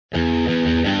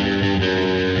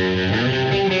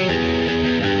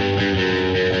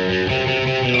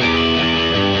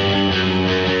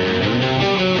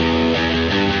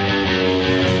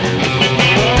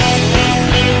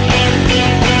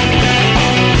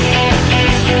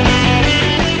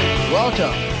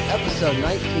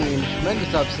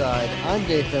Tremendous Upside. I'm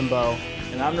Dave Fimbo,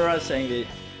 And I'm Niraj Sanghi.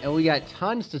 and we got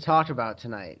tons to talk about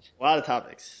tonight. A lot of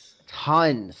topics.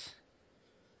 Tons.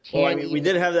 Well, I mean, we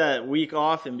did have that week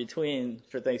off in between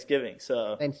for Thanksgiving,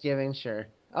 so Thanksgiving, sure.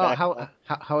 Oh,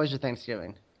 how was your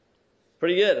Thanksgiving?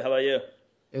 pretty good. How about you?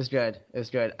 It was good. It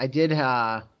was good. I did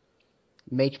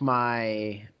make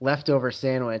my leftover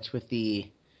sandwich with the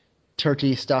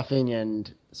turkey stuffing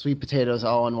and sweet potatoes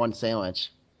all in one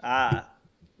sandwich. Ah,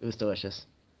 It was delicious.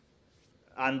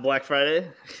 on Black Friday?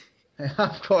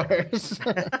 Of course.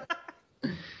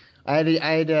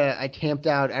 I camped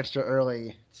out extra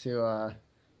early to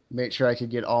make sure I could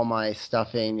get all my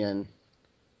stuffing and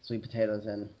sweet potatoes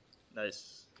in.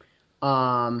 Nice.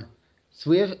 So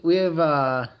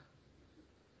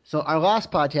so our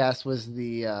last podcast was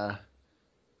the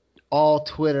all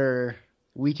Twitter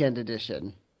weekend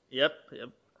edition. Yep.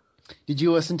 Did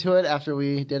you listen to it after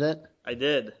we did it? I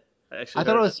did. I thought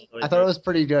it was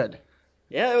pretty good.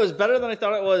 Yeah, it was better than I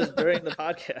thought it was during the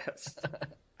podcast.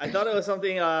 I thought it was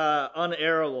something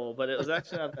unairable, but it was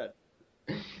actually not bad.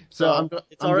 So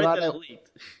it's all right that it leaked.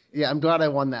 Yeah, I'm glad I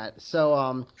won that.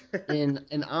 So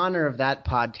in honor of that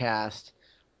podcast,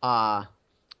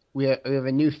 we have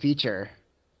a new feature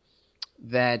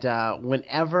that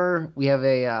whenever we have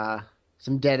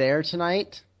some dead air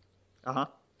tonight, I'm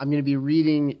going to be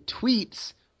reading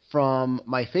tweets from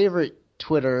my favorite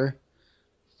Twitter,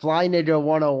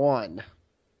 FlyNigga101.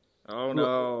 Oh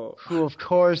no! Who of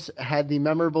course had the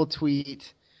memorable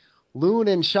tweet: "Loon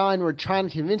and Shine were trying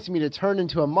to convince me to turn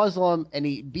into a Muslim and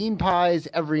eat bean pies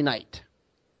every night."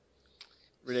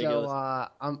 Ridiculous. So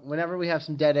whenever we have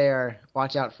some dead air,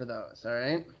 watch out for those. All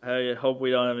right. I hope we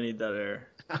don't have any dead air.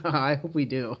 I hope we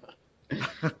do.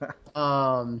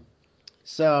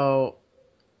 So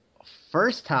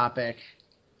first topic.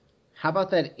 How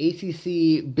about that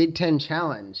ACC Big Ten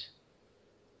Challenge?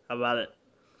 How about it?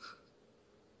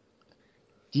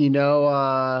 Do you know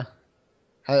how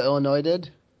Illinois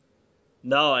did?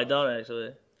 No, I don't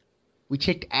actually. We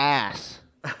kicked ass.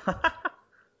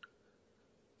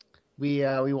 We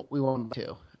won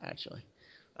two, actually.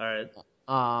 All right.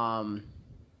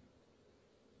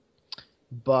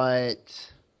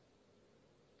 But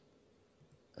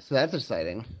so that's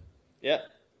exciting. Yeah.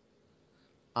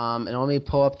 And let me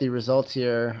pull up the results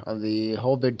here of the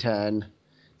whole Big Ten.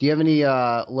 Do you have any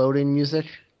loading music?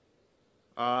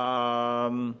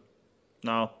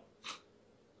 No.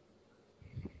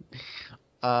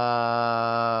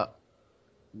 For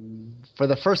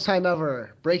the first time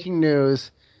ever, breaking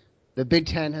news: the Big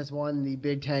Ten has won the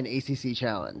Big Ten ACC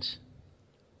Challenge.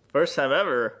 First time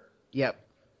ever. Yep.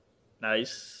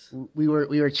 Nice. We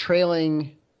were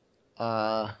trailing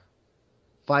 5-4,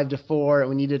 and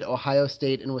we needed Ohio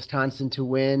State and Wisconsin to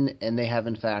win, and they have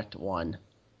in fact won.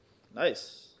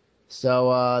 Nice.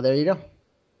 So there you go.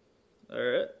 All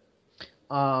right.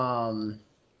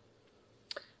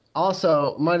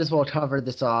 Also, might as well cover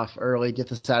this off early, get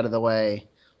this out of the way.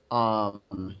 Last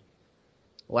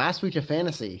week of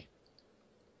fantasy.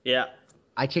 Yeah.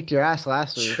 I kicked your ass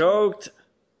last week. Choked.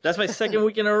 That's my second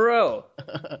week in a row.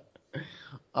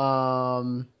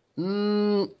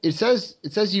 It says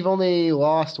you've only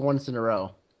lost once in a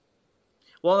row.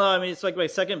 Well, no, I mean it's like my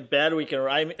second bad week in a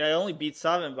row. I only beat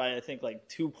Savin by I think like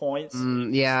 2 points.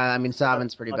 Yeah, I mean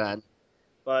Savin's pretty bad.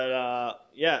 But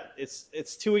yeah,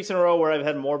 it's 2 weeks in a row where I've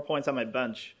had more points on my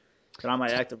bench than on my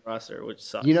active roster, which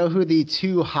sucks. You know who the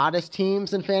two hottest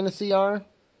teams in fantasy are?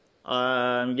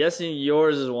 I'm guessing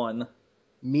yours is one.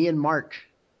 Me and Mark.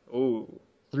 Ooh.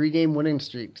 3-game winning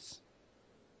streaks.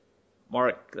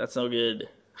 Mark, that's no good.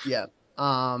 Yeah.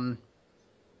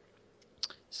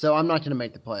 So I'm not going to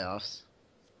make the playoffs.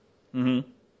 Mm-hmm.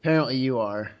 Apparently you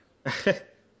are.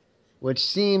 Which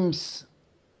seems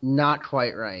not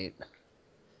quite right.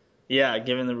 Yeah,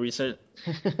 given the recent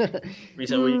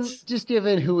weeks. Just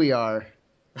given who we are.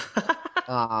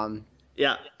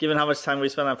 Yeah, given how much time we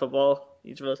spend on football,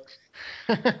 each of us.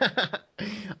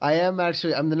 I'm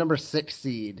the number 6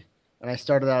 seed, and I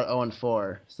started out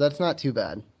 0-4, so that's not too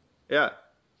bad. Yeah.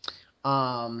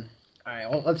 All right,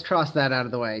 well, let's cross that out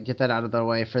of the way. Get that out of the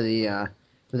way for the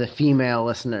female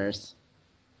listeners.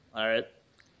 All right.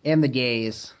 And the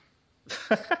gays.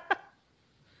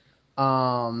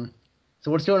 So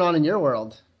what's going on in your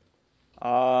world?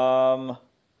 Not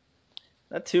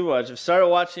too much. I've started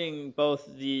watching both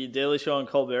the Daily Show and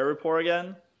Colbert Report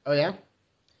again. Oh yeah?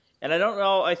 And I don't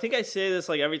know, I think I say this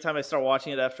like every time I start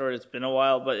watching it after it's been a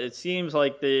while, but it seems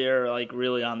like they're like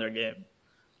really on their game.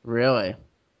 Really?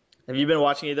 Have you been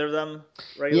watching either of them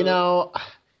regularly? You know,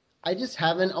 I just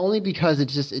haven't, only because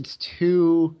it's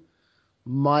too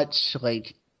much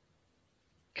like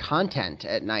content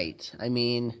at night. I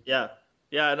mean, yeah,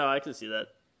 Yeah, no, I can see that.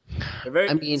 They're very,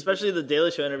 I mean, especially the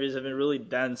Daily Show interviews have been really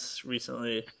dense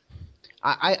recently.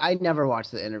 I never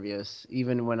watch the interviews,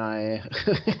 even when I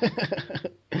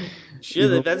Shit,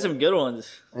 even they've had some good ones.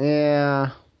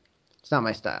 yeah, it's not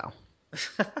my style.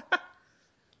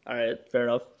 All right, fair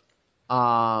enough.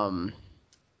 Um,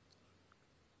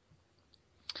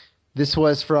 this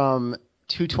was from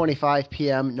 2:25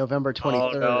 p.m. November Oh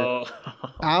 23rd. no.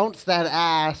 Bounce that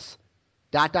ass.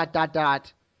 Dot dot dot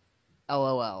dot.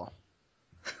 LOL.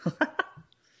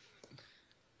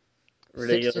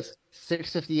 Ridiculous.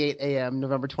 6:58 a.m.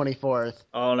 November 24th.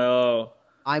 Oh no.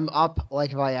 I'm up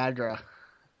like Viagra.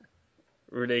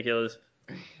 Ridiculous.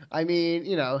 I mean,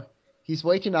 he's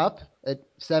waking up at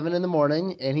 7 in the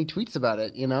morning and he tweets about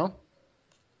it,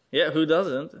 Yeah, who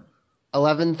doesn't?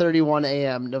 11:31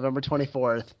 a.m. November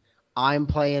 24th. I'm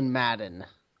playing Madden.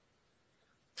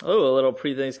 Oh, a little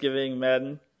pre-Thanksgiving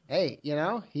Madden. Hey, he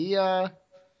knows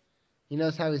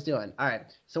how he's doing. All right.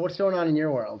 So what's going on in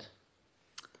your world?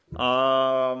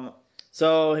 Um,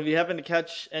 so have you happened to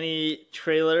catch any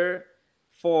trailer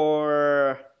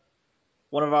for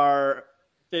one of our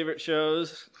favorite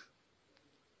shows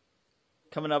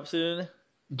coming up soon?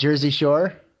 Jersey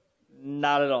Shore,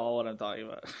 Not at all what I'm talking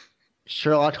about.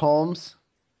 Sherlock Holmes,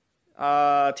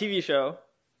 TV show.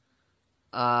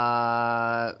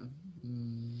 uh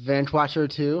Vent Watcher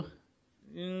 2,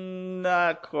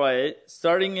 Not quite.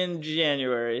 Starting in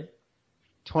January.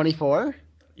 24?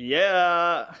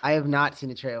 Yeah. I have not seen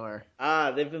a trailer.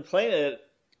 They've been playing it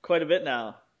quite a bit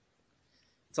now.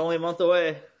 It's only a month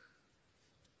away.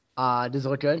 Does it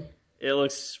look good? It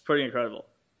looks pretty incredible.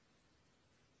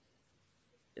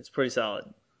 It's pretty solid.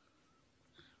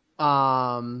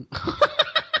 Um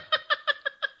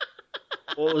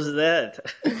What was that?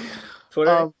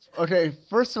 Twitter? okay,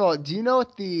 first of all, do you know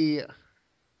what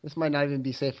this might not even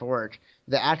be safe for work.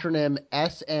 The acronym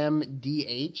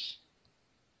SMDH?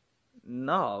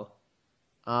 No.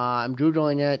 I'm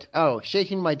Googling it. Oh,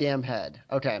 shaking my damn head.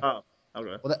 Okay. Oh,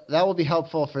 okay. Well, that will be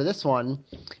helpful for this one.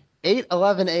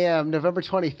 8:11 a.m. November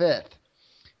 25th.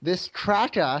 This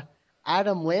cracker,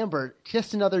 Adam Lambert,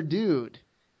 kissed another dude.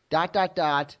 Dot dot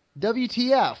dot.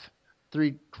 WTF?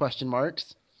 Three question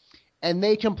marks. And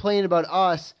they complain about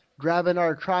us grabbing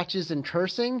our crotches and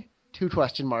cursing. Two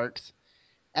question marks.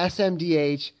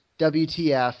 SMDH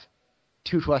WTF.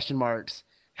 Two question marks.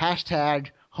 Hashtag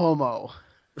homo.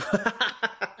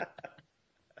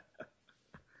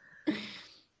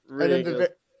 Ridiculous.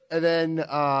 And then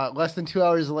less than 2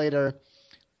 hours later,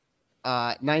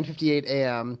 9:58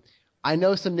 a.m. I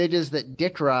know some niggas that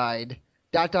dick ride.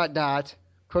 Dot dot dot.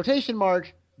 Quotation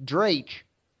mark. Drake.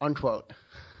 Unquote.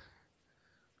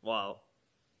 Wow.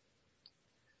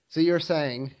 So you're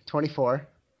saying 24?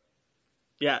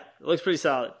 Yeah, it looks pretty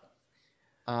solid.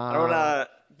 I don't want Uh, to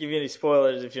give you any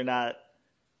spoilers if you're not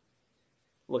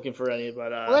looking for any,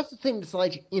 but well, that's the thing. It's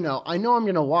like, I know I'm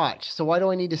gonna watch. So why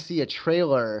do I need to see a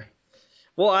trailer?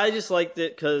 well, I just liked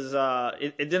it because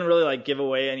it didn't really like give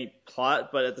away any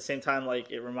plot, but at the same time, like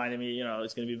it reminded me,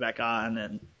 it's going to be back on,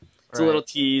 and it's a little Right.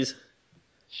 tease.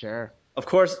 Sure. Of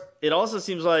course, it also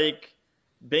seems like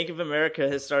Bank of America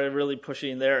has started really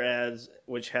pushing their ads,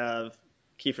 which have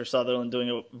Kiefer Sutherland doing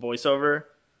a voiceover.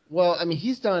 Well, I mean,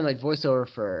 he's done like voiceover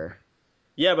for.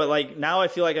 Yeah, but like now I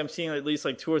feel like I'm seeing at least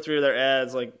like two or three of their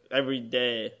ads like every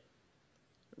day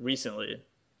recently.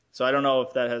 So I don't know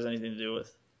if that has anything to do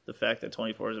with the fact that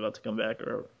 24 is about to come back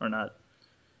or not.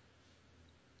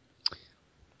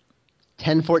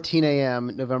 10:14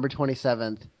 a.m. November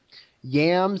 27th.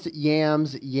 Yams,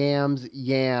 yams, yams,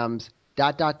 yams.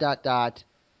 Dot dot dot dot.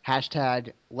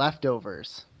 Hashtag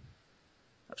leftovers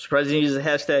I'm surprised you use the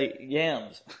hashtag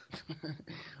yams.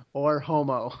 or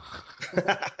homo.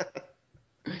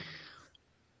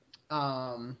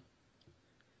 Um.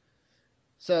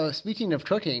 So speaking of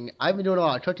cooking, I've been doing a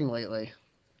lot of cooking lately.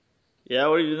 Yeah,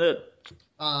 what have you been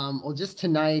doing? Well, just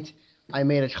tonight I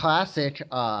made a classic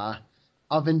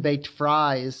oven baked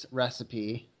fries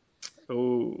recipe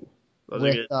Ooh, those are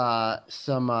with good.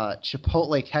 some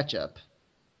chipotle ketchup.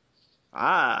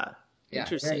 Ah, Yeah,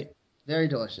 interesting. very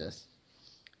delicious.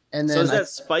 And So then is that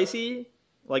spicy?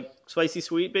 Like spicy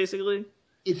sweet, basically?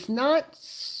 it's not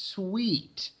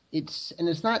sweet.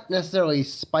 It's not necessarily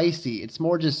spicy. It's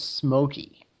more just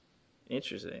smoky.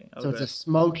 Interesting. So it's Okay. a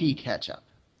smoky ketchup.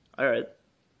 All right.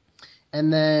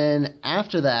 And then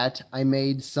after that, I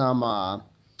made some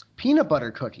peanut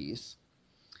butter cookies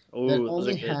that Ooh, those are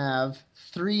only good. have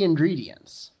three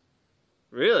ingredients: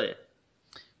 Really?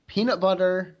 peanut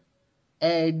butter,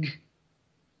 egg,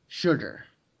 sugar,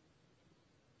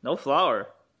 No flour.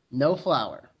 no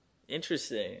flour.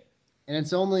 Interesting. And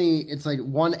it's like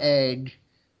one egg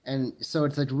and so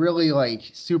it's like really like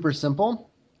super simple.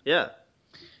 Yeah.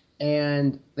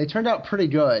 And they turned out pretty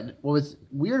good. What was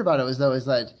weird about it is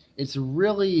that it's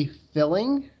really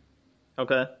filling,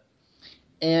 Okay.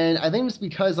 and I think it's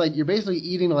because like you're basically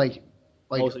eating like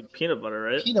Mostly peanut butter,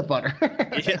 right? peanut butter.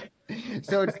 Yeah.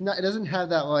 So it doesn't have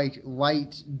that like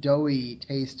light doughy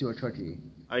taste to a cookie.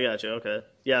 I got you. Okay.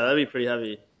 Yeah, that'd be pretty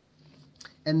heavy.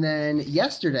 And then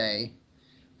yesterday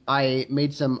I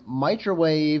made some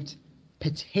microwaved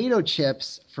potato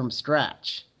chips from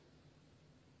scratch.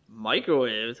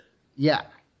 Microwaved. Yeah.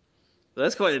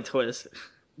 That's quite a twist.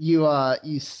 You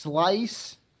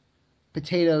slice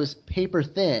potatoes paper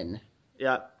thin,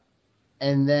 Yeah.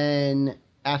 and then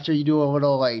after you do a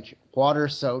little like water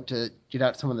soak to get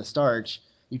out some of the starch,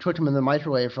 you cook them in the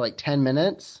microwave for like 10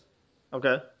 minutes,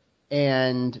 Okay.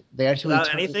 and they actually Without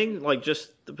turn anything, like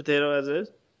just the potato as is.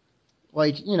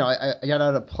 like I got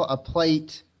out a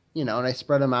plate, and I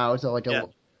spread them out so like Yeah.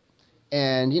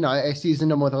 and I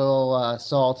seasoned them with a little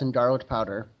salt and garlic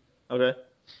powder, Okay.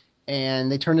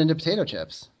 and they turned into potato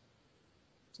chips.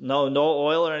 No, no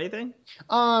oil or anything.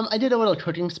 I did a little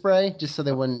cooking spray just so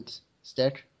they wouldn't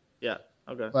stick, Yeah.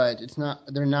 Okay. but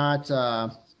they're not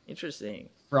Interesting.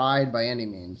 fried by any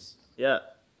means. Yeah.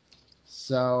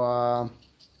 So,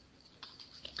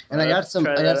 and I'll have to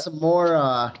try I got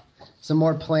that. some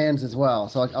more plans as well.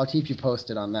 So I'll keep you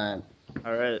posted on that.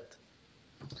 All right.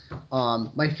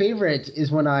 My favorite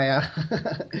is when I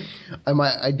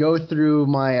go through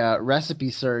my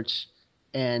recipe search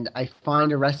and I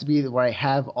find a recipe where I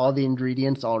have all the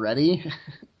ingredients already.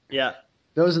 Yeah.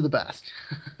 Those are the best.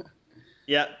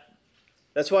 Yeah.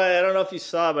 That's why I don't know if you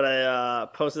saw, but I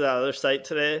posted that other site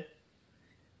today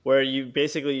where you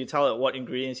tell it what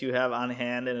ingredients you have on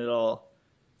hand and it'll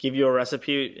give you a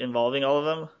recipe involving all of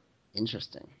them.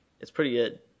 Interesting. It's pretty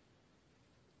good.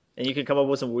 And you can come up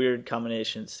with some weird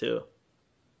combinations too.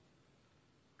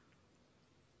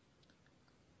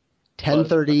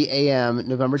 10:30 a.m.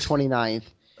 November 29th.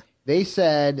 They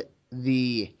said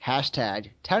the hashtag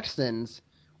Texans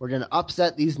were going to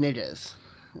upset these niggas.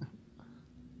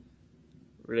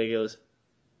 Ridiculous.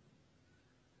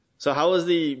 So how was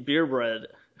the beer bread?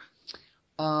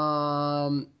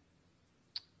 Um,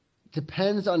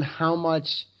 Depends on how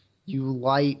much you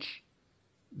like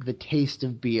the taste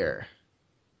of beer.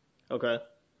 Okay.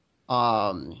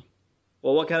 Um,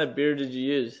 Well, what kind of beer did you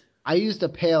use? I used a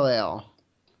pale ale,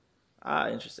 Ah,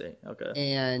 interesting. Okay.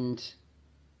 and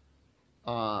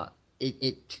uh,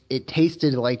 it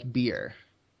tasted like beer.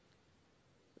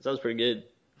 Sounds pretty good.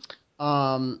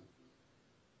 Um,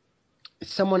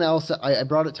 Someone else, I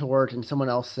brought it to work, and someone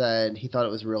else said he thought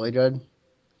it was really good.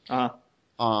 Uh-huh.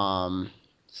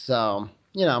 So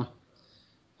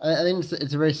I think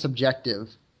it's very subjective.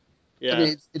 I Yeah.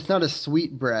 mean, it's not a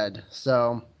sweet bread,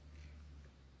 so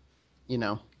you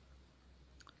know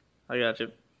I got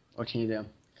you. what can you do?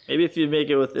 Maybe if you make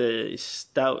it with a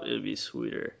stout, it'd be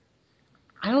sweeter.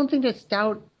 I don't think that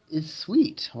stout is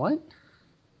sweet. What?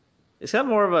 It's got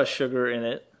more of a sugar in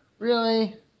it.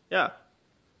 Really? Yeah.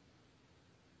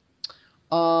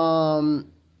 Um.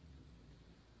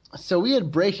 So we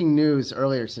had breaking news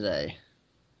earlier today.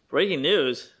 Breaking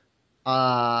news.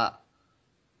 Uh,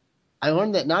 I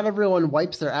learned that not everyone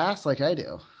wipes their ass like I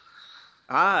do.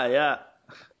 Ah, yeah.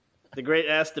 The great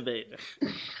ass debate.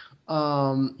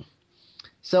 Um.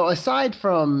 So aside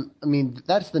from, I mean,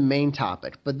 that's the main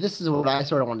topic, but this is what I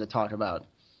sort of wanted to talk about.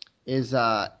 Is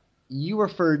you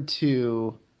referred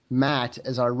to Matt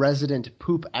as our resident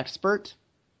poop expert?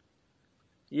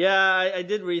 Yeah, I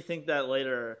did rethink that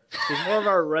later. He's more of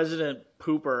our resident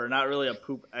pooper, not really a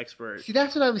poop expert. See,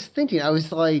 that's what I was thinking. I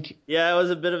was like, Yeah, it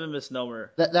was a bit of a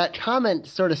misnomer. that comment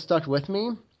sort of stuck with me,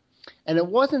 and it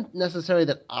wasn't necessarily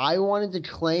that I wanted to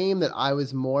claim that I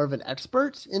was more of an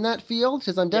expert in that field,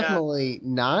 because I'm Yeah, definitely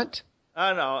not.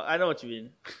 I know what you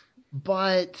mean.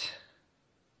 But,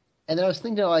 and then I was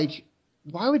thinking like,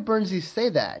 why would Burnsie say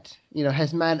that?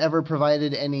 Has Matt ever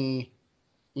provided any,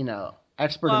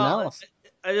 expert Well, analysis?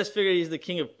 I just figured he's the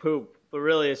king of poop, but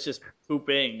really it's just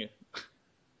pooping.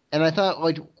 And I thought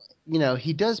like,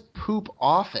 he does poop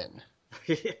often.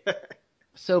 You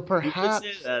So could say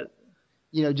perhaps, that.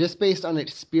 just based on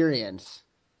experience.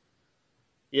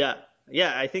 Yeah,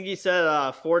 yeah. I think he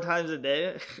said 4 times a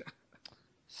day.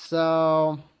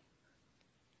 So,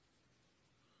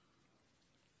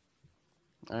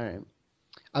 all right.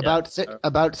 Yeah.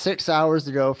 About 6 hours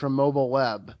ago from mobile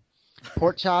web,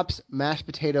 pork chops, mashed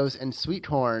potatoes, and sweet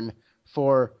corn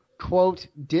for quote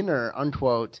dinner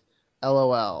unquote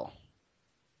LOL.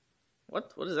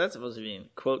 What is that supposed to mean?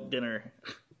 Quote dinner.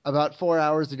 About 4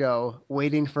 hours ago,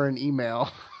 waiting for an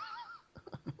email.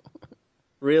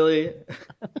 Really?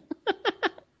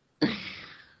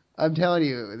 I'm telling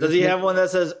you, Does he have one that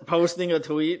says posting a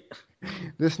tweet?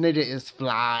 this ninja is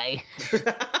fly.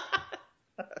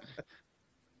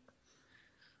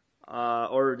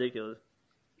 Or ridiculous.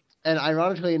 And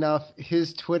ironically enough,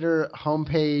 his Twitter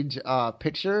homepage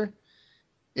picture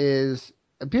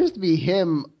appears to be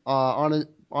him on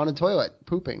a toilet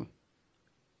pooping.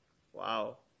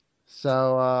 Wow.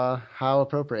 So how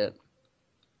appropriate.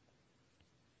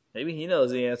 Maybe he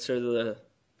knows the answer to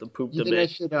the poop You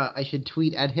debate. think I should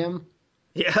tweet at him?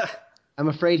 Yeah. I'm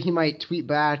afraid he might tweet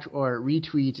back or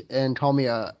retweet and call me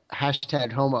a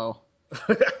hashtag homo.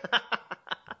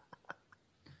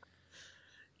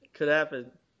 Could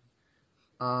happen.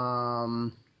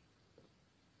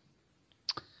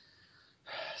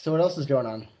 So what else is going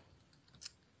on?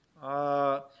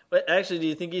 But actually, do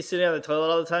you think he's sitting on the toilet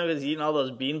all the time because he's eating all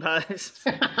those bean pies?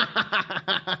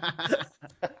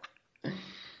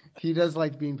 He does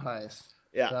like bean pies.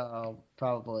 Yeah. So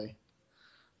probably.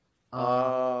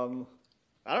 I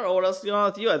don't know what else is going on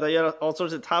with you. I thought you had all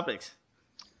sorts of topics.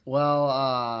 Well,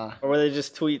 Or were they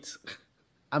just tweets?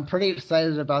 I'm pretty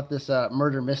excited about this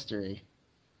murder mystery.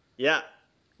 Yeah.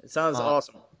 It sounds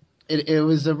awesome. It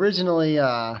was originally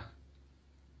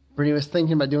Brittany was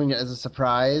thinking about doing it as a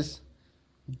surprise,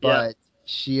 but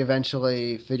she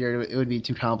eventually figured it would be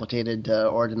too complicated to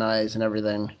organize and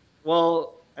everything.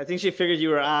 Well, I think she figured you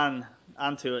were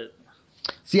onto it.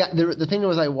 See, the thing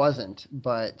was I wasn't,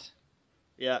 but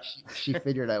Yeah. she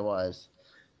figured I was.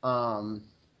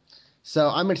 So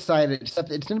I'm excited.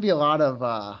 Except it's going to be a lot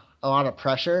of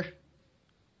pressure.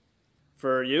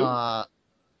 For you?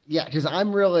 Yeah, because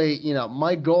I'm really,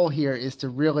 my goal here is to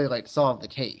really like solve the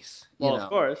case. Well, of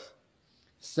course.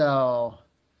 So,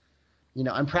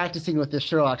 I'm practicing with this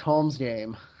Sherlock Holmes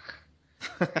game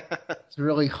to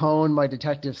really hone my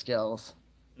detective skills.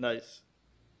 Nice.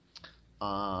 So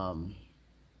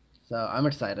I'm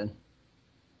excited.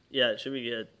 Yeah, it should be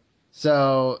good.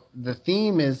 So the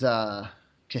theme is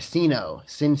Casino,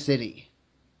 Sin City.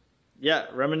 Yeah,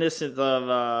 reminiscent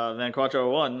of Van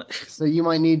Quattro 1. So you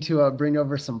might need to bring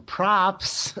over some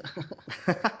props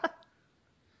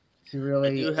to really.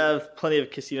 I do have plenty of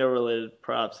casino-related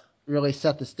props. Really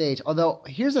set the stage. Although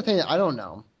here's the thing that I don't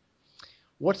know: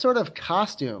 what sort of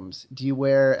costumes do you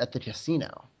wear at the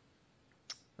casino?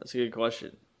 That's a good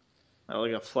question.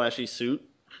 Like a flashy suit?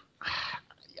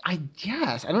 I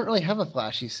guess I don't really have a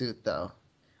flashy suit though.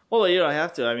 Well, you don't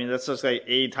have to. I mean, that's just like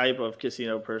a type of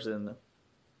casino person.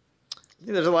 I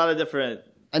think there's a lot of different.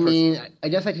 I mean, I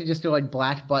guess I could just go like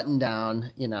black button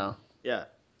down, Yeah.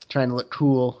 trying to look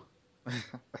cool.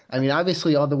 I mean,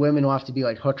 obviously all the women will have to be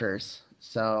like hookers,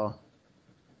 so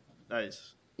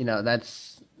Nice.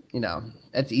 That's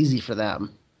easy for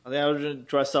them. I think I was gonna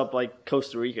dress up like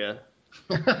Costa Rica.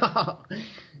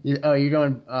 You're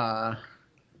going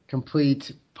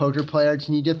complete poker player.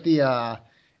 Can you get the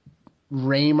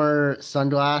Raymer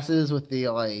sunglasses with the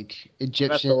like I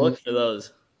have to look for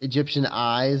those. Egyptian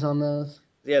eyes on those?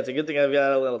 Yeah, it's a good thing I've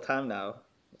got a little time now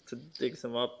to dig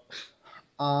some up.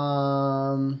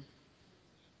 All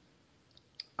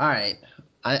right.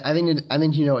 I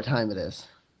think you know what time it is.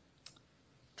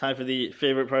 Time for the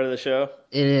favorite part of the show.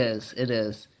 It is.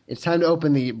 It's time to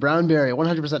open the Brownberry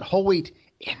 100% whole wheat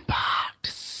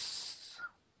inbox.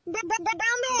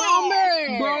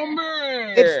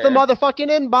 Brownberry! It's the motherfucking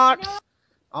inbox.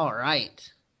 All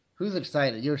right. Who's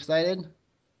excited? You excited?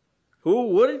 Who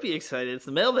wouldn't be excited? It's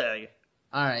the mailbag.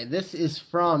 All right. This is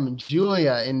from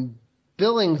Julia in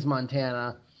Billings,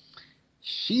 Montana.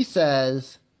 She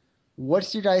says,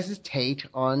 "What's your guys' take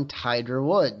on Tiger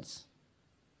Woods?"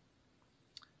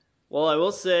 Well, I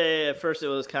will say at first it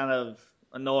was kind of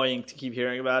annoying to keep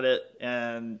hearing about it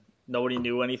and nobody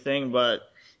knew anything,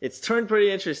 but it's turned pretty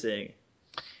interesting.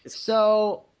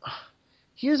 So,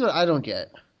 here's what I don't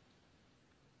get.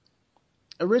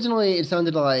 Originally, it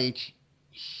sounded like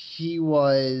he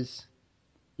was,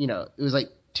 it was like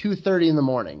 2:30 in the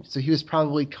morning, so he was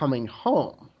probably coming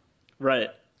home. Right.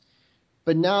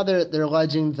 But now they're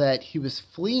alleging that he was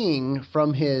fleeing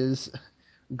from his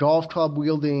golf club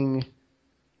wielding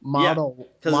model.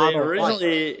 Because they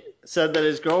originally said that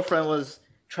his girlfriend was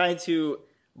trying to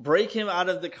break him out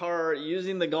of the car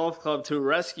using the golf club to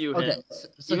rescue him,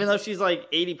 even though she's like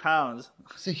 80 pounds.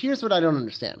 So here's what I don't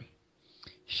understand.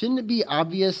 Shouldn't it be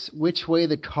obvious which way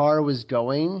the car was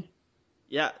going?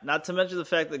 Yeah, not to mention the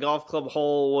fact the golf club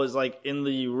hole was like in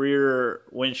the rear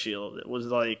windshield. It was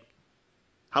like,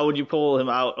 how would you pull him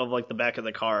out of like the back of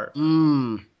the car?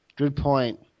 Good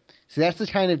point. See, that's the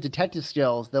kind of detective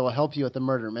skills that will help you with the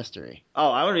murder mystery. Oh,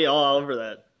 I'm gonna be all over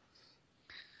that.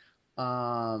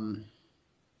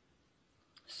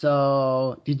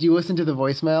 So did you listen to the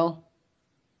voicemail?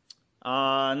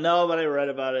 No, but I read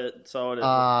about it. Saw it.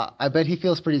 I bet he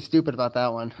feels pretty stupid about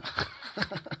that one.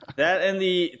 That and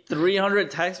the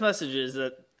 300 text messages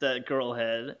that girl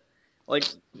had. Like,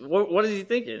 what is he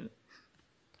thinking?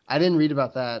 I didn't read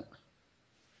about that.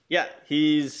 Yeah,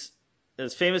 he's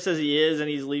as famous as he is, and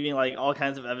he's leaving like all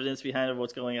kinds of evidence behind of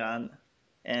what's going on,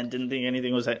 and didn't think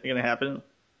anything was going to happen.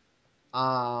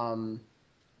 Um,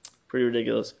 Pretty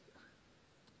ridiculous.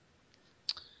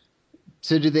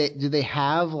 so do they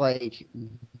have like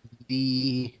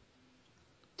the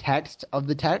text of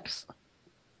the text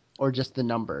or just the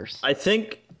numbers? I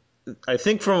think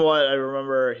from what I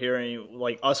remember hearing,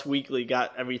 like Us Weekly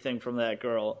got everything from that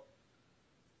girl,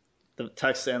 the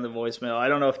text and the voicemail. I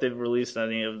don't know if they've released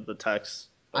any of the texts.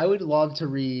 I would love to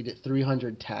read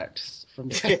 300 texts from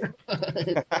there.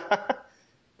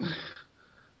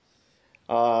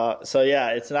 So yeah,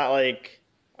 it's not like,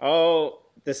 oh,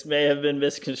 this may have been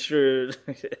misconstrued.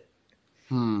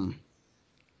 Hmm.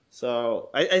 So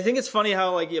I think it's funny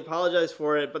how like he apologized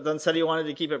for it, but then said he wanted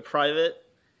to keep it private.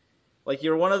 Like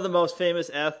you're one of the most famous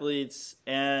athletes,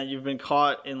 and you've been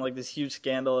caught in like this huge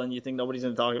scandal, and you think nobody's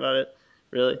gonna talk about it,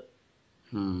 really?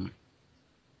 Hmm.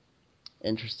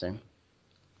 Interesting.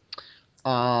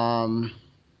 Um.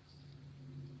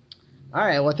 All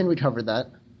right. Well, I think we covered that.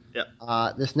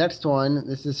 Yeah, This next one.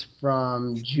 This is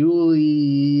from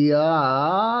Julia.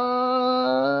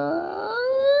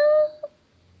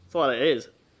 it's a lot of A's.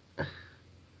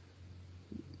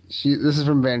 This is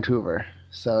from Vancouver,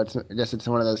 so I guess it's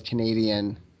one of those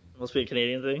Canadian. Must be a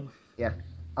Canadian thing. Yeah.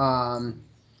 Um.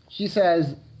 She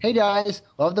says, "Hey guys,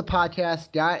 love the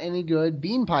podcast. Got any good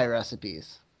bean pie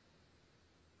recipes?"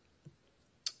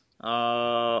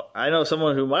 I know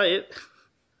someone who might.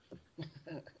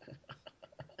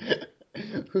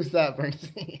 Who's that,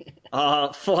 Bernstein?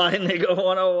 Flying Nigga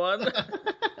 101.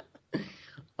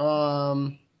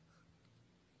 Um.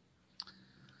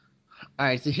 All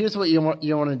right, so here's what you want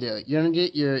to do. You're gonna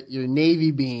get your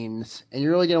navy beans, and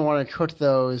you're really gonna want to cook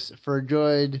those for a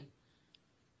good,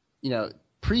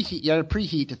 preheat. You gotta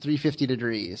preheat to 350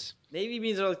 degrees. Navy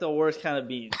beans are like the worst kind of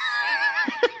beans.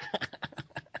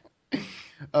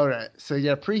 All right, so you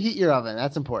gotta preheat your oven.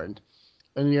 That's important,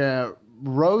 and you're gonna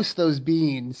roast those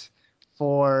beans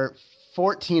for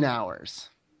 14 hours.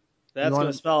 That's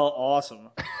gonna smell awesome.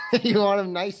 You want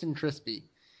them nice and crispy,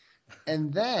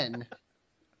 and then.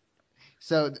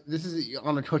 So this is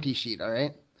on a cookie sheet, all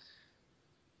right?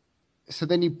 So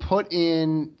then you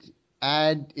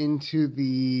add into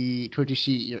the cookie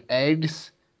sheet your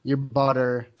eggs, your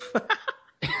butter.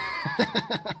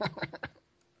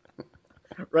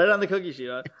 Right on the cookie sheet,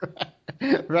 huh?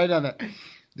 Right on it.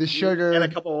 The sugar. And a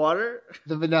cup of water?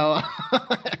 The vanilla.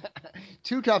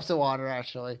 2 cups of water,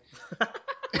 actually.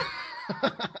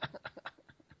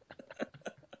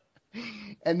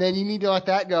 And then you need to let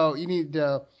that go. You need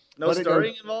to... No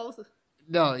stirring involved?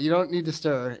 No, you don't need to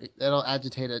stir. That'll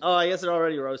agitate it. Oh, I guess they're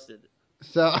already roasted.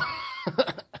 So,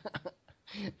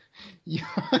 you...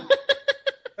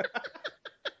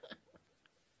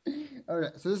 All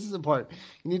right. So this is important.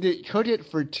 You need to cook it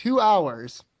for 2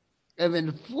 hours, and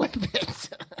then flip it.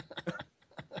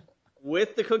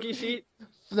 With the cookie sheet?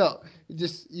 No,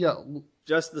 just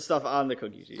Just the stuff on the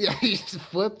cookie sheet. Yeah, you just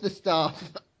flip the stuff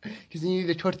because you need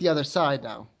to cook the other side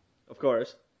now. Of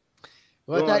course.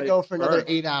 Let that go for another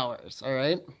 8 hours. All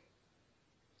right.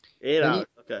 8 hours.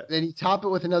 Okay. Then you top it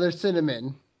with another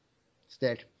cinnamon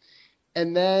stick,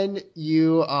 and then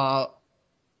you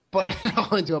put it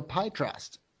all into a pie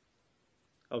crust.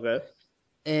 Okay.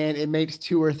 And it makes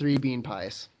 2 or 3 bean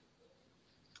pies.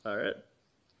 All right.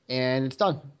 And it's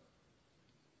done.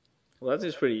 Well, that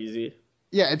seems pretty easy.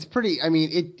 Yeah, it's pretty. I mean,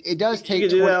 it does take. You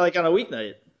could do that like on a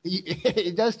weeknight.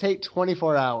 It does take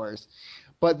 24 hours,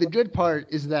 but the good part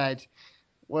is that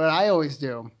what I always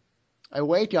do, I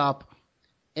wake up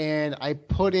and I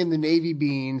put in the navy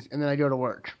beans, and then I go to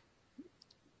work.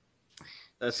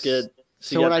 That's good.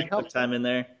 So when I come time in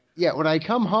there. Yeah, when I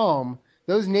come home,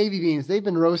 those navy beans, they've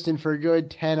been roasting for a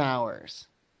good 10 hours.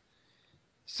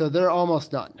 So they're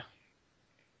almost done.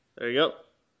 There you go.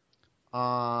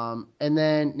 And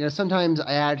then sometimes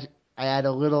I add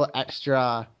a little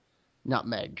extra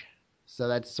nutmeg. So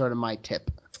that's sort of my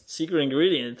tip. Secret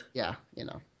ingredient. Yeah,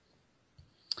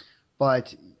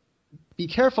 But be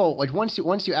careful. Like once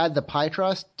you add the pie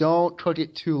crust, don't cook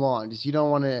it too long, because you don't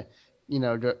want to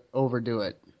overdo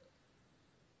it.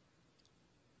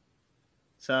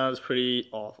 Sounds pretty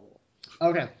awful.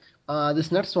 Okay.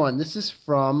 This next one. This is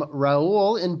from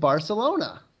Raul in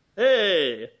Barcelona.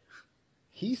 Hey.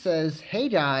 He says, "Hey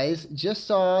guys, just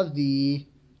saw the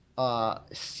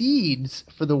seeds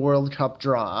for the World Cup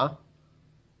draw.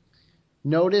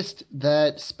 Noticed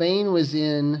that Spain was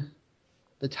in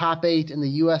the top 8 and the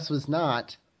U.S. was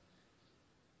not,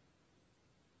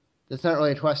 that's not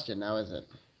really a question now, is it?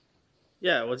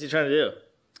 Yeah, what's he trying to do?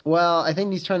 Well, I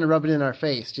think he's trying to rub it in our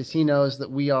face, just he knows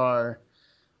that we are,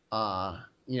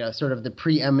 sort of the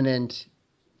preeminent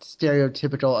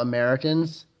stereotypical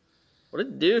Americans. What a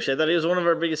douche. I thought he was one of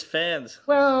our biggest fans.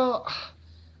 Well,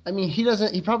 I mean,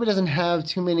 he probably doesn't have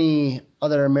too many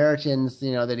other Americans,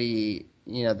 that he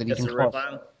Gets can to call, rip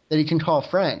on. that he can call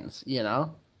friends, All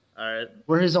right.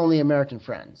 We're his only American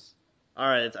friends. All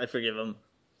right, I forgive him.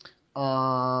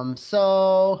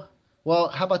 Well,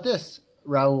 how about this,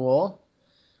 Raul?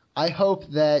 I hope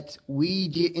that we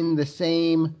get in the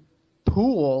same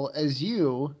pool as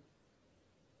you,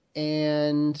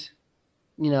 and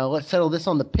let's settle this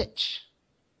on the pitch.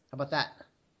 How about that?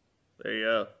 There you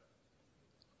go.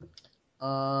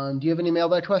 Do you have any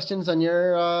mailbag questions on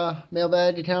your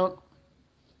mailbag account?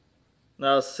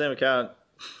 No, it's the same account.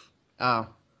 Oh,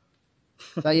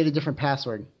 thought you had a different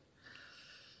password.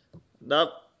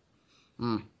 Nope.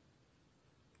 Hmm.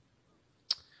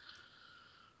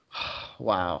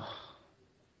 Wow.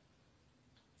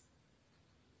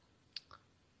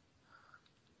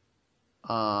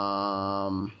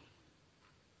 Um.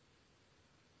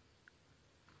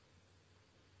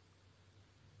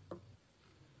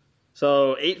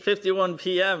 So 8:51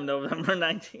 p.m. November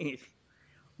 19th.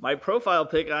 My profile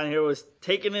pic on here was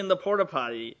taken in the porta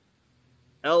potty.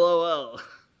 LOL.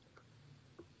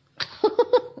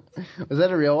 Was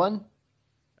that a real one?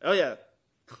 Oh yeah,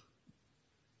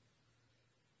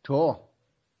 Cool.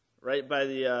 right by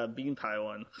the bean pie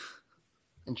one.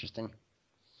 Interesting.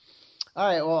 All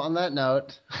right. Well, on that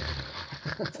note,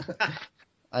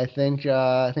 I think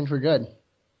we're good.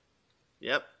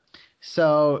 Yep.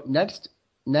 So next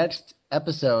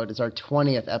episode is our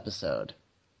 20th episode.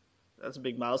 That's a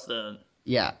big milestone.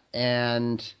 Yeah,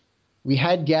 and we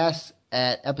had guests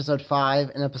at episode 5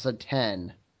 and episode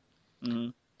 10. Mm-hmm.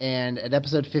 And at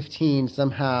episode 15,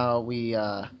 somehow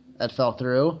that fell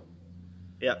through.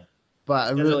 Yep. But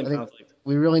I Scheduling think conflict.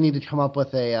 we really need to come up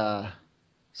with a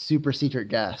super secret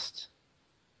guest.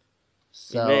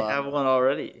 So We may have one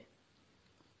already.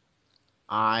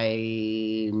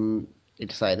 I'm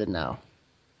excited now.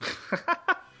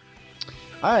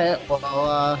 All right,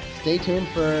 well, stay tuned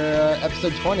for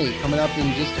episode 20 coming up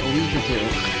in just a week or two.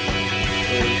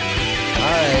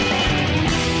 All right,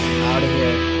 out of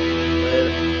here.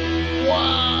 Later.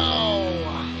 Wow!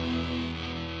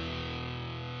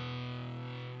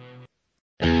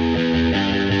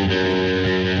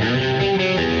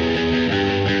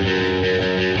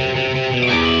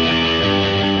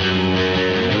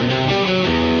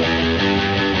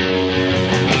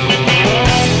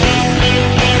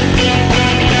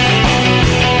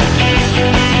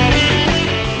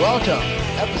 Welcome,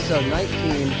 episode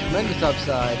 19, Tremendous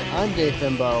Upside. I'm Dave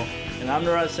Fimbo, And I'm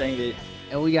Naraj Sanghi.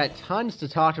 and we got tons to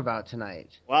talk about tonight.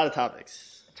 A lot of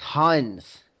topics.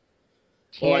 Tons.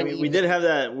 Well, I Can't mean, we even- did have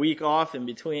that week off in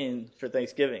between for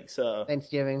Thanksgiving, so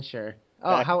Thanksgiving, sure.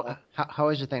 Oh, Yeah. how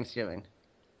was your Thanksgiving?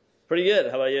 pretty good.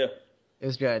 How about you? It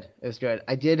was good. It was good.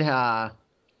 I did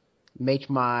make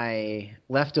my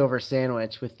leftover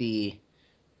sandwich with the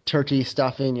turkey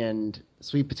stuffing and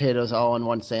sweet potatoes all in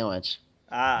one sandwich.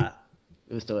 Ah,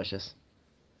 It was delicious.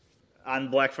 on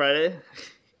Black Friday?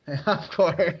 Of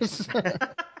course.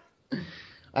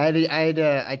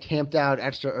 I camped out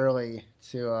extra early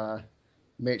to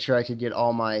make sure I could get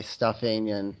all my stuffing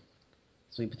and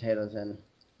sweet potatoes in.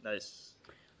 Nice.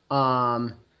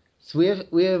 So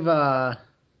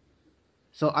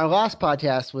so our last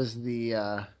podcast was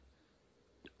the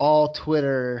all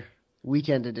Twitter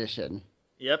weekend edition.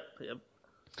 Yep.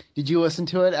 Did you listen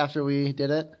to it after we did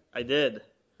it? I did.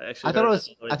 I thought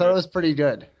it was pretty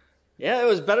good. Yeah, it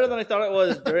was better than I thought it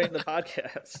was during the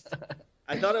podcast.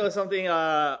 I thought it was something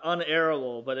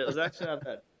unairable, but it was actually not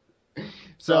bad.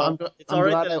 So it's all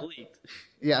right that it leaked.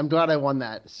 Yeah, I'm glad I won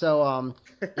that. So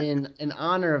in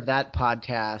honor of that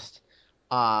podcast,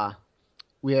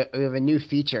 we have a new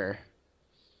feature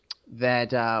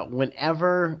that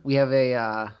whenever we have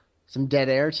some dead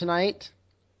air tonight,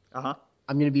 Uh-huh.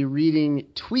 I'm going to be reading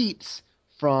tweets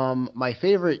from my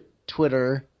favorite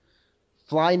Twitter,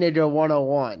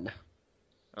 FlyNigga101,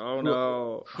 Oh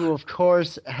no. who of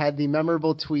course had the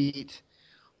memorable tweet,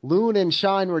 "Loon and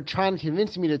Shine were trying to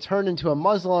convince me to turn into a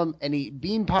Muslim and eat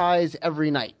bean pies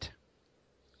every night."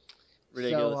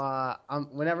 Ridiculous. So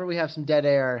whenever we have some dead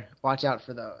air, watch out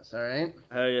for those, all right?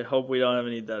 I hope we don't have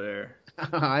any dead air.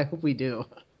 I hope we do.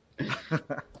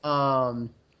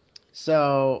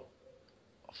 So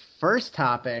first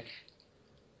topic,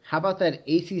 how about that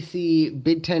ACC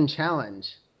Big Ten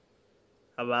Challenge?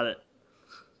 How about it?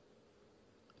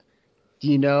 Do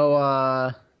you know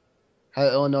how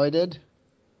Illinois did?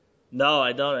 No,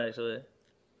 I don't actually.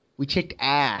 We kicked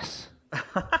ass.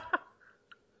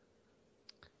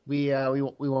 We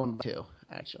won two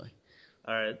actually.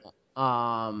 All right.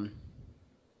 Um,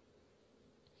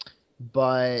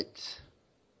 but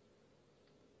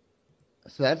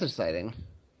so that's exciting.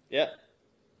 Yeah.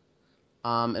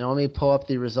 And let me pull up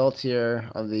the results here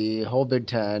of the whole Big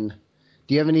Ten.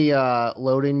 Do you have any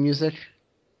loading music?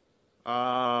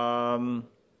 No.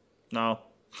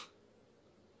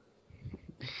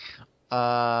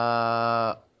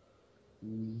 Uh,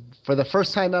 for the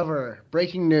first time ever,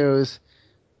 breaking news: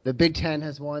 the Big Ten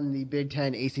has won the Big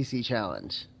Ten ACC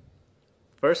Challenge.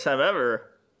 First time ever.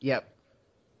 Yep,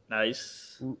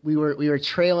 Nice. we were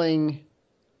trailing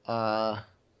 5-4,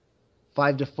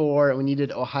 and we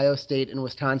needed Ohio State and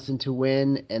Wisconsin to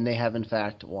win, and they have in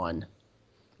fact won.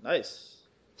 Nice.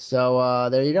 So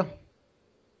there you go.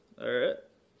 All right.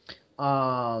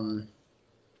 Um,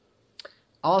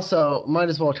 Also, might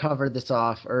as well cover this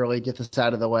off early, get this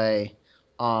out of the way.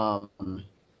 Last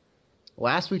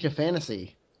week of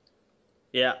fantasy,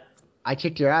 Yeah. I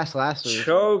kicked your ass last week.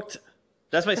 Choked.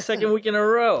 That's my second week in a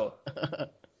row.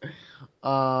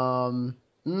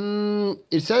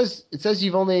 It says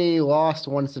you've only lost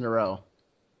once in a row.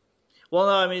 Well,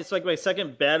 no, I mean it's like my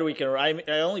second bad week in a row.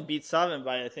 I only beat Savin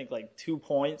by I think like 2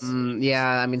 points. Yeah,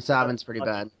 I mean Savin's pretty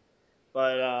bad.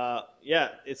 But yeah,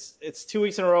 it's 2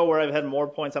 weeks in a row where I've had more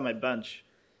points on my bench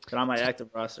than on my active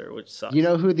roster, which sucks. You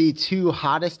know who the two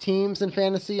hottest teams in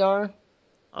fantasy are?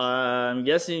 I'm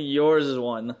guessing yours is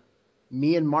one.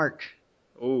 Me and Mark.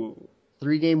 Ooh,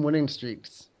 3-game winning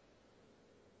streaks.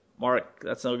 Mark,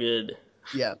 that's no good.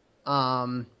 Yeah.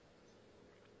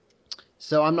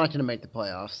 So I'm not going to make the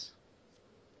playoffs.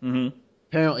 Mm-hmm.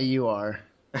 Apparently you are,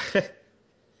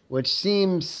 which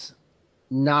seems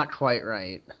not quite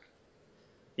right.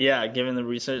 Yeah, given the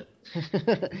recent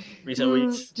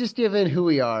weeks. Just given who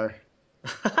we are.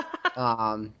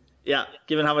 Yeah,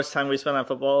 given how much time we spend on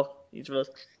football, each of us.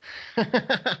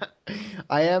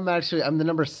 I'm the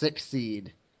number 6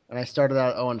 seed, and I started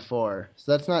out 0-4,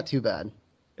 so that's not too bad.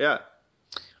 Yeah.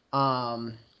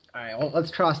 All right, well,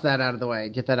 let's cross that out of the way.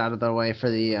 Get that out of the way for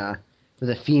the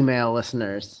female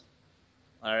listeners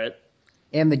All right.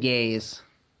 and the gays.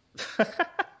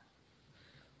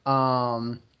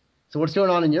 So what's going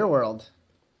on in your world?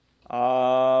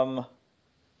 Not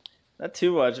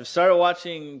too much. I've started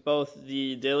watching both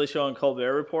the Daily Show and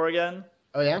Colbert Report again.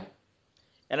 Oh yeah?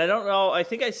 And I don't know, I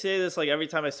think I say this like every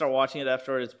time I start watching it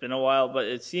after it's been a while, but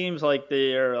it seems like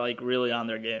they're like really on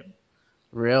their game.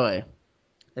 Really?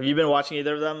 Have you been watching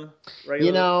either of them regularly?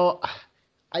 You know,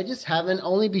 I just haven't,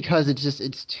 only because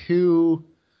it's too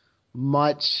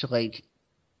much like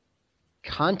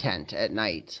content at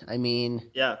night. I mean,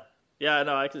 Yeah. Yeah,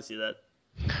 no, I can see that.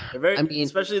 They're very, I mean,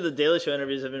 especially the Daily Show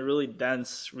interviews have been really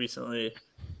dense recently.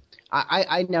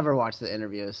 I never watch the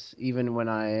interviews, even when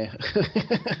I.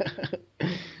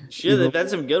 Sure, they've had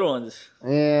some good ones.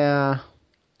 Yeah,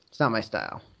 it's not my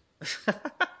style.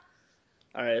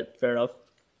 All right, fair enough.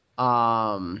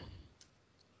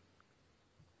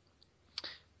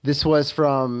 This was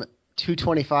from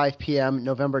 2:25 p.m.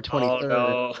 November 23rd. Oh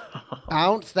no.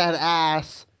 Bounce that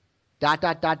ass. ...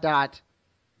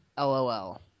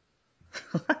 LOL.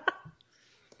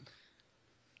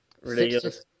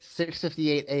 Ridiculous.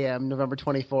 6:58 a.m. November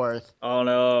 24th. Oh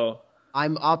no.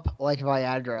 I'm up like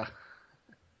Viagra.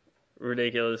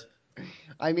 Ridiculous.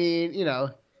 I mean,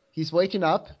 he's waking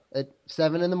up at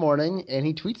 7 in the morning and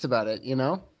he tweets about it,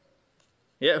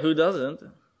 Yeah, who doesn't?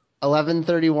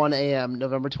 11:31 a.m.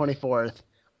 November 24th.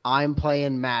 I'm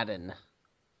playing Madden.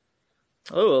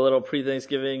 Oh, a little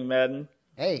pre-Thanksgiving Madden.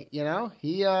 Hey, he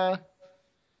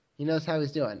knows how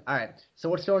he's doing. All right. So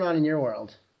what's going on in your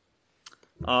world?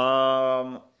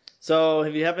 So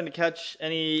have you happened to catch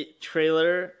any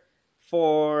trailer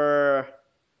for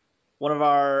one of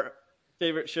our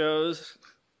favorite shows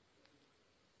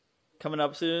coming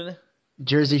up soon?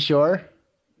 Jersey Shore?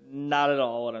 Not at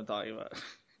all what I'm talking about.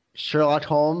 Sherlock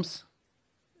Holmes?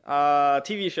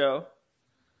 TV show.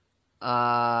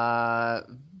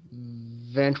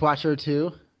 Vent Watcher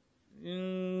 2?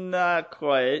 Not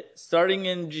quite. Starting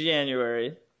in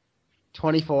January.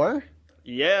 24?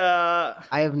 Yeah.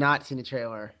 I have not seen a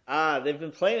trailer. They've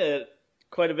been playing it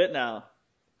quite a bit now.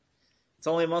 It's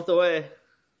only a month away.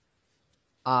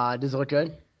 Does it look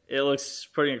good? It looks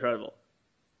pretty incredible.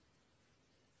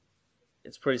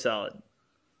 It's pretty solid.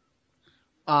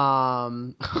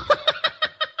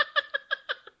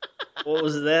 What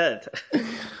was that?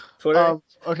 Twitter?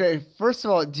 Okay, first of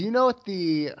all, do you know what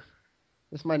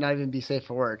this might not even be safe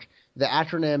for work, the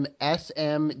acronym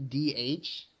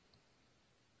SMDH?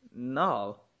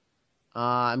 No.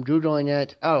 I'm Googling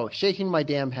it. Oh, shaking my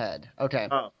damn head. Okay.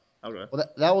 Oh, okay. Well,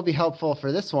 that will be helpful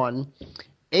for this one.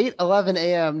 8:11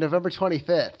 a.m., November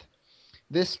 25th.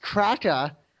 This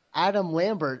cracker, Adam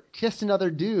Lambert, kissed another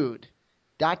dude.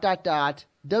 Dot, dot, dot.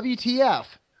 WTF?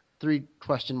 Three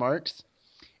question marks.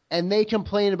 And they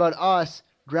complain about us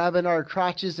grabbing our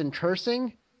crotches and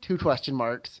cursing? Two question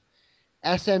marks.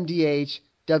 SMDH,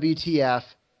 WTF,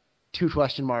 two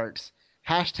question marks.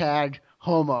 Hashtag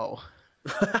homo.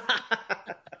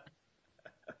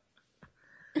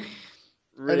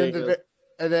 And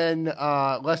then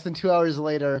Ridiculous. less than 2 hours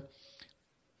later,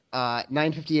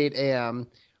 9:58 a.m.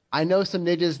 I know some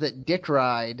niggas that dick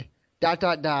ride. Dot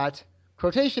dot dot.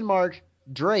 Quotation mark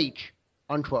Drake.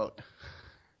 Unquote.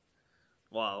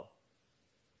 Wow.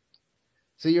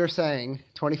 So you're saying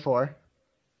 24.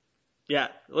 Yeah,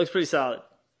 it looks pretty solid.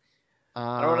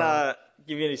 I don't want Uh, to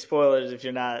give you any spoilers if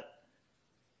you're not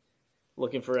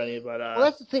looking for any, but well,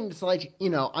 that's the thing. It's like,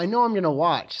 I know I'm gonna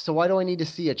watch. So why do I need to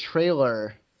see a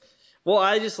trailer? well,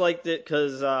 I just liked it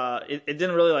because it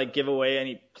didn't really like give away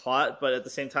any plot, but at the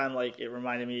same time, like it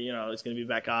reminded me, it's going to be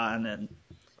back on, and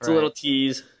it's a little Right.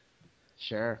 tease.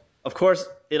 Sure. Of course,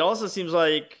 it also seems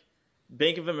like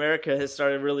Bank of America has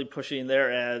started really pushing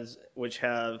their ads, which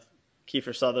have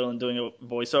Kiefer Sutherland doing a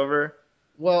voiceover.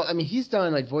 Well, I mean, he's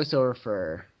done like voiceover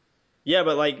for. Yeah,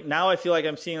 but like now I feel like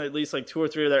I'm seeing at least like two or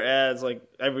three of their ads like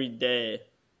every day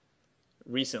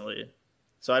recently.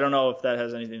 So I don't know if that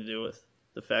has anything to do with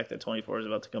the fact that 24 is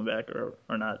about to come back or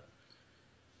not.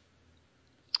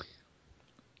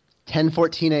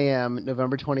 10:14 a.m.,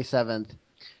 November 27th.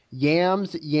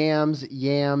 Yams, yams,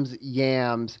 yams,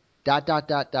 yams. Dot dot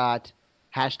dot dot.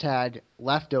 Hashtag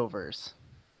leftovers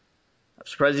I'm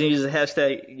surprised you use the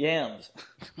hashtag yams.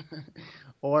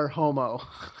 or homo.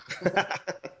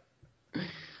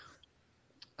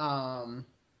 Um.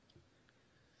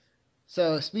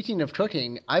 So speaking of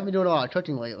cooking, I've been doing a lot of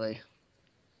cooking lately.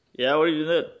 Yeah, what are you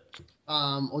doing?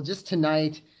 Well, just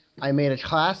tonight I made a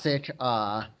classic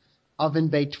oven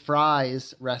baked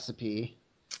fries recipe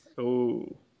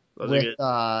Ooh, those are with good.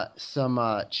 some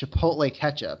chipotle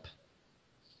ketchup.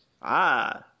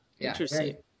 Ah, Yeah, interesting.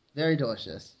 very very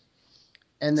delicious.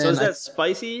 And So then is that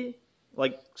spicy?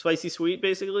 Like spicy sweet,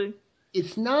 basically?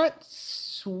 it's not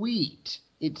sweet.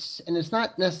 It's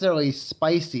not necessarily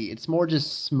spicy. It's more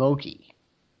just smoky.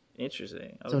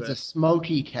 Interesting. So it's Okay. a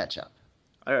smoky ketchup.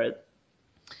 All right.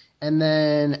 And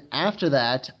then after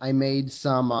that, I made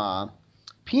some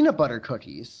peanut butter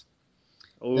cookies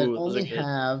that Ooh, those are only good.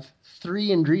 have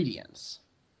three ingredients: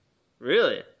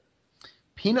 Really?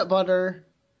 peanut butter,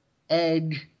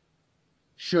 egg,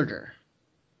 sugar,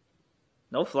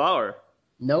 No flour.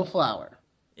 no flour.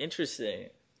 Interesting.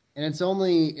 And it's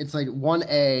like one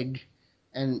egg,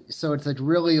 and so it's like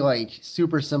really like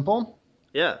super simple.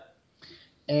 Yeah.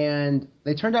 And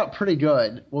they turned out pretty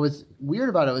good. What was weird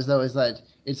about it is that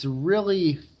it's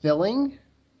really filling,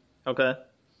 Okay.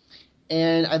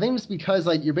 and I think it's because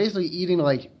like you're basically eating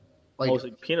like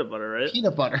Mostly peanut butter, right?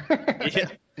 peanut butter. Yeah.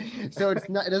 So it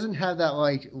doesn't have that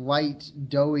like light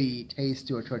doughy taste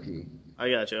to a cookie. I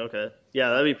got you. Okay. Yeah,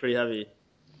 that'd be pretty heavy.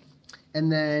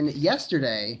 And then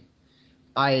yesterday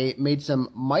I made some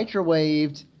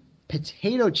microwaved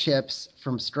potato chips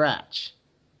from scratch.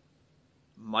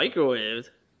 Microwaved.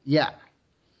 Yeah.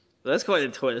 That's quite a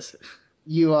twist.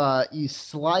 You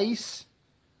slice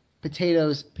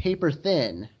potatoes paper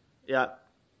thin, Yeah.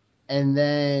 and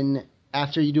then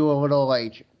after you do a little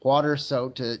like water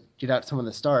soak to get out some of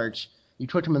the starch, you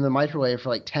cook them in the microwave for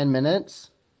like 10 minutes,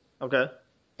 Okay.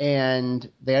 and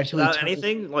they actually Without turn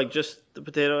anything, like just the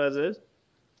potato as is.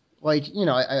 like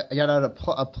I got out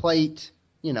a plate,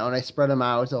 and I spread them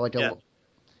out so like Yeah.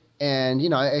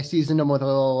 and I seasoned them with a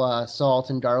little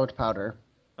salt and garlic powder,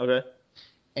 Okay.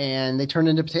 and they turned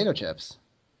into potato chips.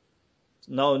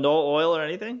 No, no oil or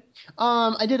anything.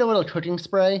 I did a little cooking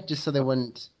spray just so they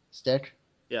wouldn't stick,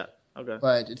 Yeah. Okay.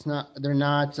 but they're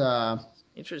not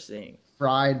Interesting.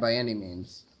 fried by any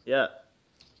means. Yeah.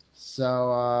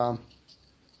 So,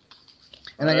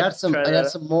 and I'll have to try I that got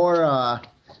out.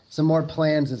 some more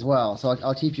plans as well. So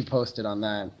I'll keep you posted on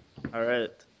that. All right.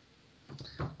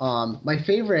 My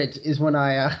favorite is when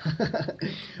I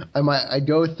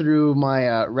go through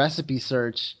my recipe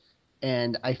search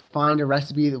and I find a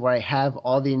recipe where I have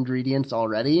all the ingredients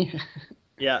already.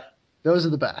 Yeah. Those are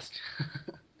the best.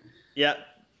 Yeah.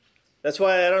 That's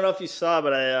why I don't know if you saw,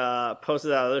 but I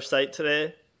posted that other site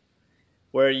today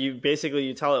where you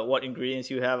tell it what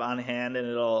ingredients you have on hand and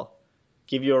it'll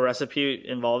give you a recipe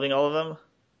involving all of them.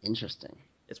 Interesting.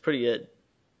 It's pretty good.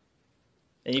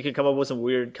 And you can come up with some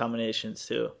weird combinations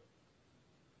too.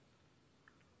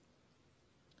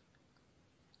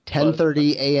 But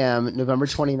 10:30 a.m. November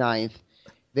 29th.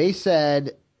 They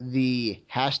said the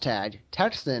hashtag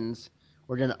Texans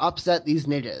were going to upset these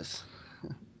niggas.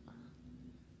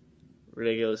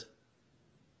 ridiculous.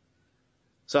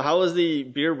 So how was the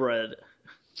beer bread?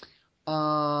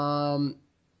 Um,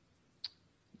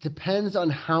 Depends on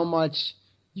how much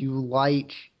you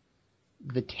like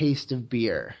the taste of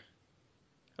beer.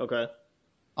 Okay.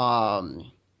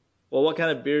 Um, Well, what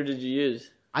kind of beer did you use?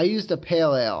 I used a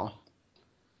pale ale,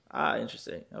 Ah,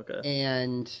 interesting. Okay.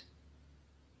 and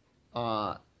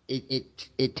uh,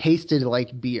 it tasted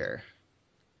like beer.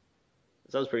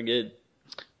 Sounds pretty good.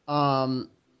 Um,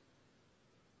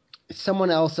 Someone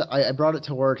else, I brought it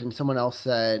to work, and someone else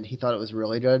said he thought it was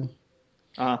really good.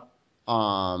 Uh-huh.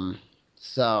 Um,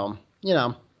 so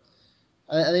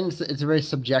I think it's very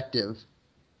subjective.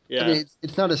 I Yeah, mean,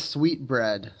 it's not a sweet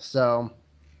bread, so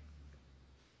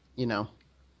you know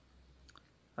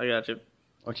I got you.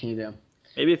 what can you do?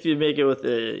 Maybe if you make it with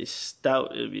a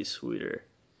stout, it'd be sweeter.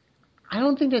 I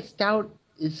don't think that stout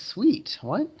is sweet.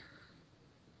 What?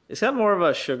 It's got more of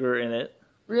a sugar in it.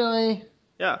 Really?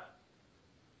 Yeah.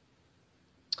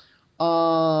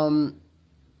 Um,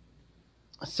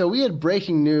 so we had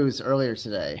breaking news earlier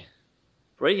today.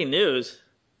 Breaking news.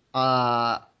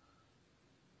 Uh,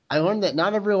 I learned that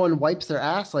not everyone wipes their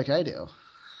ass like I do.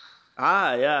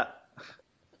 Ah, yeah.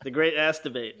 The great ass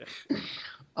debate.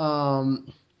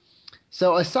 Um,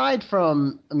 so aside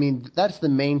from, I mean, that's the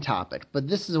main topic, but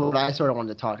this is what I sort of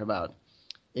wanted to talk about.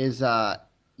 Is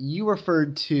you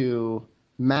referred to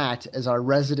Matt as our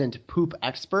resident poop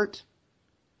expert?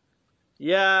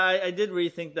 Yeah, I did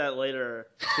rethink that later.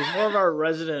 He's more of our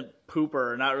resident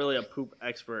pooper, not really a poop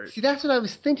expert. See, that's what I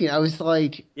was thinking. I was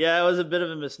like, Yeah, it was a bit of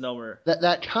a misnomer.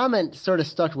 that comment sort of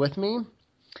stuck with me.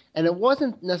 And it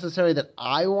wasn't necessarily that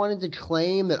I wanted to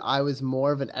claim that I was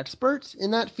more of an expert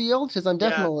in that field, because I'm Yeah,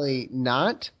 definitely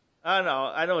not. I don't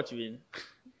know. I know what you mean.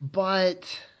 But,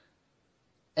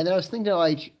 and then I was thinking,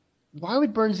 like, why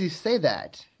would Burnsie say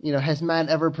that? Has Matt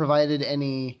ever provided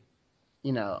any,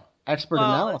 expert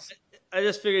Well, analysis? I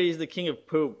just figured he's the king of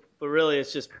poop, but really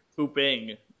it's just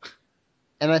pooping.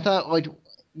 And I thought, like,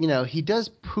 he does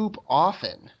poop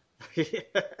often. You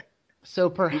So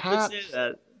could say perhaps,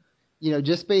 that.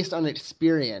 just based on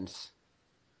experience.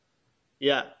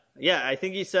 Yeah, yeah. I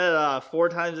think he said 4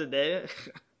 times a day.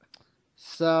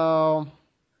 So,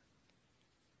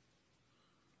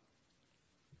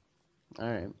 all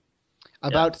right.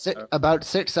 Yeah. About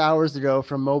 6 hours ago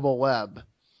from Mobile Web,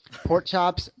 pork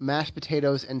chops, mashed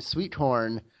potatoes, and sweet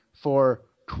corn for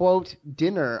quote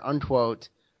dinner unquote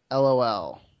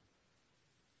LOL.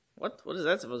 What is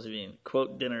that supposed to mean?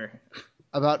 Quote dinner.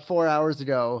 About 4 hours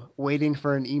ago, waiting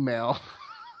for an email.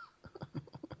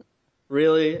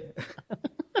 Really?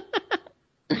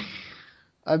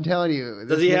 I'm telling you,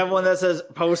 Does he have one that says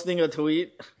posting a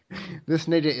tweet? this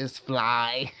ninja is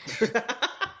fly.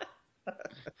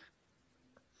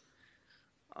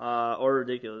 Or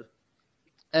ridiculous.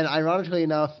 And ironically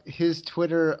enough, his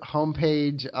Twitter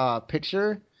homepage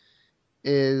picture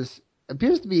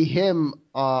appears to be him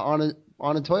on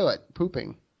a toilet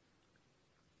pooping.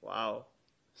 Wow.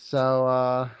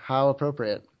 So how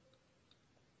appropriate.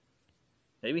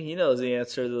 Maybe he knows the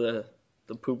answer to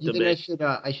the poop You think I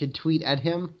debate. should tweet at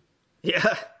him? Yeah.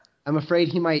 I'm afraid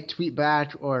he might tweet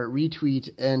back or retweet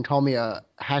and call me a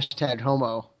hashtag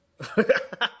homo.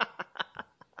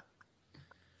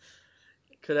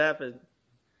 Could happen.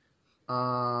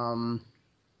 Um.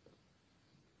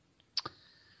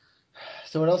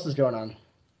 So what else is going on?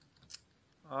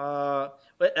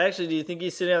 But actually, do you think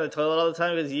he's sitting on the toilet all the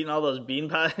time because he's eating all those bean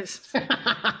pies?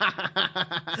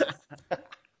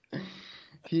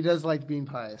 He does like bean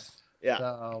pies, Yeah.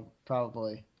 so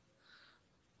probably.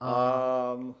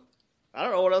 I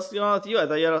don't know what else is going on with you. I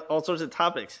thought you had all sorts of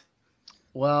topics,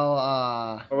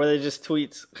 Well, or were they just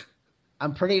tweets?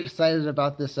 I'm pretty excited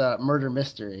about this murder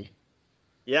mystery.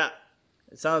 Yeah,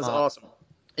 it sounds Uh, awesome.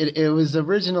 it was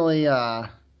originally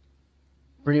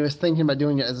Brittany was thinking about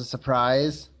doing it as a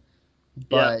surprise, Yeah.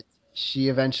 but she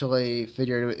eventually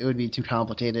figured it would be too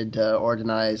complicated to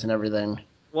organize and everything.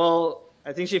 Well,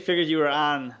 I think she figured you were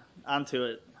onto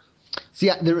it. See,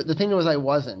 the thing was I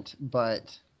wasn't,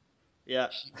 but Yeah.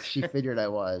 she figured I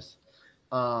was.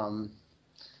 Um,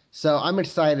 so I'm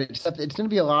excited. Except it's going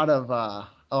to be a lot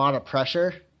of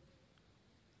pressure.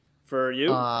 For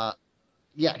you? Uh,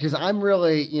 yeah, because I'm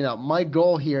really, my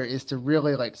goal here is to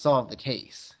really like solve the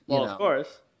case. Well, of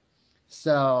course.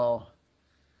 So,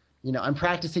 I'm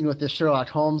practicing with this Sherlock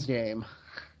Holmes game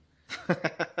to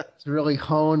really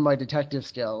hone my detective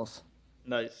skills.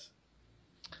 Nice.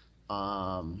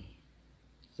 Um,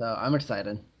 so I'm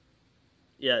excited.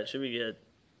 Yeah, it should be good.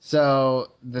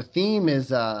 So the theme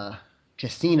is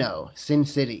casino, Sin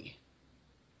City.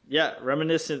 Yeah,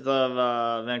 reminiscent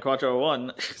of Van Quattro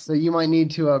 1. So you might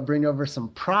need to bring over some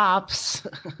props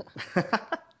to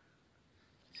I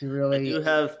do really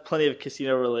have plenty of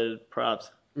casino related props.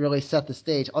 really set the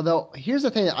stage. Although here's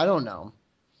the thing that I don't know: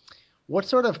 what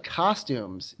sort of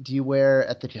costumes do you wear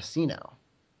at the casino?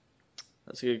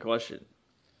 That's a good question.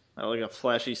 I like a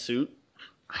flashy suit.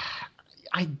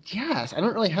 I guess I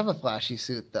don't really have a flashy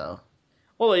suit though.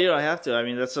 Well, you don't have to. I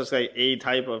mean, that's just like a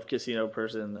type of casino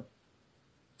person.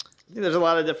 I think there's a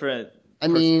lot of different. I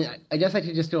mean, I guess I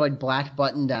could just do like black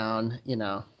button down,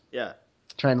 Yeah.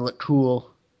 trying to look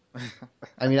cool.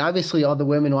 I mean, obviously all the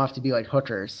women will have to be like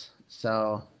hookers,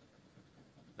 so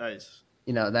Nice.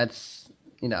 That's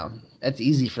that's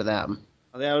easy for them.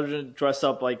 I think I would dress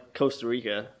up like Costa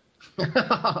Rica.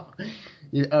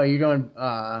 You're going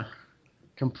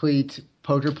complete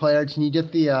poker player. Can you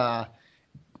get the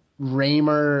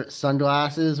Raymer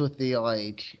sunglasses with the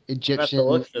like I have to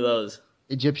look for those.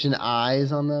 Egyptian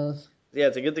eyes on those? Yeah,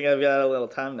 it's a good thing I've got a little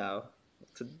time now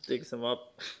to dig some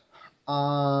up.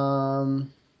 All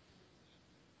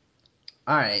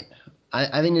right.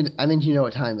 I think you know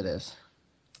what time it is.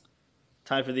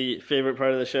 Time for the favorite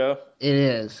part of the show. It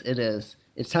is. It is.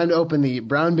 It's time to open the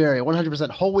Brownberry 100%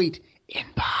 whole wheat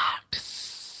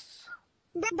inbox.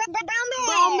 Brownberry.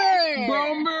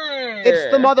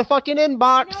 It's the motherfucking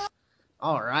inbox.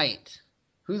 All right.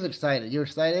 Who's excited? You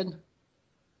excited?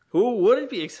 Who wouldn't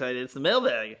be excited? It's the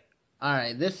mailbag. All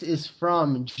right. This is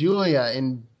from Julia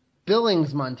in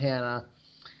Billings, Montana.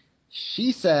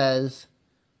 She says,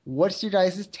 "What's your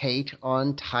guys' take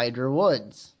on Tiger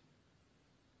Woods?"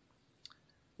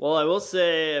 Well, I will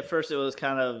say at first it was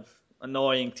kind of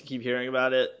annoying to keep hearing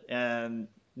about it and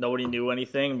nobody knew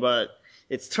anything, but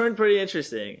it's turned pretty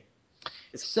interesting.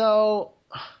 So,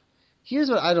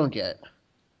 here's what I don't get.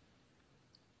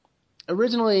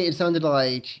 Originally, it sounded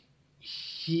like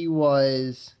he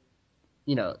was,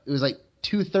 it was like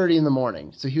 2:30 in the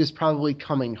morning, so he was probably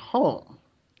coming home.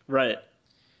 Right.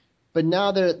 But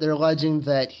now they're alleging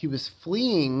that he was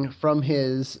fleeing from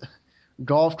his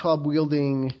golf club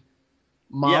wielding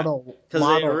model. Because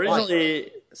they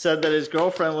originally said that his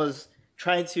girlfriend was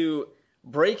trying to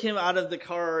break him out of the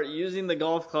car using the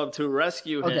golf club to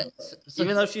rescue him,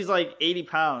 even though she's like 80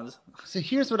 pounds. So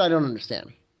here's what I don't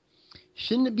understand.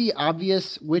 Shouldn't it be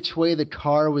obvious which way the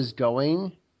car was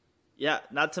going? Yeah,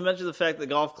 not to mention the fact the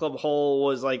golf club hole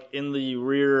was like in the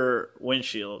rear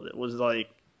windshield. It was like,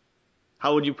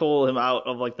 how would you pull him out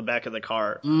of like the back of the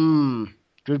car?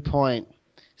 Good point.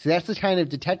 See, that's the kind of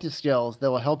detective skills that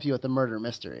will help you with the murder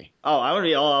mystery. Oh, I'm gonna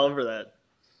be all over that.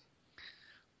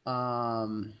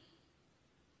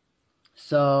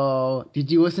 So, did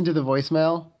you listen to the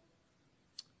voicemail?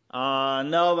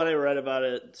 No, but I read about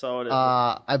it, so it is.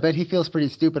 I bet he feels pretty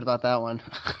stupid about that one.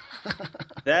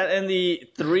 That and the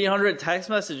 300 text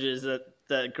messages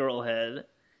that girl had.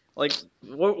 Like,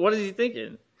 what is he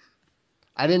thinking?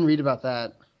 I didn't read about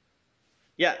that.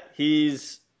 Yeah,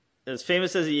 he's as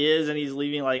famous as he is, and he's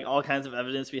leaving like all kinds of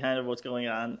evidence behind of what's going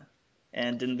on,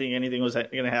 and didn't think anything was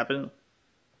going to happen.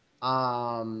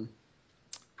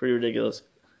 Pretty ridiculous.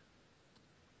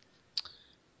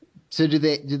 So do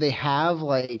they have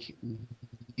like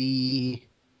the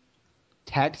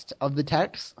text of the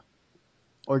text,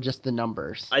 or just the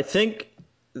numbers? I think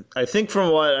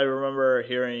from what I remember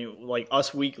hearing, like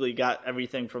Us Weekly got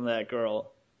everything from that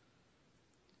girl.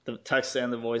 The text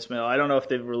and the voicemail. I don't know if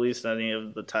they've released any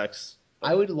of the texts.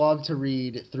 I would love to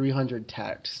read 300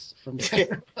 texts from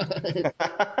there.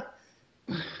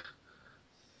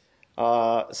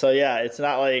 So yeah, it's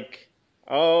not like,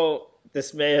 oh,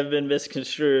 this may have been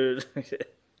misconstrued.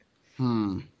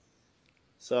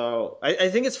 So I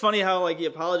think it's funny how like he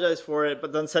apologized for it,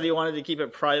 but then said he wanted to keep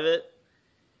it private.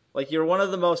 Like, you're one of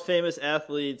the most famous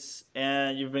athletes,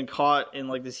 and you've been caught in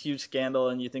like this huge scandal,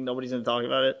 and you think nobody's gonna talk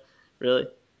about it? Really?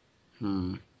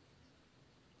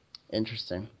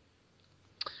 Interesting.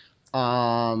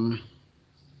 All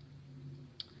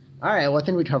right, well, I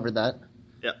think we covered that.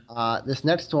 Yeah. This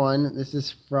next one, this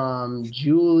is from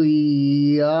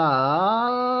Julia.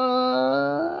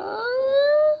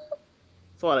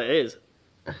 It's a lot of A's.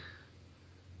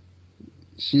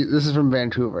 This is from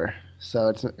Vancouver,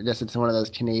 so I guess it's one of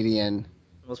those Canadian.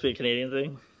 Must be a Canadian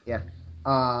thing. Yeah.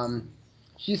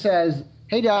 She says,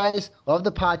 "Hey guys, love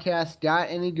the podcast. Got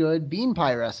any good bean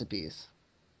pie recipes?"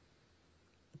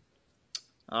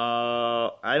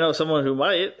 I know someone who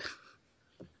might.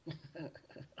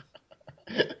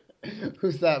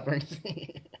 Who's that,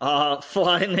 Bernstein?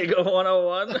 Flying Nigga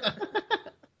 101.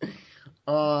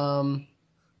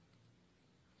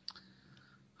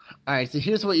 All All right, so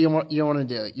here's what you want to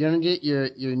do. You're gonna get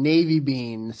your navy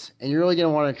beans, and you're really gonna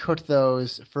want to cook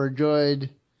those for a good,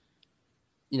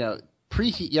 you know,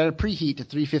 preheat. You gotta preheat to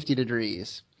 350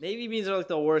 degrees. Navy beans are like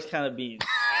the worst kind of beans.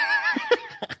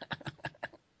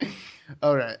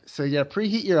 All right, so you gotta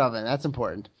preheat your oven. That's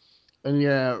important. And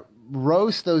you're gonna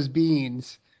roast those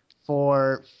beans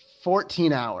for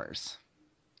 14 hours.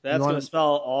 That's gonna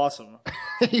smell awesome.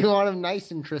 You want them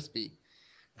nice and crispy,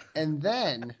 and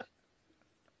then.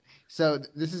 So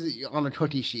this is on a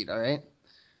cookie sheet, all right?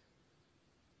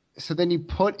 So then you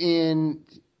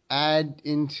add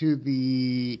into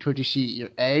the cookie sheet your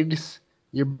eggs,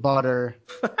 your butter.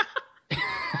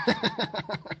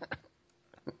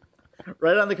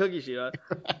 Right on the cookie sheet, huh?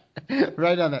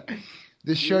 Right on it.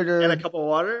 The sugar. And a cup of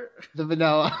water? The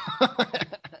vanilla.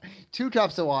 2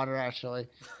 cups of water, actually.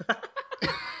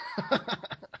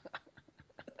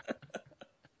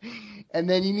 And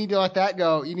then you need to let that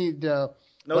go. You need to...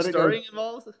 No stirring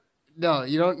involved? No,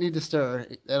 you don't need to stir.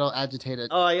 It'll agitate it.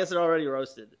 Oh, I guess they're already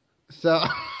roasted. So,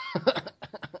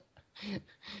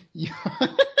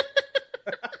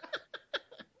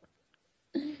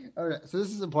 all right. So this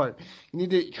is important. You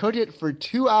need to cook it for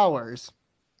 2 hours,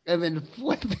 and then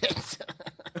flip it.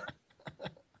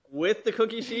 With the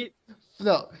cookie sheet?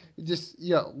 No, just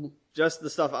just the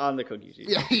stuff on the cookie sheet.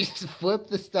 Yeah, you just flip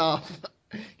the stuff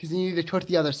because you need to cook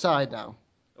the other side now.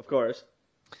 Of course.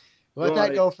 Let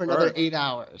that go for another 8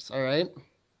 hours. All right.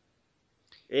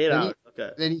 8 hours.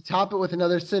 Okay. Then you top it with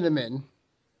another cinnamon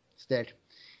stick,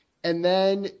 and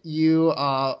then you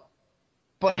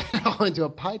put it all into a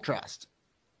pie crust.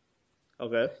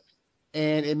 Okay.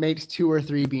 And it makes 2 or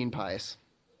 3 bean pies.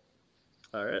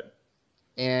 All right.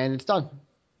 And it's done.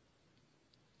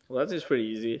 Well, that seems pretty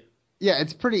easy. Yeah,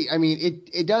 it's pretty. I mean,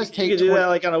 it does take. You could do that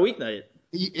like on a weeknight.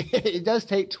 It does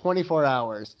take 24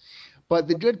 hours, but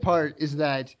the good part is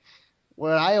that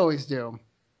what I always do,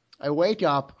 I wake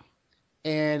up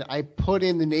and I put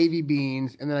in the navy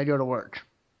beans, and then I go to work.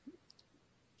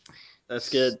 That's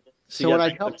good. So when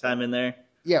I come time in there.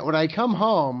 Yeah, when I come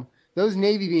home, those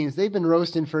navy beans, they've been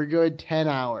roasting for a good 10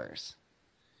 hours.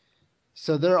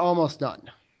 So they're almost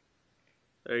done.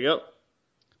 There you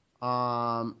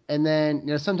go. And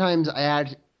then sometimes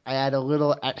I add a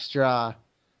little extra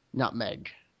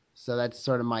nutmeg. So that's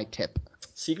sort of my tip.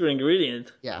 Secret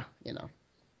ingredient. Yeah,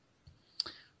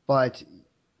 But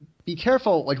be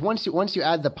careful. Like once you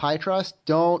add the pie crust,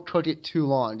 don't cook it too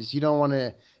long, because you don't want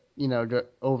to,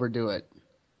 overdo it.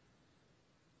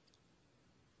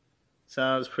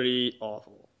 Sounds pretty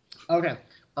awful. Okay.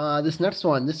 This next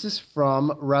one. This is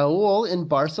from Raul in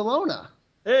Barcelona.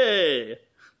 Hey.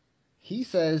 He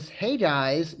says, "Hey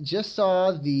guys, just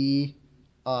saw the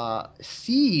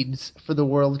seeds for the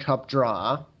World Cup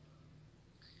draw.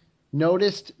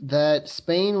 Noticed that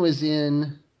Spain was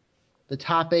in the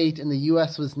top 8 and the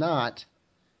U.S. was not."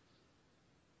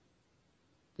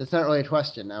 That's not really a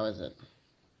question now, is it?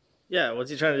 Yeah,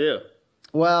 what's he trying to do?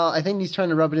 Well, I think he's trying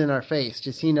to rub it in our face.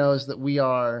 Just he knows that we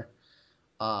are,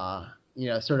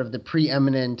 sort of the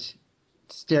preeminent,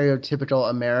 stereotypical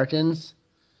Americans.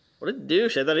 What a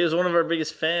douche! I thought he was one of our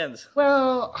biggest fans.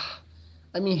 Well,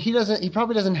 I mean, he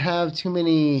probably doesn't have too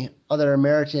many other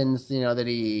Americans, that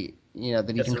he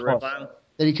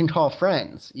can call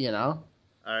friends. All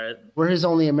right. We're his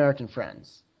only American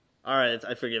friends. All right,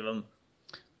 I forgive him.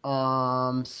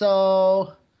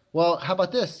 So, well, how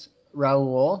about this,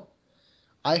 Raul?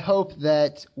 I hope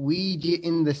that we get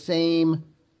in the same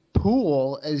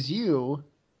pool as you,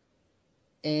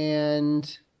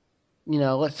 and,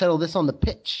 let's settle this on the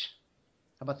pitch.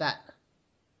 How about that?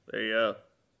 There you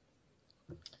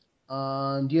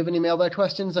go. Do you have any mailbag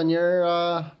questions on your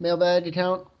mailbag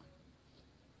account?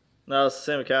 No, it's the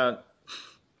same account.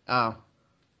 Oh.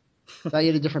 Thought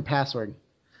you had a different password.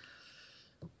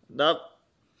 Nope.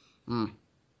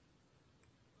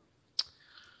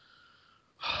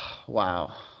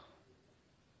 Wow.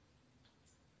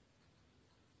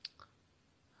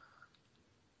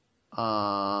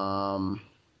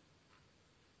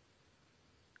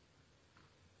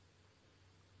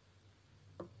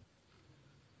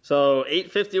 So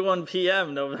 8:51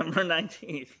 p.m. November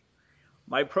 19th.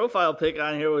 My profile pic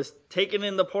on here was taken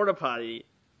in the porta potty.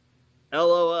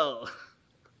 LOL.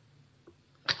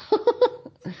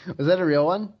 Was that a real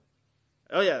one?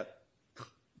 Oh yeah.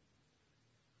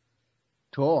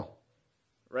 Cool.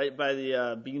 Right by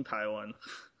the bean pie one.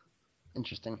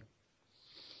 Interesting.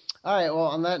 All right. Well,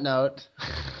 on that note,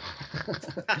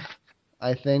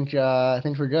 I think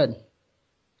we're good.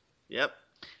 Yep.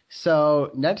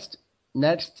 So next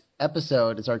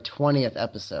episode is our 20th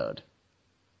episode.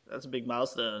 That's a big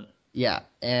milestone. Yeah,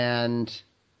 and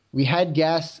we had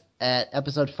guests at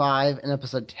episode 5 and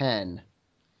episode 10.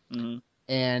 Mm-hmm.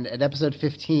 And at episode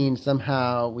 15,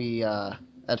 somehow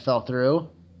that fell through.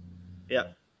 Yeah.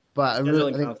 But I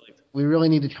Scheduling think conflict. we really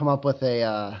need to come up with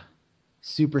a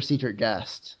super secret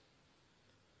guest.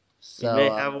 We So may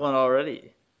have one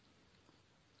already.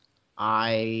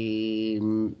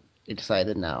 I'm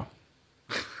excited now.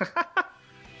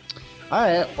 All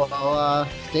right, well,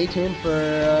 stay tuned for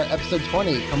episode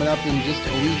 20 coming up in just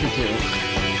a week or two.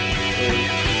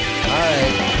 All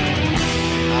right,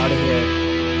 out of here.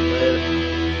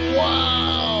 Later.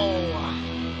 Wow!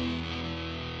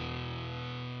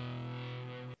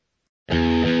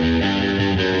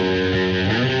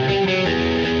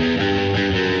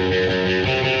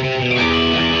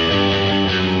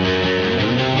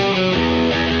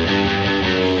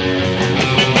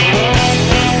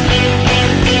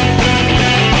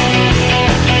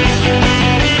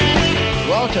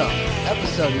 Welcome,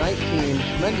 episode 19,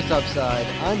 Tremendous Upside.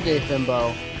 I'm Dave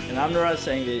Fimbo, And I'm Niraj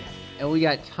Sanghi. and we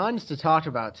got tons to talk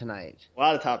about tonight. A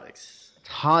lot of topics.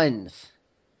 Tons.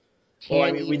 Well, I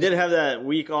Can't mean, we even- did have that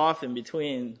week off in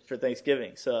between for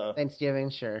Thanksgiving, so Thanksgiving,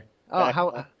 sure. Oh,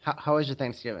 Back- how was your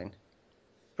Thanksgiving?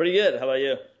 pretty good. How about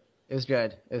you? It was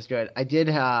good. It was good. I did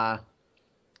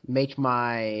make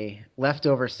my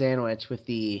leftover sandwich with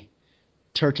the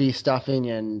turkey stuffing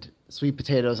and sweet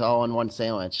potatoes all in one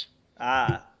sandwich.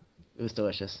 Ah, It was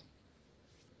delicious.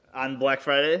 on Black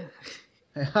Friday?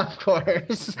 Of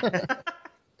course.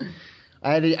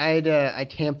 I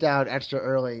camped out extra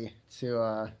early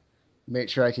to make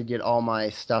sure I could get all my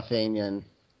stuffing and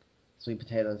sweet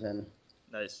potatoes in.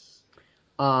 Nice.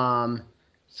 So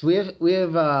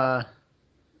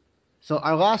so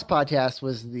our last podcast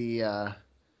was the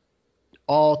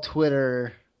all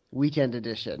Twitter weekend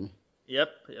edition. Yep.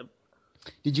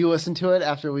 Did you listen to it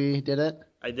after we did it?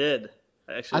 I did.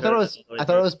 I actually I thought heard it was all the way I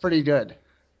thought it through. was pretty good.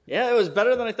 Yeah, it was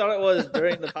better than I thought it was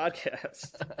during the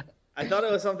podcast. I thought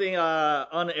it was something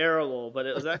unairable, but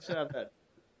it was actually not bad.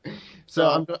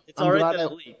 So it's I'm all right glad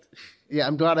that it leaked. Yeah,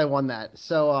 I'm glad I won that.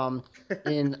 So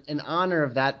in honor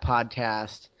of that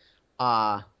podcast,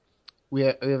 we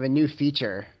have a new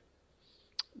feature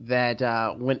that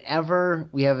whenever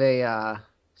we have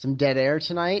some dead air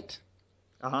tonight,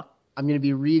 Uh-huh. I'm going to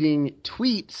be reading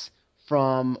tweets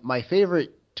from my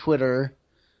favorite Twitter,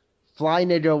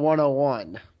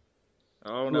 FlyNigga101,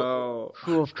 Oh no.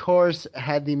 who of course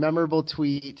had the memorable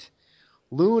tweet,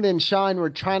 "Loon and Shine were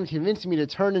trying to convince me to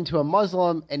turn into a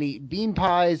Muslim and eat bean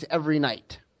pies every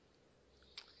night."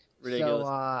 Ridiculous.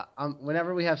 So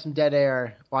whenever we have some dead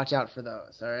air, watch out for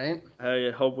those, all right?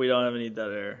 I hope we don't have any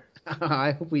dead air.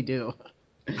 I hope we do.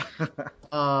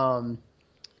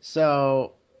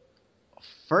 So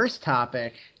first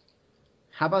topic,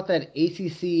 how about that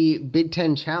ACC Big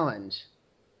Ten Challenge?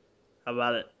 How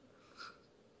about it?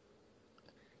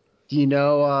 Do you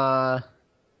know how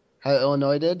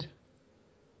Illinois did?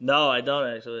 No, I don't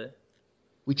actually.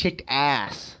 We kicked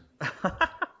ass.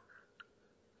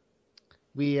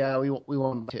 We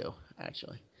won by 2,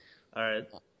 actually. All right.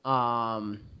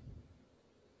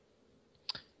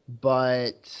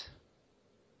 But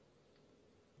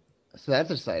so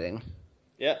that's exciting.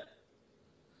 Yeah.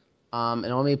 And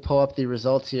let me pull up the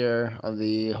results here of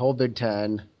the whole Big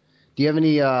Ten. Do you have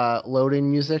any loading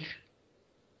music?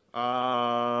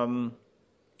 No.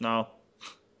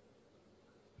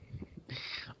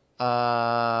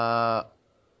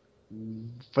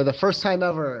 For the first time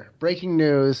ever, breaking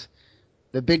news: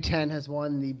 the Big Ten has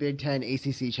won the Big Ten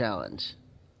ACC Challenge.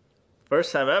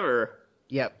 First time ever.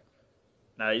 Yep,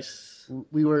 Nice.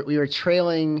 we were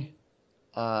trailing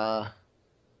 5-4,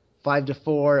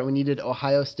 and we needed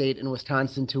Ohio State and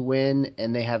Wisconsin to win,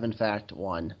 and they have in fact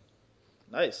won.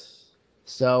 Nice.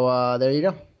 So there you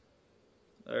go.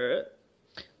 All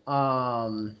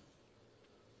right.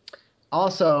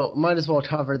 Also, might as well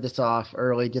cover this off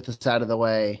early, get this out of the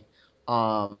way.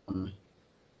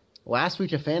 Last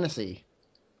week of fantasy,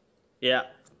 Yeah.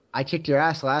 I kicked your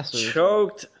ass last week.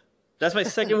 Choked. That's my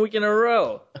second week in a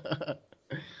row.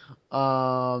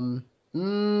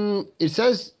 It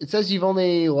says you've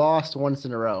only lost once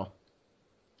in a row.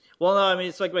 Well, no, I mean,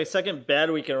 it's like my second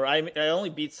bad week in a row. I only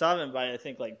beat Savin by, I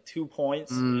think, like 2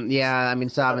 points. Yeah, I mean,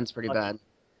 Savin's pretty bad.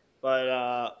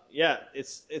 But, yeah,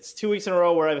 it's 2 weeks in a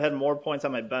row where I've had more points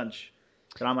on my bench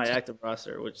than on my active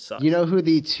roster, which sucks. You know who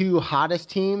the 2 hottest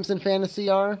teams in fantasy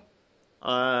are?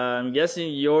 I'm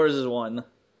guessing yours is one.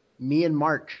 Me and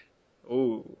Mark.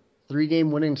 Ooh,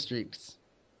 3-game winning streaks.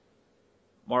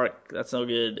 Mark, that's no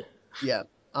good. Yeah.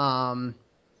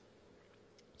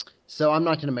 So I'm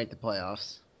not going to make the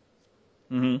playoffs.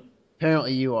 Mm-hmm.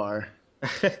 Apparently you are.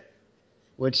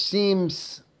 Which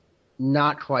seems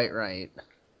not quite right.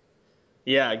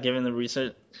 Yeah, given the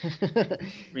recent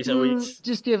weeks.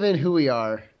 Just given who we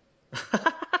are.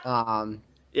 Um,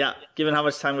 Yeah, given how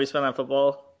much time we spend on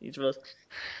football, each of us.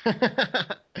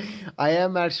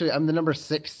 I'm the number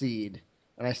 6 seed,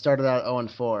 and I started out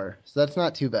 0-4, so that's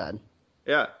not too bad.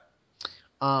 Yeah.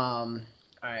 All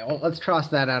right, well, let's cross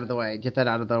that out of the way. Get that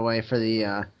out of the way for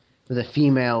the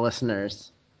female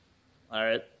listeners All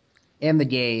right. and the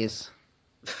gays.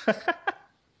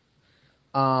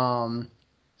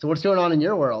 So what's going on in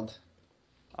your world?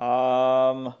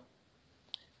 Um,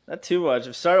 Not too much.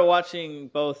 I've started watching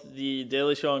both the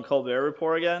Daily Show and Colbert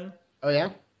Report again. Oh yeah,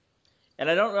 And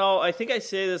I don't know, I think I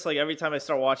say this like every time I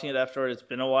start watching it after it's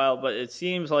been a while, but it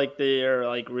seems like they're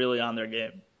like really on their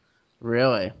game.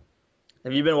 really?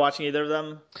 Have you been watching either of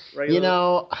them You regularly?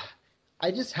 know,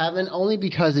 I just haven't only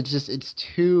because it's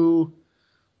too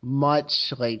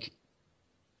much like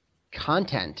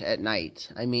content at night.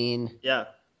 I mean, Yeah.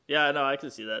 Yeah, no, I can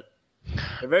see that.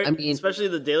 They're very, I mean, especially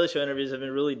the Daily Show interviews have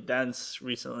been really dense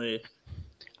recently.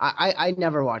 I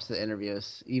never watch the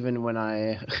interviews, even when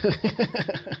I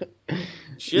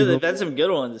Sure, even they've had some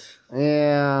good ones.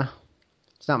 yeah,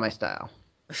 it's not my style.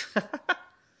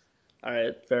 All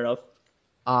right, fair enough.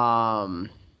 Um,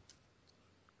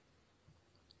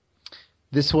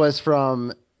 this was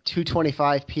from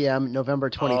 2:25 p.m. November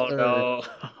Oh 23rd. no.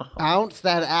 Bounce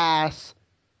that ass.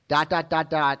 Dot dot dot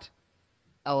dot.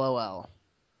 LOL.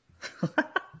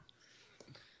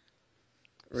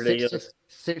 Ridiculous.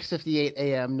 6:58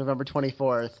 a.m. November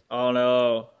 24th. Oh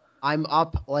no. I'm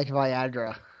up like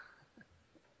Viagra.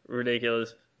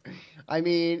 Ridiculous. I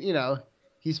mean,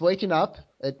 he's waking up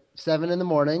at 7 in the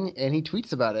morning and he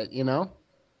tweets about it, you know?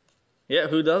 Yeah,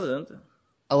 who doesn't?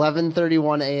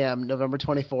 11:31 a.m. November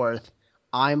 24th.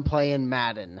 I'm playing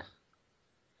Madden.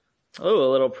 Oh,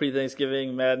 a little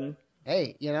pre-Thanksgiving Madden.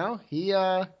 Hey, he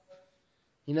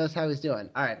knows how he's doing.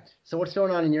 All right. So what's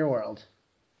going on in your world?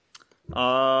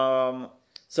 Um,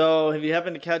 so have you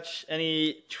happened to catch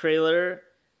any trailer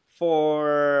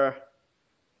for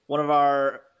one of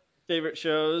our favorite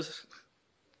shows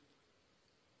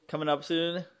coming up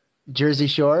soon? Jersey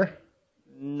Shore,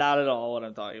 Not at all what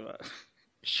I'm talking about.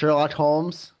 Sherlock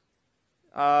Holmes,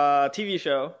 TV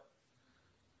show.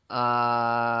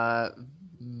 uh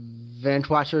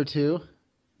Watcher 2,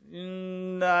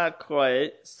 Not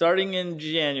quite. Starting in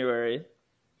January.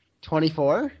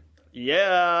 24?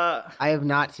 Yeah. I have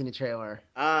not seen a trailer.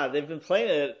 They've been playing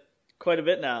it quite a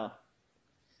bit now.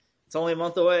 It's only a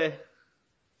month away.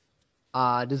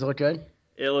 Does it look good?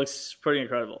 It looks pretty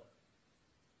incredible.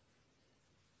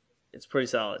 It's pretty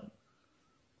solid.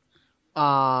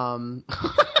 Um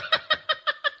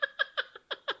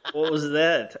What was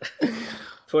that?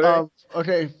 Twitter?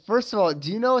 okay, first of all,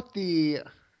 do you know what this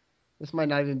might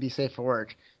not even be safe for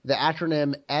work. The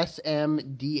acronym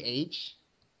SMDH?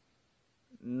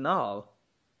 No.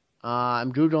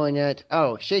 I'm Googling it.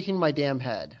 Oh, shaking my damn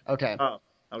head. Okay. Oh,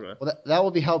 okay. Well, that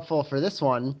will be helpful for this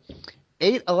one.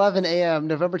 8:11 a.m.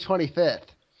 November 25th.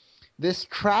 This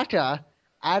cracker,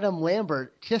 Adam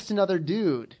Lambert, kissed another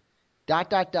dude. Dot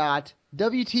dot dot.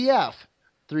 WTF?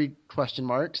 3 question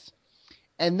marks.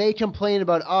 And they complain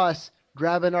about us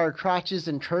grabbing our crotches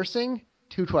and cursing?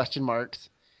 2 question marks.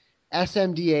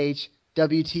 SMDH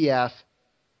WTF?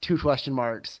 2 question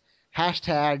marks.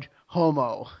 Hashtag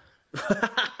homo.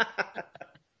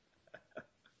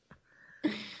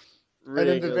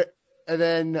 And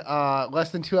then Ridiculous.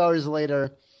 less than 2 hours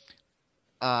later,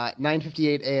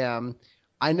 9:58 a.m.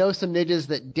 I know some niggas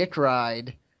that dick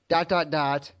ride. Dot dot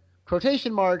dot.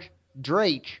 Quotation mark.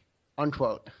 Drake.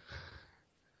 Unquote.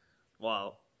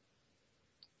 Wow.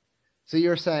 So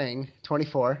you're saying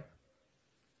 24.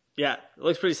 Yeah, it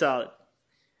looks pretty solid.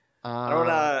 I don't want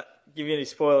Uh, to give you any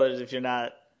spoilers if you're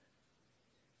not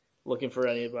looking for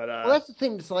any, but well, that's the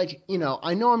thing. It's like,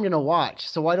 I know I'm gonna watch.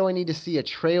 So why do I need to see a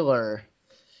trailer?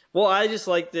 well, I just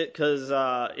liked it because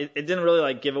it didn't really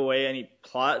like give away any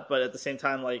plot, but at the same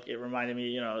time, like it reminded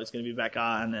me, it's gonna be back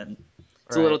on, and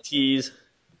it's a little Right. tease.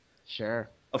 Sure.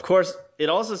 Of course, it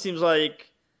also seems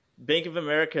like Bank of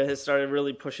America has started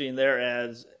really pushing their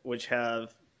ads, which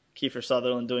have Kiefer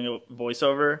Sutherland doing a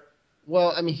voiceover.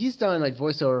 Well, I mean, he's done like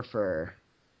voiceover for.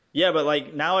 Yeah, but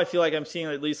like now I feel like I'm seeing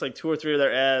at least like two or three of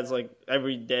their ads like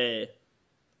every day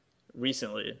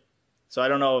recently. So I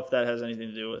don't know if that has anything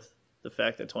to do with the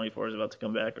fact that 24 is about to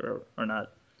come back or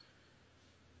not.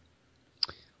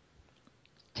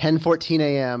 10:14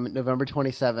 a.m. November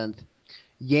 27th.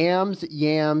 Yams,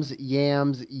 yams,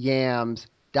 yams, yams.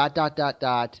 Dot dot dot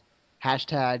dot.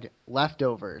 Hashtag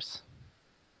leftovers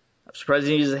I'm surprised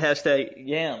you use the hashtag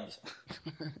yams.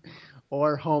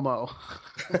 or homo.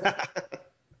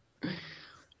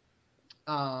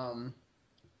 Um.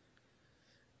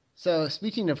 So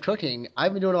speaking of cooking,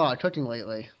 I've been doing a lot of cooking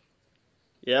lately.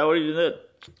 Yeah, what are you doing?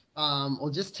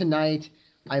 Well, just tonight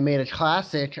I made a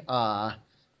classic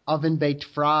oven baked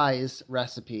fries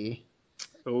recipe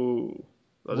Ooh,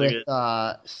 those are with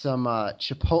good. some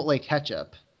chipotle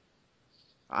ketchup.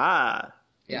 Ah,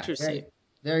 Yeah, interesting.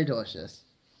 very delicious.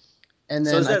 And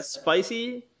So then is that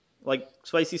spicy? Like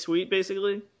spicy sweet,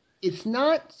 basically? it's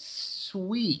not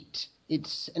sweet.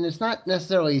 It's not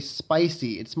necessarily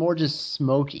spicy. It's more just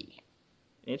smoky.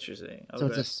 Interesting. So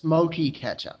it's Okay. a smoky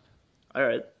ketchup. All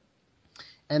right.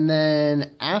 And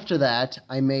then after that,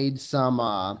 I made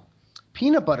some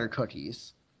peanut butter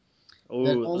cookies that Ooh,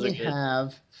 those are only good.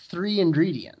 have three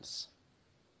ingredients: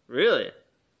 Really?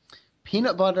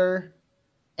 peanut butter,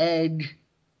 egg,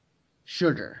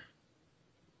 sugar,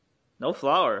 No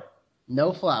flour.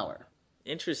 no flour.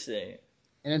 Interesting.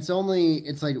 And it's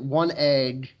like one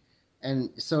egg, and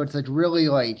so it's like really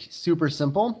like super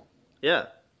simple. Yeah.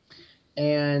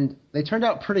 And they turned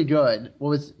out pretty good. What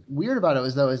was weird about it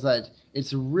is that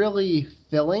it's really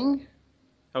filling,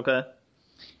 Okay.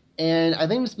 and I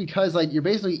think it's because like you're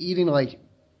basically eating like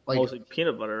Mostly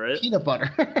peanut butter, right? peanut butter.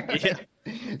 Yeah.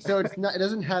 So it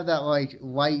doesn't have that like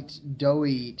light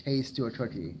doughy taste to a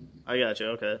cookie. I got you.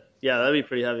 Okay. Yeah, that'd be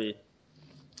pretty heavy.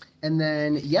 And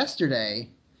then yesterday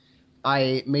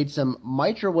I made some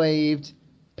microwaved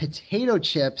potato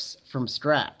chips from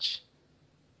scratch.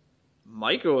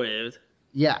 Microwaved.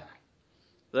 Yeah.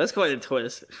 That's quite a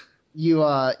twist. You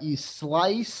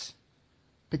slice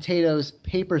potatoes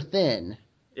paper thin,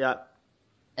 Yeah.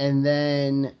 and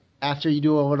then after you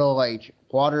do a little like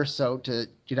water soak to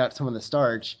get out some of the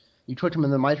starch, you cook them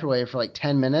in the microwave for like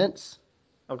 10 minutes,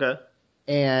 Okay.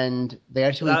 and they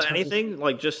actually Without turn anything,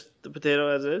 like just the potato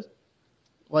as is.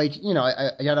 like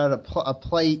I got out a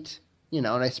plate, and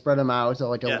I spread them out so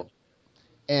like Yeah.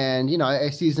 and I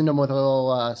seasoned them with a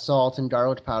little salt and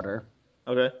garlic powder,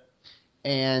 Okay.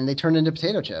 and they turned into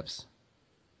potato chips.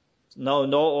 No,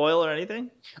 no oil or anything.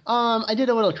 I did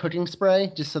a little cooking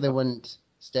spray just so they Okay. wouldn't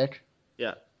stick,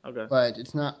 Yeah. Okay. but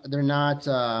they're not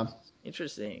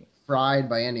Interesting. fried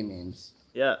by any means.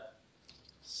 Yeah.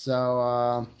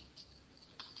 So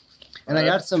and I'll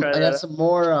have to try I that got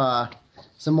out.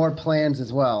 some more plans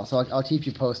as well. So I'll keep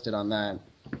you posted on that.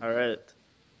 All right.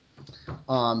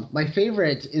 My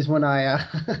favorite is when I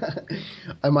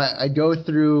go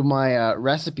through my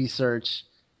recipe search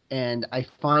and I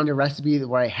find a recipe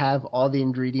where I have all the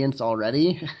ingredients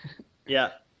already.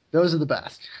 Yeah. Those are the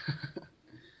best.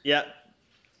 Yeah.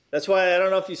 That's why I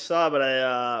don't know if you saw, but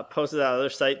I posted that other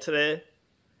site today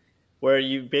where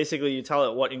you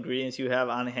tell it what ingredients you have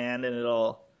on hand and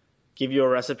it'll give you a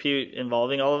recipe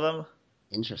involving all of them.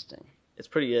 Interesting. It's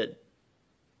pretty good.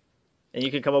 And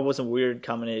you can come up with some weird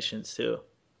combinations too.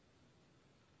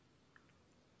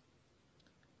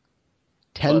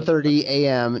 But 10:30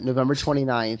 a.m. November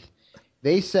 29th.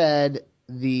 They said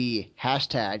the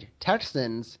hashtag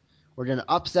Texans were going to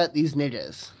upset these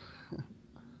niggas.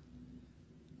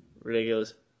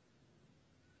 ridiculous.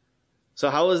 So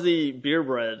how was the beer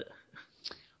bread?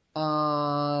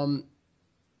 Um,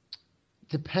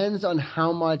 Depends on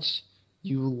how much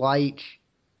you like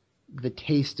the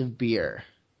taste of beer.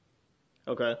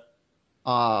 Okay.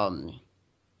 Um,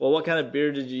 Well, what kind of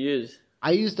beer did you use?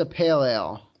 I used a pale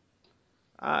ale,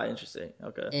 Ah, interesting.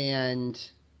 Okay. and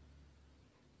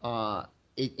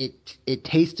it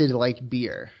tasted like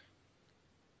beer.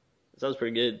 Sounds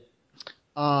pretty good.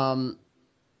 Um,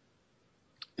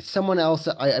 Someone else,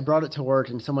 I brought it to work,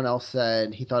 and someone else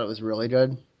said he thought it was really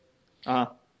good. Uh-huh.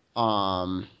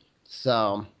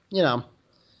 So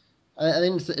I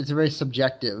think it's very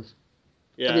subjective.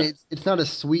 I Yeah, mean, it's not a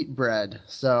sweet bread,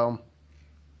 so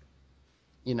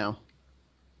you know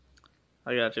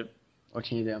I got you. what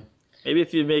can you do? Maybe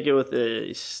if you make it with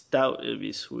a stout, it'd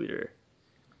be sweeter.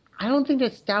 I don't think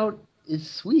that stout is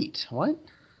sweet. What?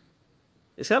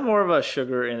 It's got more of a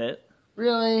sugar in it.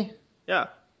 Really? Yeah.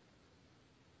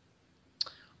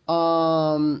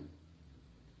 Um.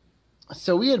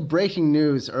 So we had breaking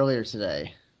news earlier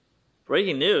today.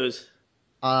 Breaking news.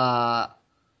 Uh,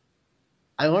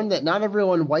 I learned that not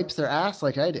everyone wipes their ass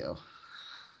like I do.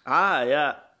 Ah,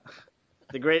 yeah.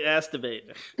 The great ass debate.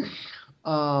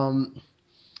 Um.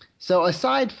 So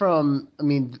aside from, I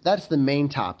mean, that's the main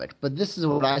topic, but this is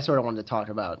what I sort of wanted to talk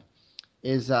about.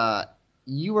 Is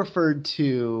you referred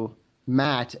to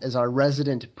Matt as our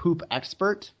resident poop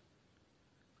expert?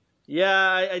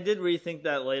 Yeah, I did rethink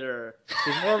that later.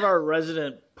 He's more of our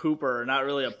resident pooper, not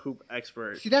really a poop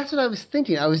expert. See, that's what I was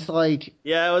thinking. I was like,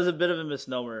 Yeah, it was a bit of a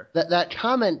misnomer. that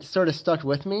comment sort of stuck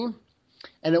with me,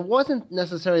 and it wasn't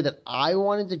necessarily that I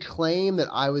wanted to claim that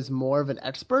I was more of an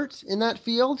expert in that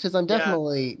field, because I'm Yeah,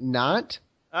 definitely not.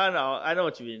 I don't know. I know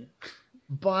what you mean.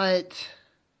 But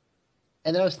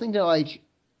and then I was thinking like,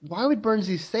 why would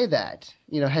Burnsie say that?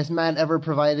 Has Matt ever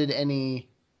provided any,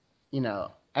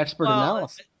 expert Well,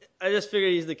 analysis? I just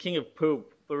figured he's the king of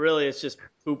poop, but really it's just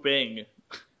pooping.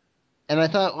 And I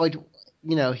thought like,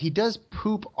 he does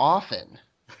poop often.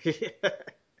 You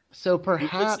So could say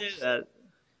perhaps, that.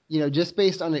 just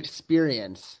based on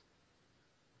experience.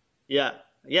 Yeah.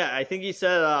 Yeah, I think he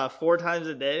said 4 times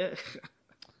a day.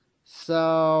 So,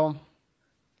 all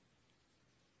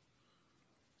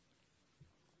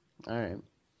right.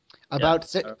 Yeah.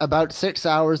 About 6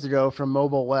 hours ago from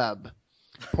mobile web,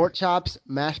 pork chops,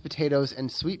 mashed potatoes, and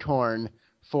sweet corn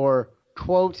for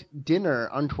quote dinner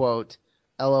unquote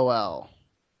LOL.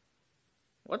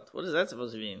 What is that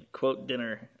supposed to mean? Quote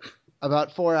dinner.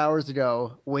 About 4 hours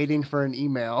ago, waiting for an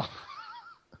email.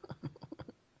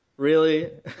 Really?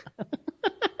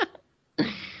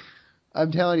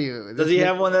 I'm telling you, Does he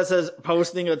have one that says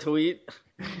posting a tweet?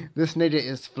 this ninja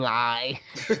is fly.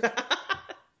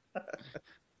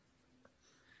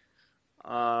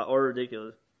 Or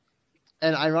ridiculous.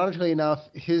 And ironically enough,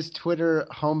 his Twitter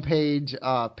homepage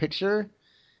picture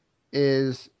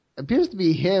appears to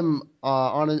be him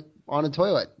on a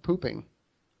toilet pooping.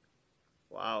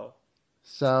 Wow.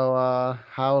 So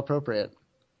how appropriate.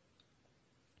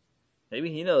 Maybe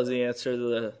he knows the answer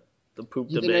to the poop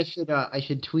You think debate. I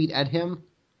should tweet at him?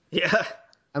 Yeah.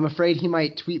 I'm afraid he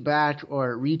might tweet back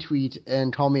or retweet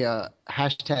and call me a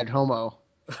hashtag homo.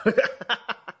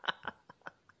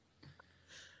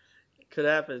 Could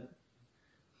happen.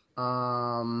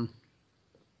 Um.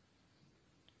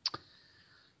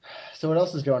 So what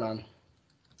else is going on?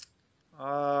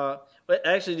 But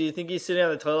actually, do you think he's sitting on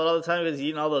the toilet all the time because he's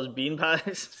eating all those bean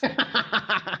pies?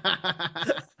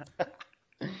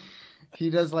 He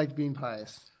does like bean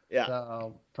pies. Yeah.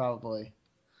 So probably.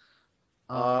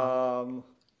 I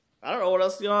don't know what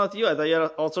else is going on with you. I thought you had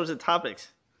all sorts of topics,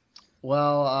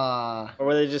 Well, or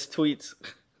were they just tweets?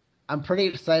 I'm pretty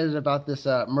excited about this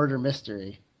murder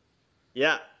mystery.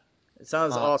 Yeah, it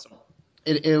sounds Uh, awesome.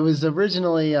 it was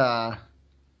originally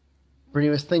Brittany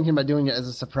was thinking about doing it as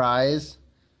a surprise,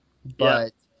 Yeah.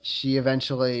 but she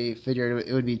eventually figured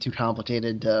it would be too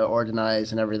complicated to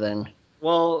organize and everything.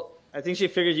 Well, I think she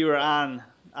figured you were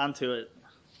onto it.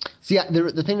 See,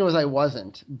 the thing was I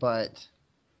wasn't, but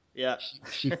Yeah.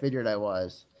 she figured I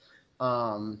was.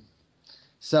 Um,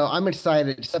 so I'm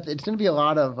excited. Except it's going to be a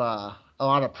lot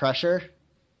of pressure.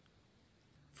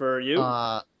 For you?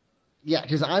 Yeah,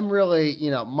 because I'm really,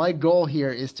 my goal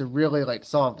here is to really like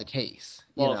solve the case.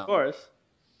 Well, of course.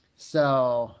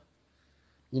 So,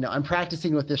 I'm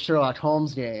practicing with this Sherlock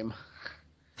Holmes game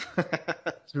to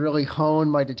really hone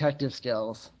my detective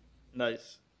skills.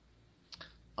 Nice.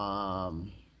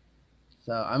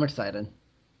 So I'm excited.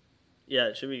 Yeah,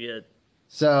 it should be good.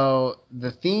 So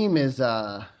the theme is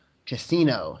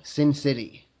Casino, Sin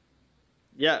City.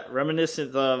 Yeah,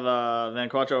 reminiscent of Van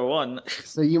Quattro 1.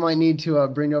 So you might need to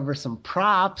bring over some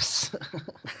props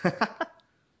to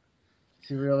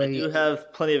I really do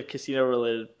have plenty of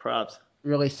casino-related props.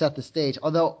 really set the stage.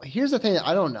 Although here's the thing that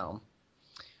I don't know.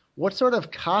 What sort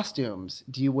of costumes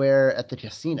do you wear at the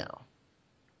casino?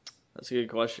 That's a good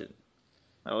question.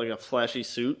 I like a flashy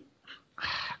suit.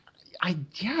 I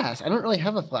guess. I don't really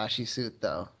have a flashy suit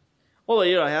though. Well,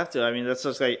 you don't have to. I mean, that's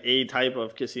just like a type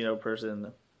of casino person.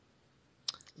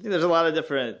 I think there's a lot of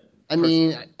different. I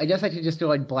mean, I guess I could just go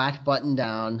like black button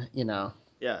down,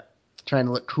 Yeah. trying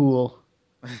to look cool.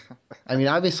 I mean,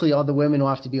 obviously all the women will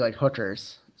have to be like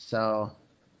hookers. So,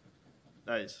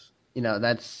 Nice.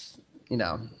 that's,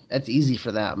 that's easy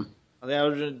for them. I think I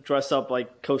would dress up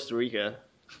like Costa Rica.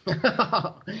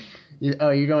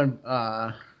 You're going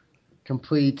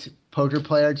complete poker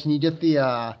player. Can you get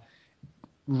the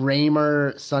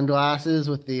Raymer sunglasses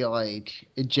with the like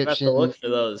I have to look for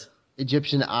those.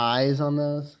 Egyptian eyes on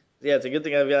those? Yeah, it's a good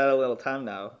thing I've got a little time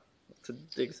now to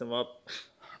dig some up.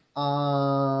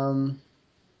 All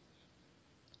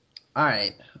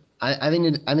right. I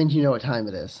think you know what time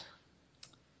it is.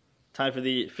 Time for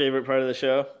the favorite part of the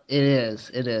show. It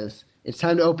is. It is. It's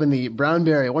time to open the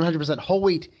Brownberry 100% whole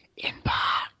wheat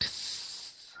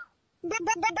inbox.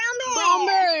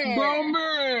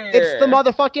 Bomber! It's the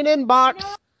motherfucking inbox.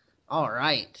 All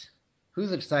right.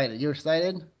 Who's excited? You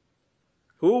excited?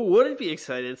 Who wouldn't be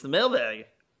excited? It's the mailbag.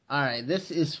 All right. This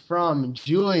is from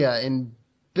Julia in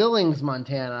Billings,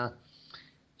 Montana.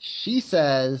 She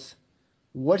says,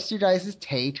 "What's your guys'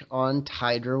 take on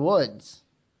Tiger Woods?"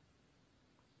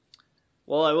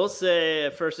 Well, I will say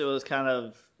at first it was kind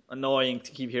of annoying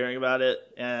to keep hearing about it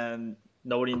and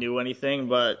nobody knew anything,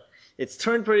 but it's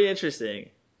turned pretty interesting.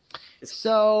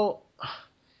 So,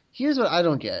 here's what I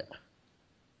don't get.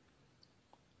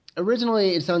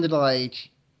 originally it sounded like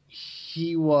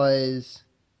he was,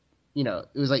 it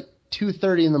was like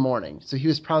 2:30 in the morning, so he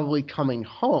was probably coming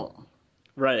home.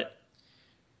 Right.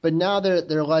 But now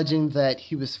they're alleging that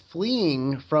he was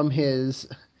fleeing from his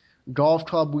golf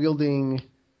club wielding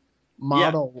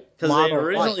Yeah, because they model wife.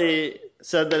 originally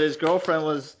said that his girlfriend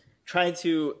was trying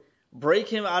to break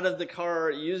him out of the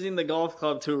car using the golf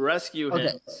club to rescue Okay,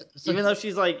 him, so even though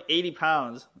she's like 80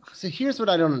 pounds. so here's what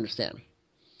I don't understand.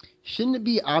 Shouldn't it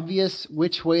be obvious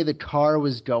which way the car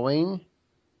was going?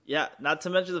 Yeah, not to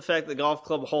mention the fact the golf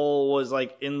club hole was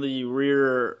like in the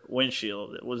rear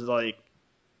windshield. It was like,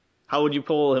 how would you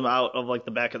pull him out of like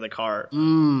the back of the car?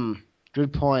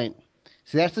 Good point.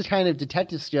 See, that's the kind of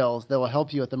detective skills that will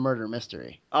help you with the murder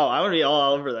mystery. Oh, I'm gonna be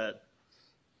all over that.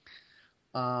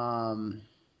 Um,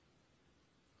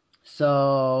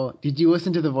 so did you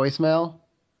listen to the voicemail?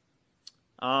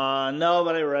 No,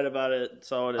 but I read about it,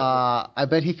 so I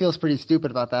bet he feels pretty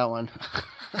stupid about that one.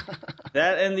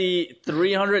 that and the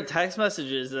 300 text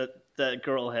messages that that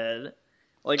girl had.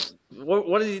 Like,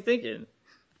 what is he thinking?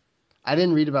 I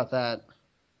didn't read about that.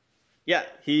 Yeah,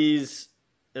 he's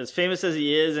as famous as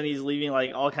he is, and he's leaving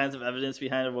like all kinds of evidence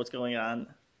behind of what's going on,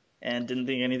 and didn't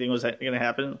think anything was going to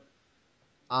happen.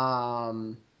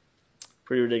 Um,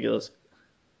 Pretty ridiculous.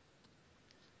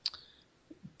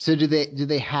 so do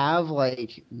they have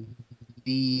like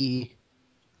the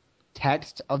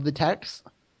text of the text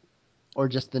or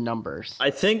just the numbers? I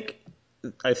think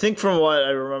from what I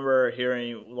remember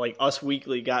hearing, like Us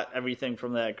Weekly got everything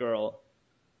from that girl,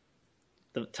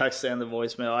 the text and the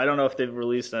voicemail. I don't know if they've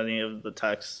released any of the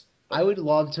texts. I would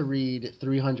love to read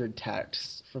 300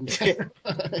 texts from there.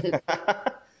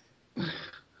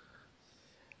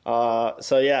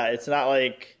 So yeah, it's not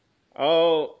like,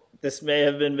 oh, this may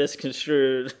have been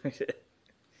misconstrued.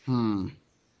 Hmm.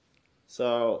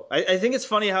 So I think it's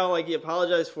funny how like he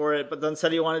apologized for it, but then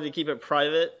said he wanted to keep it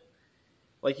private.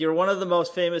 Like you're one of the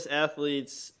most famous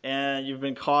athletes, and you've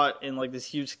been caught in like this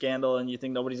huge scandal, and you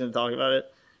think nobody's gonna talk about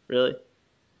it, really?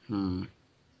 Hmm.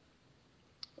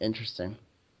 Interesting.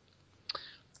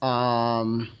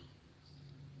 All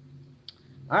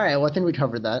right. Well, I think we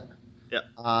covered that. Yeah.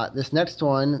 This next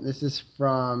one, this is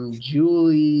from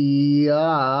Julia.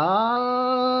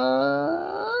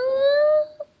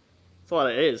 It's a lot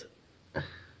of A's.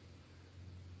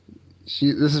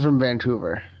 This is from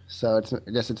Vancouver, so I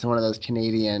guess it's one of those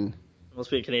Canadian. Must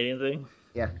be a Canadian thing.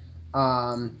 Yeah.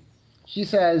 She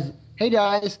says, "Hey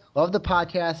guys, love the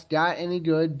podcast. Got any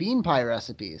good bean pie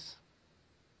recipes?"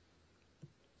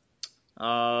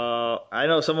 I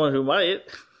know someone who might.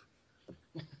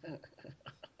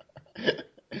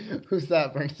 Who's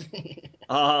that, Bernstein?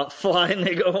 Fly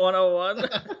Nigga 101.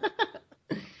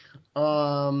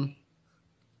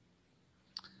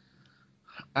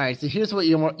 All right, so here's what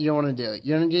you want to do.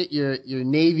 You're gonna get your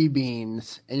navy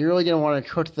beans, and you're really gonna want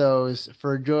to cook those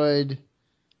for a good,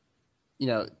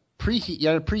 preheat. You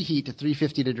gotta preheat to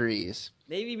 350 degrees.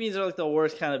 Navy beans are like the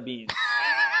worst kind of beans.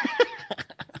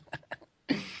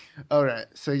 All right,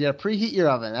 so you gotta preheat your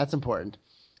oven. That's important.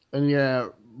 And you're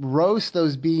gonna roast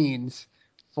those beans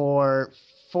for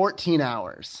 14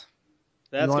 hours.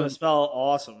 That's gonna smell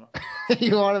awesome.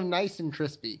 You want them nice and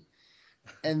crispy,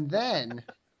 and then.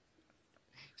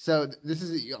 So this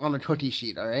is on a cookie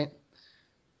sheet, all right?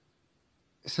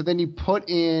 So then you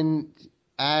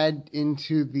add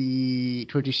into the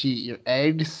cookie sheet your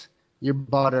eggs, your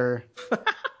butter.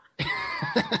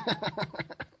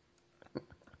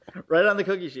 Right on the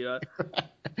cookie sheet, huh?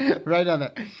 Right on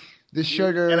it. The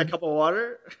sugar. And a cup of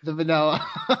water? The vanilla.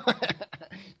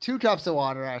 2 cups of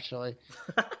water, actually.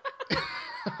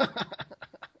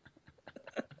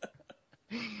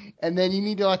 And then you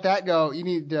need to let that go. You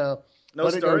need to... No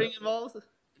stirring involved?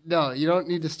 No, you don't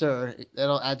need to stir.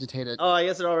 That'll agitate it. Oh, I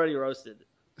guess it already roasted.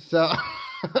 So,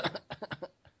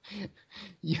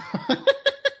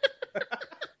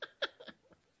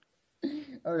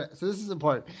 all right. So this is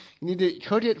important. You need to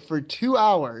cook it for 2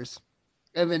 hours,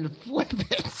 and then flip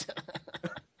it.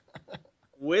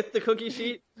 With the cookie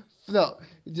sheet? No,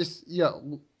 just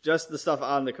just the stuff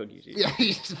on the cookie sheet. Yeah,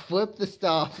 you just flip the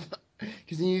stuff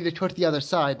because you need to cook the other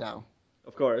side now.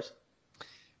 Of course.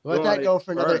 Let that go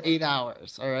for another 8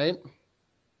 hours, all right?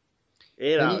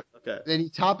 8 hours, okay. Then you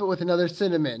top it with another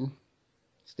cinnamon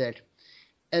stick,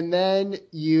 and then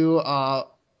you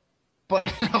put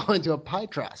it all into a pie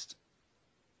crust.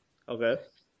 Okay.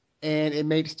 And it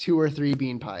makes 2 or 3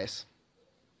 bean pies.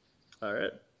 All right.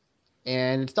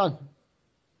 And it's done.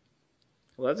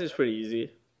 Well, that seems pretty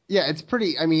easy. Yeah, it's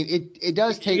pretty. I mean, it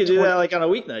does take. You could do that like on a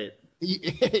weeknight.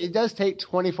 It does take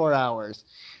 24 hours,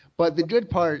 but the good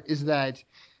part is that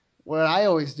what I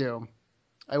always do,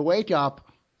 I wake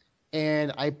up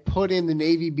and I put in the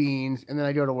navy beans, and then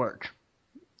I go to work.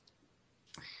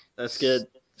 That's good. So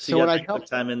So you when got I that come, quick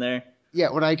time in there. yeah,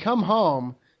 when I come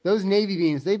home, those navy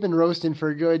beans, they've been roasting for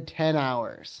a good 10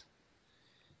 hours.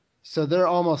 So they're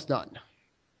almost done.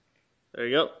 There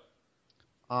you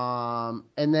go.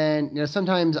 And then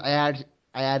sometimes I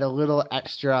add a little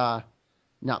extra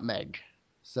nutmeg.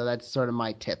 So that's sort of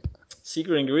my tip.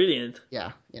 Secret ingredient.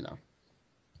 Yeah.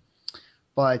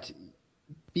 But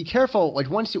be careful. Like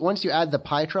once you add the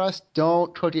pie crust,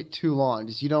 don't cook it too long.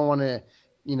 Just you don't want to,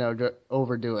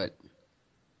 overdo it.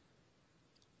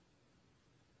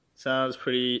 Sounds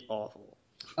pretty awful.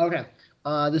 Okay.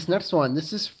 This next one.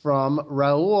 This is from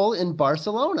Raul in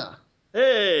Barcelona.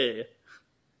 Hey.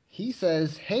 He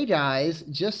says, "Hey guys,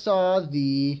 just saw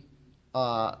the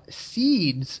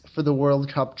seeds for the World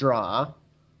Cup draw.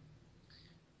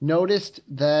 Noticed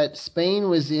that Spain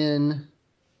was in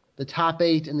the top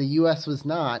 8 and the U.S. was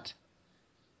not.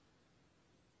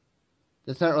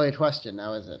 That's not really a question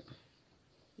now, is it?"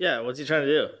 Yeah, what's he trying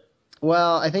to do?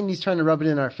 Well, I think he's trying to rub it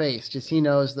in our face. Just he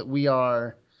knows that we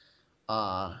are,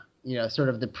 sort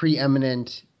of the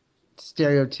preeminent,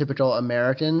 stereotypical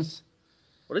Americans.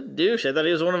 What a douche. I thought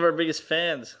he was one of our biggest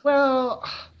fans. Well,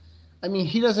 I mean,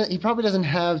 he probably doesn't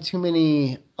have too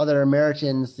many other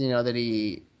Americans, that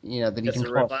he Gets can a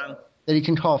call rip on. that he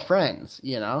can call friends.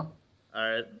 All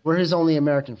right. We're his only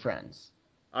American friends.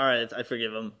 All right, I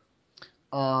forgive him.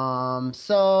 Well,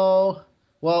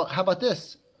 how about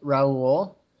this,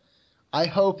 Raul? I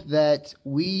hope that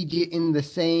we get in the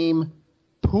same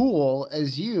pool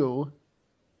as you,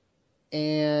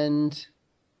 and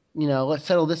let's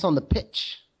settle this on the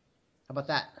pitch. How about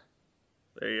that?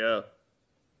 There you go.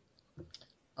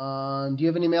 Do you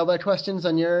have any mailbag questions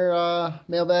on your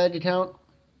mailbag account?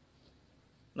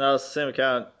 No, it's the same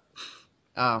account.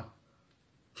 Oh,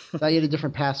 thought you had a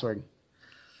different password.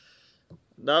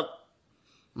 Nope.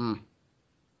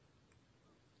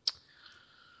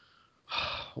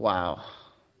 Wow.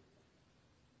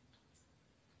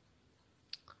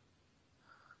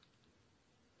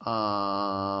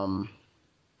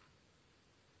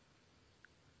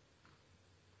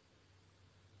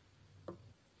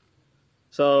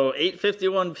 So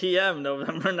 8:51 p.m.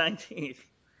 November 19th.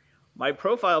 My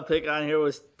profile pic on here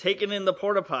was taken in the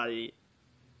porta potty.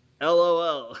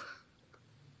 LOL.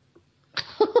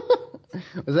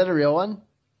 Was that a real one?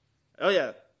 Oh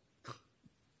yeah,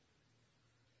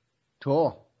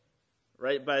 Cool.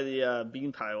 right by the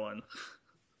bean pie one.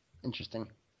 Interesting.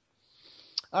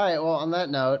 All right. Well, on that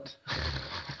note,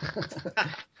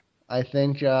 I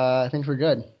think we're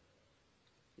good.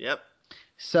 Yep.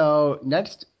 So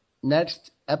next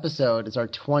episode is our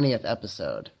 20th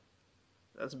episode.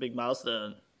 That's a big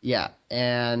milestone. Yeah,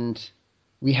 and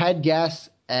we had guests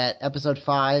at episode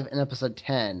 5 and episode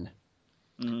 10.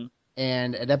 Mm-hmm.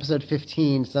 And at episode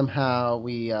 15, somehow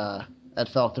that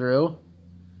fell through.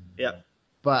 Yep.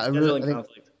 But I think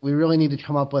conflict. we really need to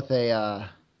come up with a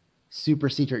super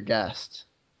secret guest.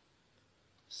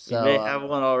 So We may have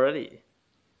one already.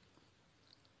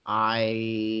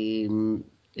 I'm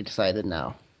excited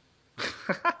now.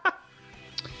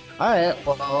 All right,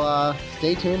 well,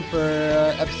 stay tuned for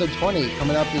episode 20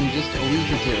 coming up in just a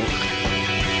week or two.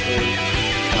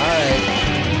 All right,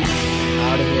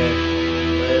 out of here.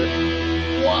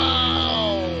 Later.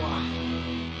 Wow!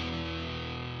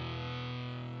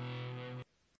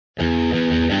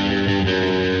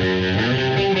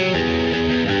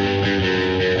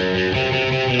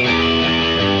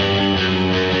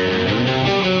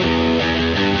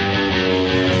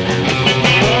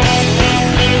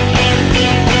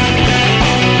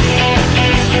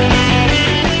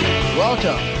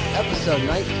 Welcome, episode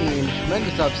 19,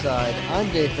 Tremendous Upside. I'm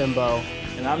Dave Fimbo,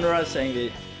 And I'm Naraj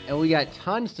Sanghi. and we got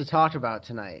tons to talk about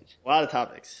tonight. A lot of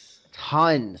topics.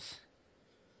 Tons.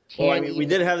 Well, I mean, we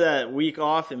did have that week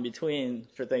off in between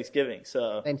for Thanksgiving,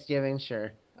 so Thanksgiving,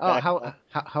 sure. Oh,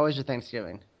 how was your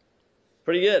Thanksgiving?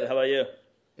 pretty good. How about you?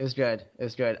 It was good. It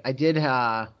was good. I did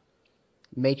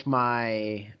make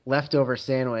my leftover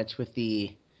sandwich with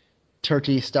the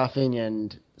turkey stuffing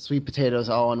and sweet potatoes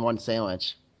all in one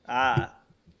sandwich. Ah,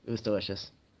 It was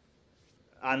delicious.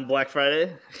 on Black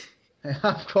Friday?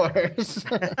 Of course.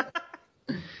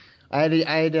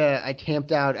 I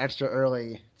camped out extra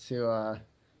early to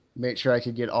make sure I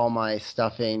could get all my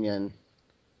stuffing and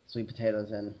sweet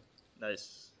potatoes in.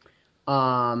 Nice.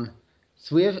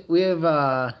 So we have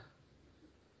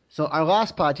so our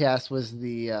last podcast was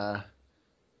the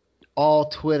all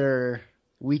Twitter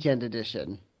weekend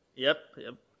edition. Yep.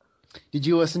 Did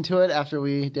you listen to it after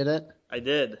we did it? I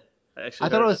did. I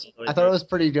thought I thought it was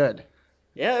pretty good.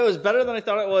 Yeah, it was better than I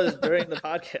thought it was during the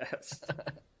podcast.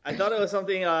 I thought it was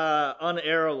something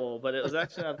unairable, but it was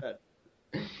actually not that.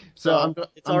 So So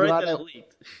it's all I'm right glad that I it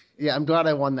leaked. yeah, I'm glad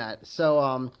I won that.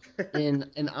 So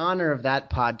in honor of that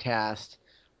podcast,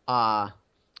 uh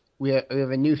we have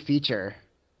a new feature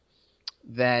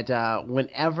that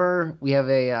whenever we have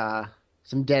a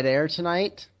some dead air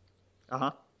tonight, Uh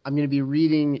huh. I'm going to be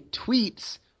reading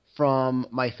tweets from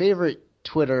my favorite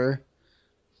Twitter,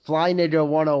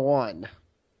 FlyNigga101,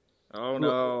 Oh who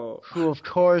no. who of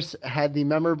course had the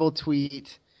memorable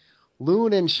tweet,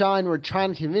 Loon and Shine were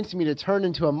trying to convince me to turn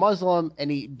into a Muslim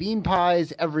and eat bean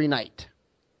pies every night.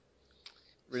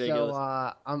 So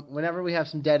Ridiculous. whenever we have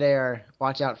some dead air,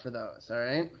 watch out for those, all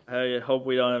right? I hope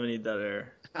we don't have any dead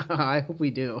air. I hope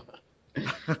we do.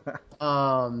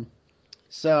 Um,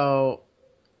 so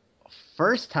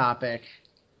first topic,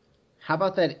 how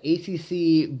about that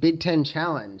ACC Big Ten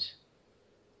Challenge?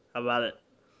 How about it?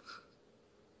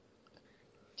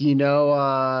 Do you know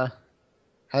how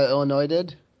Illinois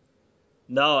did?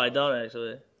 No, I don't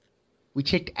actually. We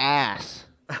kicked ass.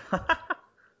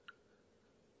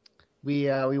 We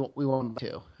won by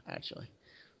 2 actually.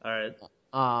 All right.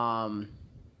 Um,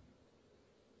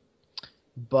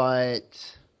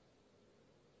 but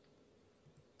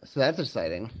so that's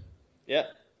exciting. Yeah.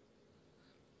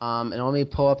 And let me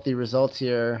pull up the results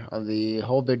here of the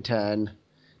whole Big Ten.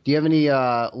 Do you have any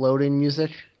loading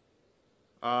music?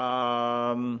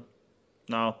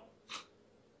 No.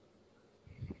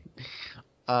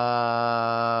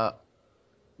 Uh,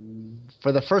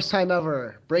 for the first time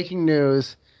ever, breaking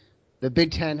news: the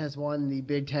Big Ten has won the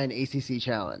Big Ten ACC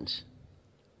Challenge.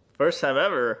 First time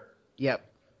ever. Yep,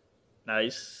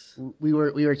 Nice. we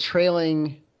were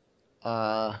trailing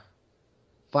 5-4,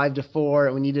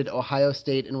 and we needed Ohio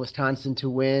State and Wisconsin to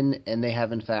win, and they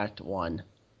have in fact won.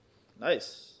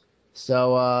 Nice.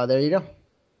 So there you go.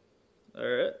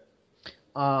 All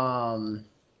right.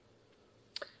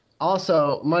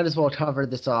 Also, might as well cover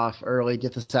this off early,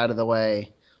 get this out of the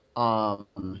way. Last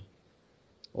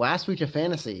week of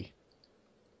fantasy,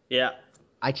 Yeah.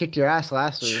 I kicked your ass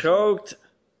last week. Choked.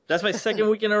 That's my second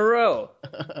week in a row.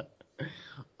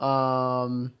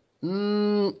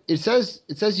 It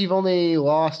says you've only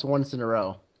lost once in a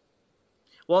row.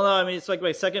 Well, no, I mean it's like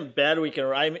my second bad week in a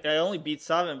row. I only beat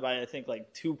Savin by I think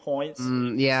like 2 points.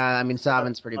 Yeah, I mean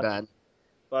Savin's pretty bad.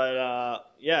 But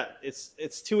yeah,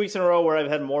 it's 2 weeks in a row where I've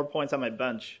had more points on my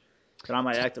bench than on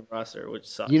my active roster, which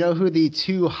sucks. You know who the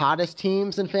 2 hottest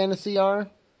teams in fantasy are?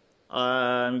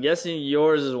 I'm guessing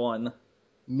yours is one.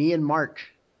 Me and Mark.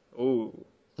 Ooh,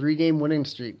 3-game winning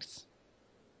streaks.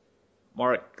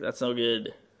 Mark, that's no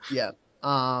good. Yeah.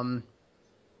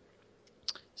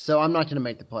 So I'm not going to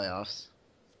make the playoffs.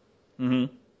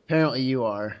 Mm-hmm. Apparently you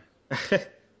are,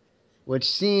 which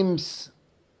seems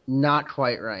not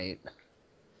quite right.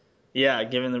 Yeah,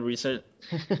 given the recent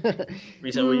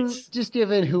weeks. Just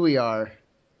given who we are.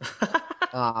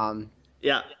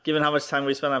 Yeah, given how much time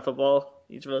we spent on football,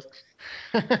 each of us.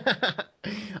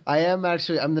 I'm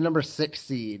the number 6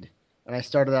 seed, and I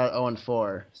started out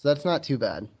 0-4, so that's not too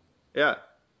bad. Yeah.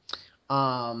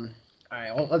 All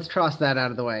right, well, let's cross that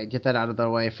out of the way. Get that out of the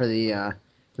way for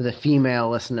the female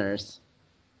listeners.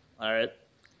 All right.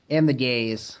 And the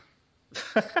gays.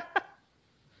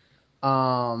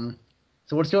 So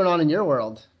what's going on in your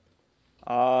world?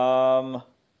 Not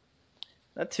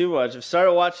too much. I've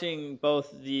started watching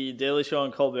both the Daily Show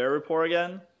and Colbert Report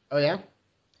again. Oh yeah?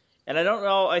 And I don't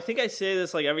know, I think I say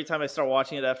this like every time I start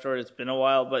watching it after it's been a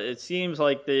while, but it seems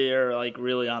like they're like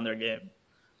really on their game.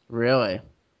 Really?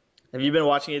 Have you been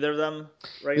watching either of them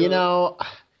regularly? You know,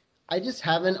 I just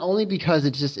haven't, only because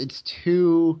it's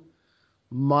too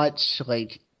much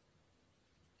like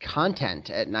content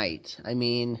at night. I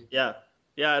mean, Yeah.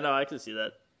 Yeah, no, I can see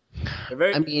that. They're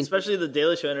very, I mean, especially the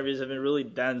Daily Show interviews have been really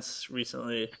dense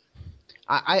recently.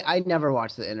 I never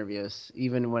watch the interviews,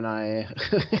 even when I.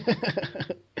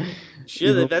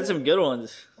 Shit, they've had some good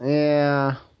ones.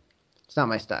 Yeah, it's not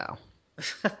my style.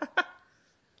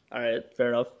 All right,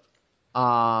 fair enough.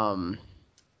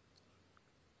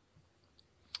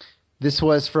 This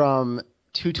was from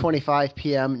 2:25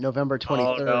 p.m. November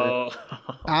 23rd. Oh no.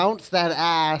 Bounce that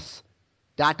ass. ...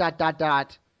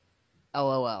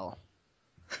 LOL.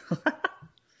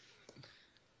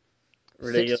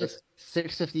 Ridiculous.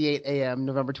 6:58 a.m.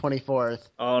 November 24th.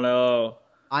 Oh no.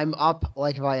 I'm up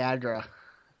like Viagra.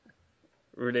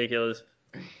 Ridiculous.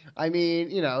 I mean,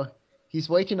 he's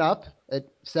waking up at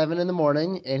 7 in the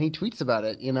morning and he tweets about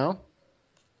it,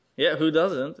 Yeah, who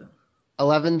doesn't?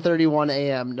 11:31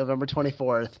 a.m. November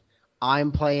 24th.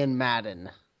 I'm playing Madden.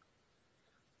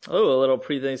 Oh, a little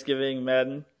pre-Thanksgiving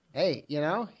Madden. Hey, he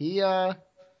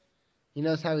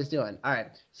knows how he's doing. All right.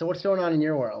 So what's going on in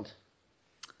your world?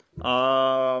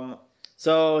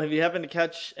 So have you happened to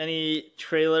catch any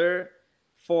trailer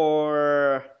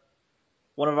for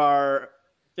one of our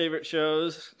favorite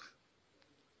shows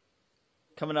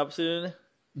coming up soon?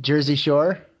 Jersey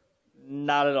Shore,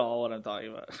 Not at all what I'm talking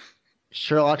about.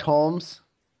 Sherlock Holmes,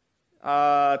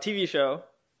 TV show.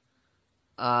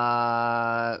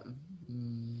 uh,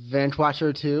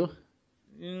 Vanquacho 2,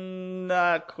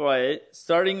 Not quite.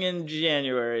 Starting in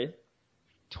January.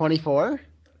 24.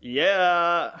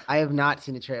 Yeah. I have not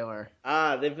seen the trailer.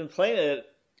 They've been playing it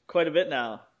quite a bit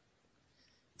now.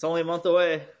 It's only a month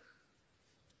away.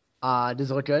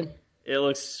 Does it look good? It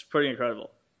looks pretty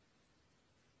incredible.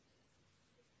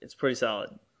 It's pretty solid.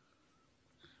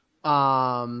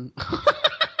 Um,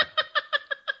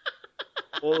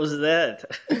 What was that?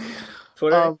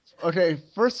 Twitter? okay,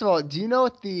 first of all, do you know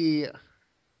what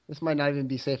this might not even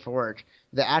be safe for work,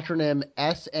 the acronym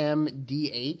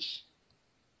SMDH?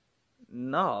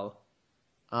 No.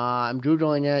 I'm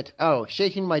Googling it. Oh,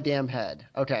 shaking my damn head.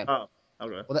 Okay. Oh,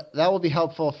 okay. Well, that will be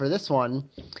helpful for this one.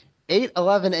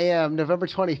 8:11 a.m., November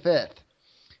 25th.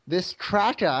 This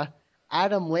cracker,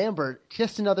 Adam Lambert,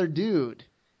 kissed another dude. ...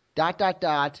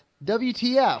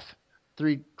 WTF?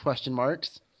 Three question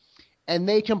marks. And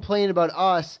they complain about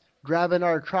us grabbing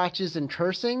our crotches and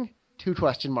cursing? Two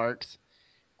question marks.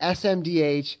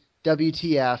 SMDH,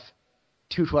 WTF,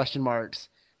 two question marks.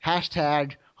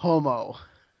 Hashtag homo.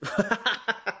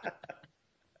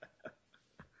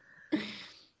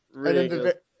 And then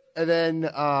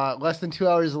Ridiculous. less than 2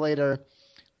 hours later,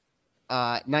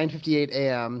 9:58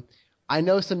 a.m. I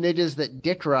know some niggas that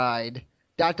dick ride. ...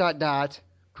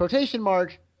 Quotation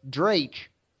mark Drake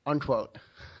unquote.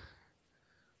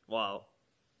 Wow.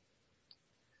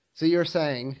 So you're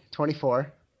saying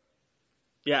 24?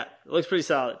 Yeah, it looks pretty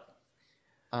solid.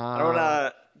 I don't want Uh,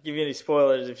 to give you any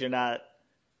spoilers if you're not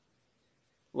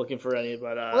looking for any,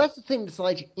 but well, that's the thing. It's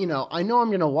like, I know I'm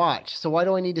gonna watch. So why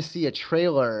do I need to see a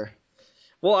trailer?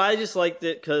 well, I just liked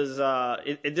it because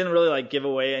it didn't really like give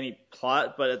away any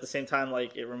plot, but at the same time,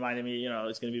 like it reminded me,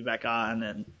 it's gonna be back on,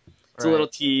 and it's a little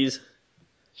Right. tease.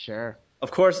 Sure.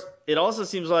 Of course, it also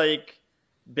seems like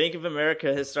Bank of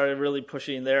America has started really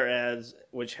pushing their ads,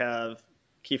 which have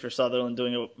Kiefer Sutherland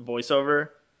doing a voiceover.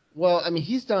 Well, I mean,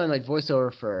 he's done like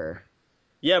voiceover for.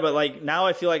 Yeah, but like now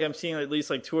I feel like I'm seeing at least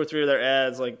like two or three of their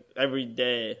ads like every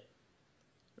day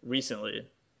recently.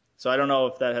 So I don't know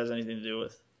if that has anything to do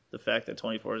with the fact that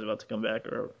 24 is about to come back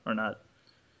or not.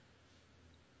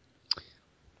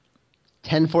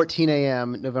 10:14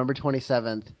 a.m., November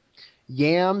 27th.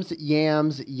 Yams,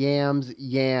 yams, yams,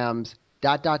 yams. ...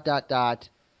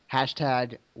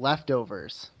 Hashtag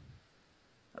leftovers.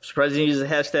 I'm surprised you use the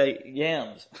hashtag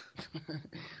yams.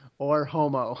 Or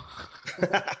homo.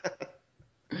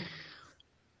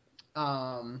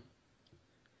 Um.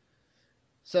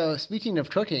 So speaking of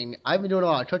cooking, I've been doing a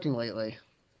lot of cooking lately.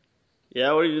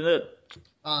 Yeah, what have you been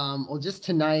Well, just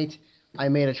tonight I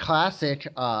made a classic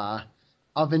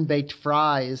oven baked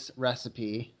fries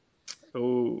recipe doing?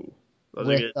 Ooh, those are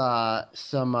with good.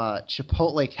 some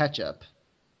chipotle ketchup.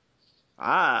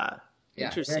 Ah, Yeah,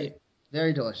 interesting. very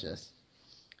very delicious.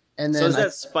 And So then is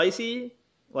that spicy?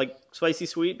 Like spicy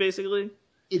sweet, basically?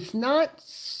 it's not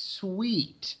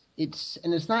sweet. It's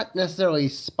not necessarily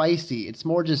spicy. It's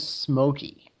more just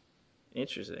smoky.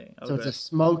 Interesting. So it's Okay. a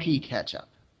smoky ketchup.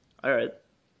 All right.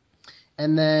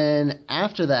 And then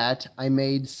after that, I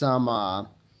made some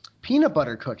peanut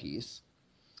butter cookies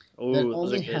that Ooh, those are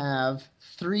only good. have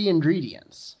three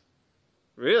ingredients: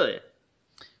 Really?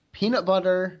 peanut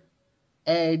butter,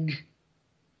 egg,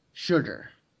 sugar,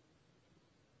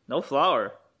 No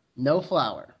flour. no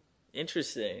flour.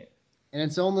 Interesting. And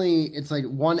it's like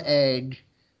one egg,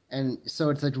 and so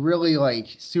it's like really like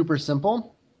super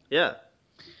simple. Yeah.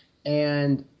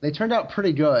 And they turned out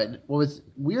pretty good. What was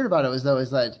weird about it is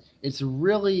that it's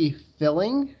really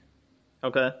filling,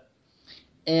 Okay.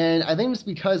 and I think it's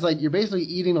because like you're basically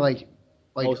eating like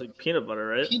Mostly peanut butter,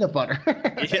 right? peanut butter.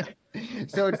 Yeah.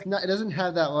 So it doesn't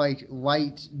have that like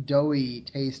light doughy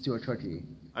taste to a cookie.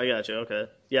 I got you. Okay.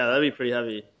 Yeah, that'd be pretty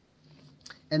heavy.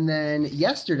 And then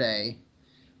yesterday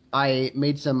I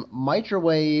made some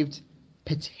microwaved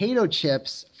potato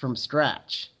chips from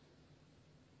scratch.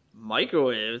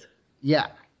 Microwaved. Yeah.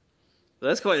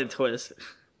 That's quite a twist.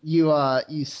 You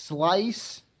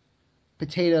slice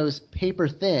potatoes paper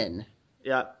thin,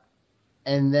 Yeah.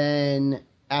 and then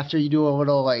after you do a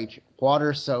little like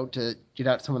water soak to get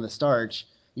out some of the starch,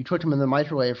 you cook them in the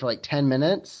microwave for like 10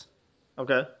 minutes,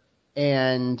 Okay.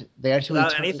 and they actually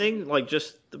Without turn, anything, like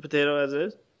just the potato as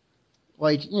is.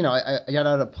 like I got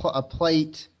out a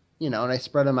plate, and I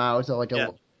spread them out so like Yeah.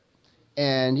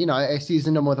 and I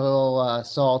seasoned them with a little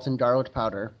salt and garlic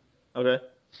powder, Okay.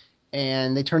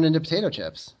 and they turned into potato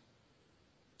chips.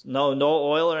 No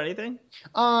oil or anything?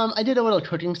 I did a little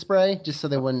cooking spray just so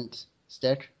they Oh, wouldn't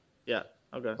stick, yeah.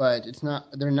 Okay. but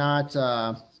they're not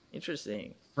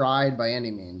Interesting. fried by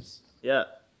any means. Yeah.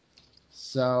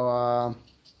 So,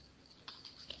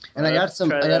 and I'll have to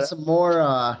try I that got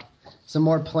out. some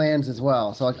more plans as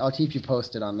well. So I'll keep you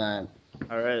posted on that.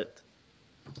 All right.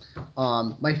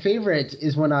 My favorite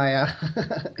is when I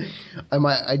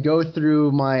go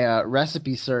through my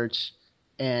recipe search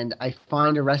and I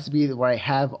find a recipe where I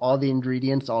have all the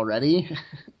ingredients already.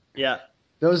 Yeah.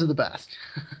 Those are the best.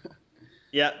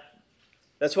 Yeah.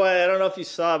 That's why I don't know if you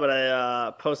saw, but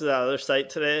I posted that other site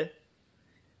today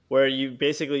where you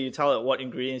tell it what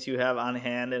ingredients you have on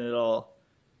hand and it'll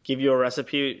give you a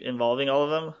recipe involving all of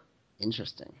them.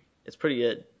 Interesting. It's pretty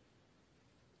good.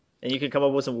 And you can come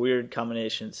up with some weird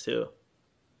combinations too.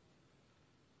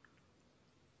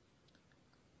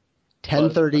 But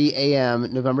 10:30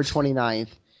 a.m. November 29th.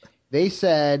 They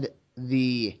said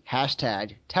the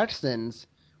hashtag Texans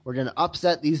were going to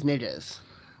upset these niggas.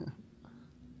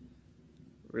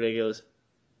 ridiculous.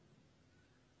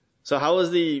 So how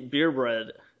was the beer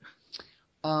bread?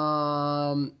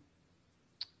 Um,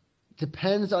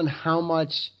 Depends on how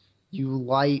much you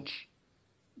like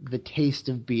the taste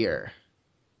of beer.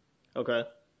 Okay.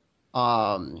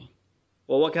 Um,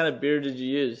 Well, what kind of beer did you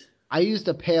use? I used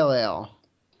a pale ale,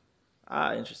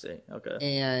 Ah, interesting. Okay.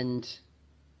 and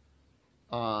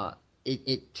uh,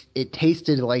 it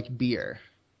tasted like beer.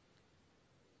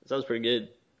 Sounds pretty good.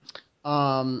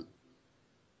 Um,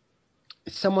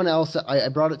 Someone else, I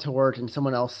brought it to work, and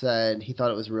someone else said he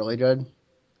thought it was really good.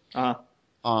 Uh,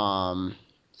 Um,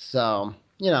 so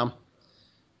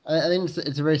I think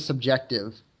it's very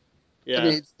subjective. I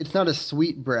mean, yeah, it's not a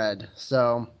sweet bread,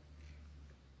 so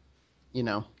you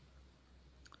know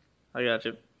I got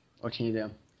you. what can you do?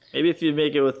 Maybe if you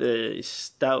make it with a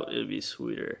stout, it'd be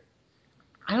sweeter.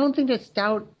 I don't think that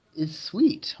stout is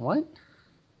sweet. What?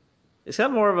 It's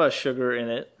got more of a sugar in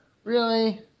it.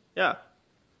 Really? Yeah.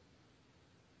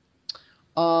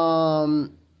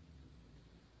 Um,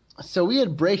 so we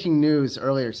had breaking news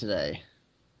earlier today.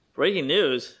 Breaking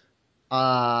news.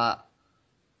 Uh,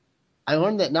 I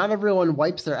learned that not everyone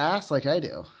wipes their ass like I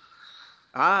do.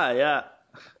 Ah, yeah.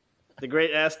 The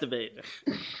great ass debate.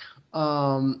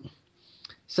 Um,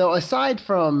 so aside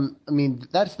from, I mean,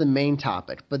 that's the main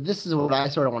topic, but this is what I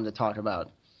sort of wanted to talk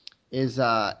about. Is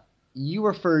you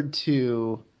referred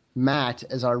to Matt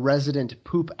as our resident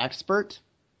poop expert?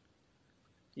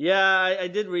 Yeah, I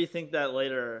did rethink that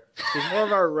later. He's more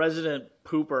of our resident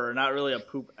pooper, not really a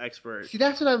poop expert. See,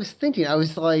 that's what I was thinking. I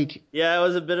was like, Yeah, it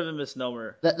was a bit of a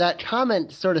misnomer. that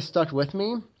comment sort of stuck with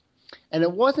me. And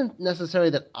it wasn't necessarily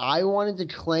that I wanted to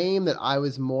claim that I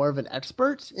was more of an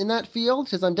expert in that field,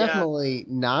 because I'm Yeah, definitely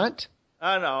not.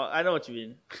 I don't know. I know what you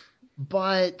mean.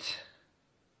 But,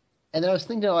 and then I was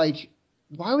thinking, like,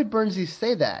 why would Burnsie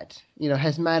say that?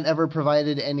 Has Matt ever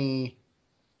provided any,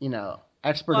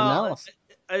 expert Well, analysis?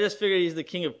 I just figured he's the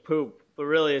king of poop, but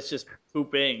really it's just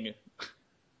pooping.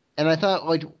 And I thought,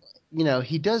 like,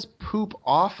 he does poop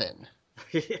often.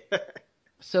 So You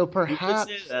could say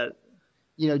perhaps, that.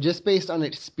 just based on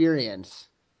experience.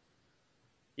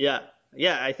 Yeah.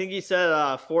 Yeah, I think he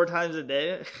said 4 times a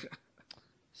day.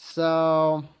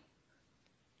 So,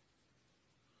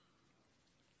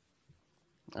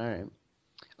 all right.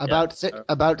 Yeah.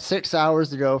 About 6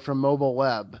 hours ago from Mobile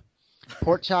Web,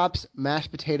 pork chops,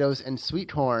 mashed potatoes, and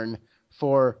sweet corn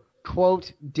for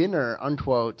quote dinner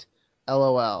unquote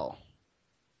LOL.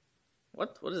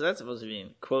 What is that supposed to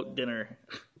mean? Quote dinner.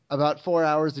 About 4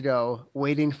 hours ago,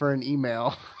 waiting for an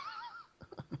email.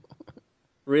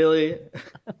 Really?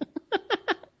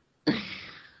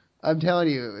 I'm telling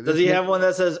you, Does he have one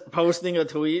that says posting a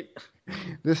tweet?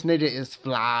 this nigga is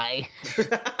fly.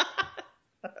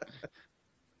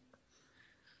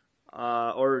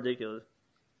 Or ridiculous.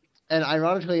 And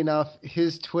ironically enough,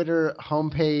 his Twitter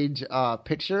homepage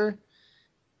picture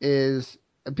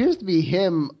appears to be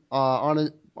him on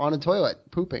a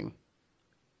toilet pooping.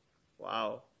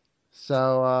 Wow.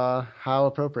 So how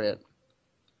appropriate.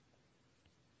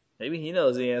 Maybe he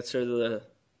knows the answer to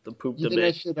the poop You think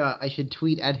I debate. should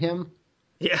tweet at him?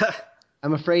 Yeah.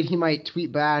 I'm afraid he might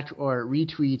tweet back or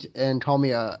retweet and call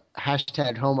me a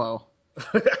hashtag homo.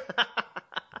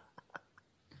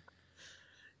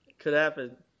 Could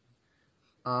happen.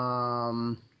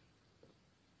 Um.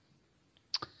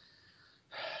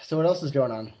 So what else is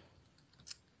going on?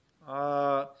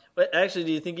 But actually,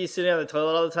 do you think he's sitting on the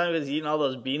toilet all the time because he's eating all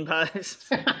those bean pies?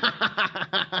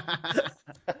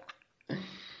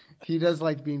 He does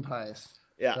like bean pies,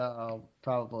 Yeah. so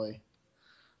probably.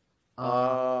 Um,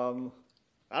 Um,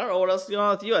 I don't know what else is going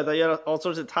on with you. I thought you had all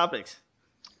sorts of topics.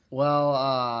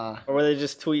 Well, Or were they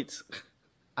just tweets?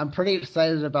 I'm pretty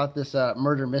excited about this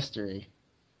murder mystery.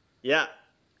 Yeah.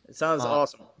 It sounds Uh,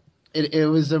 awesome. it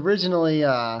was originally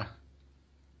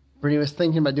Brittany was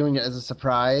thinking about doing it as a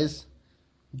surprise,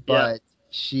 Yeah. but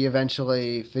she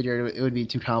eventually figured it would be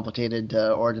too complicated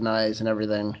to organize and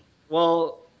everything.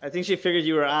 Well, I think she figured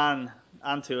you were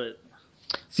onto it.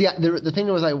 See, the thing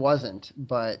was I wasn't,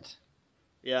 but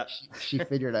Yeah. she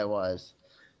figured I was.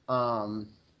 Um,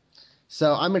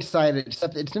 so I'm excited.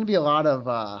 Except it's going to be a lot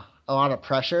of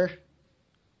pressure.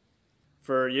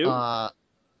 For you? Uh,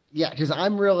 yeah, because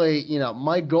I'm really,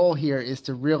 my goal here is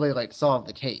to really like solve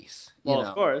the case. Well,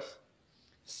 of course.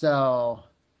 So,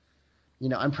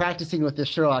 I'm practicing with this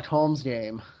Sherlock Holmes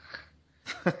game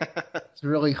to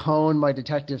really hone my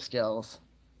detective skills.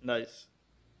 Nice.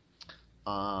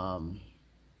 Um,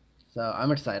 so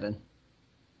I'm excited.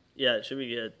 Yeah, it should be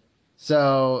good.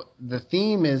 So the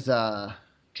theme is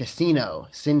casino,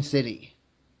 Sin City.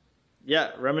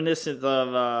 Yeah, reminiscent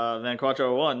of Van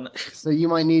Quattro 1. So you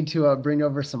might need to bring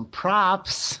over some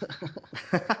props to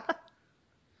I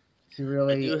do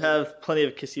really have plenty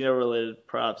of casino-related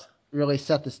props. really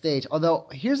set the stage. Although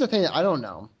here's the thing that I don't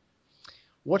know: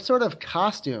 what sort of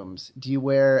costumes do you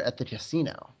wear at the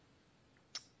casino?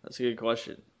 That's a good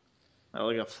question.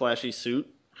 Like a flashy suit?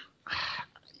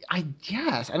 I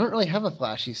guess I don't really have a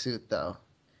flashy suit though.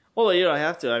 Well, you don't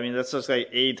have to. I mean, that's just like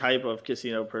a type of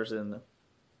casino person.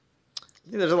 I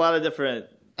think there's a lot of different.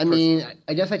 I mean,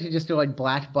 I guess I could just go like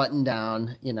black button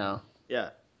down, Yeah.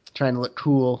 trying to look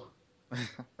cool.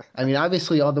 I mean,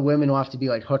 obviously all the women will have to be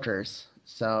like hookers,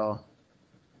 so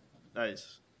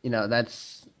Nice.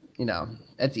 that's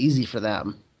that's easy for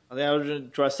them. I think I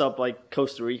would dress up like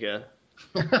Costa Rica.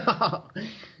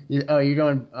 You're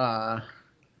going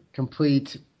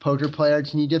complete poker player.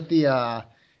 Can you get the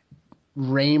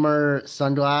Raymer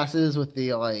sunglasses with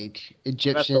the like I have to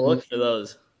Egyptian look for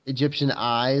those. Egyptian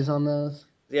eyes on those?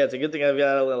 Yeah, it's a good thing I've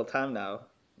got a little time now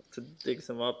to dig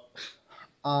some up.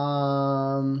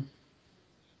 Um.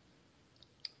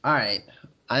 All right.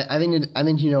 I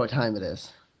think you know what time it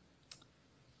is.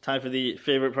 Time for the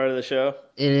favorite part of the show.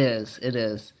 It is. It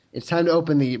is. It's time to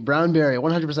open the Brownberry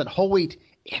 100% whole wheat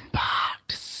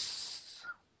inbox.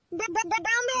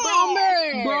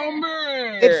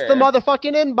 It's the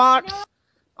motherfucking inbox.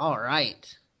 All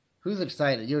right. Who's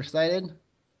excited? You excited?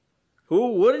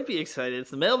 Who wouldn't be excited?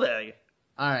 It's the mailbag.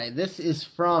 All right. This is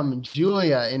from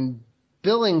Julia in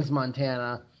Billings,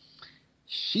 Montana.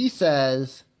 She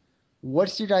says,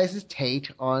 "What's your guys' take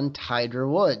on Tiger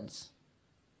Woods?"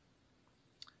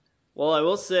 Well, I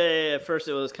will say at first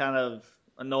it was kind of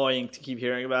annoying to keep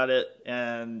hearing about it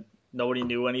and nobody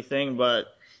knew anything, but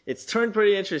it's turned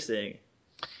pretty interesting.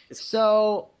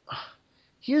 So,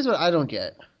 here's what I don't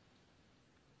get.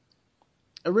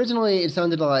 Originally, it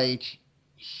sounded like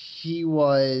he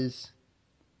was,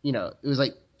 it was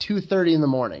like 2:30 in the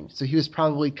morning, so he was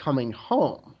probably coming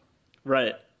home.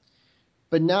 Right.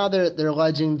 But now they're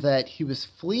alleging that he was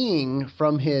fleeing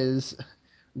from his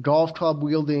golf club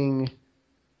wielding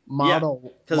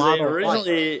model. Because they model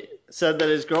originally said that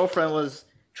his girlfriend was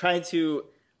trying to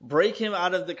break him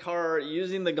out of the car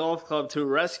using the golf club to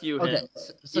rescue him, Okay,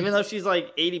 so even though she's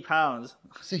like 80 pounds.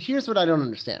 So here's what I don't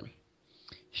understand.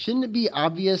 Shouldn't it be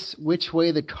obvious which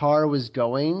way the car was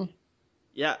going?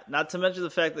 Yeah, not to mention the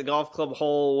fact the golf club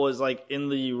hole was like in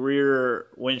the rear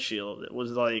windshield. It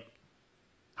was like,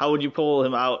 how would you pull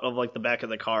him out of like the back of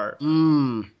the car?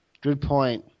 Good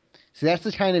point. See, that's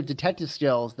the kind of detective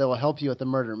skills that will help you with the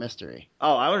murder mystery.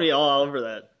 Oh, I'm gonna be all over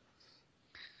that.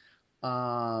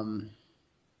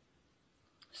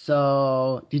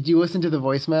 So did you listen to the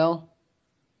voicemail?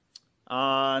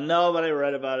 No, but I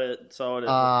read about it, so it is.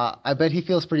 I bet he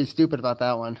feels pretty stupid about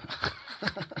that one.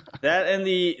 That and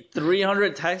the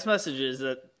 300 text messages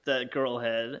that girl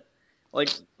had. Like,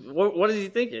 what is he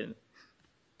thinking?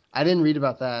 I didn't read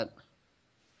about that.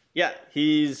 Yeah,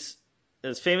 he's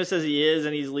as famous as he is,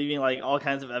 and he's leaving like all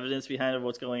kinds of evidence behind of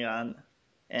what's going on,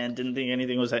 and didn't think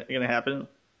anything was going to happen.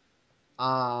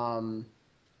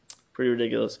 Pretty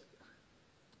ridiculous.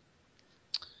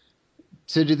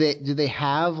 So do they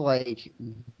have like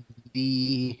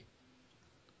the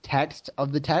text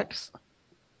of the text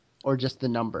or just the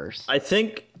numbers? I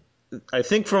think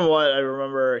from what I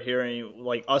remember hearing,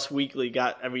 like Us Weekly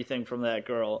got everything from that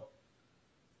girl.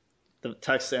 The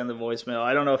text and the voicemail.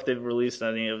 I don't know if they've released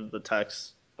any of the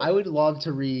texts. I would love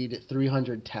to read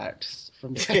 300 texts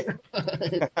from there.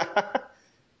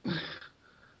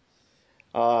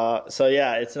 So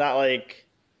yeah, it's not like,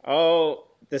 oh,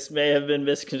 this may have been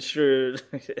misconstrued.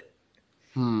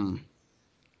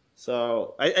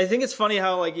 So I think it's funny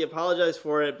how like he apologized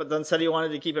for it, but then said he wanted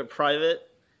to keep it private.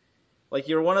 Like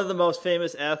you're one of the most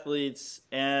famous athletes,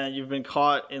 and you've been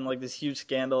caught in like this huge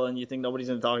scandal, and you think nobody's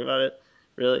gonna talk about it,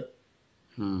 really?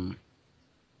 Hmm.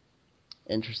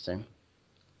 Interesting.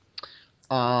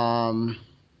 All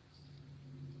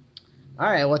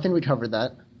right. Well, I think we covered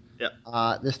that. Yeah,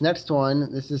 This next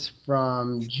one, this is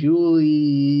from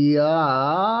Julia.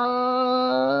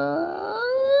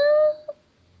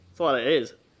 it's a lot of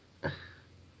A's.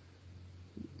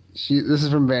 This is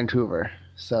from Vancouver,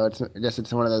 so I guess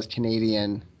it's one of those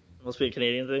Canadian. It must be a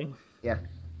Canadian thing. Yeah.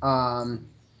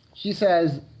 She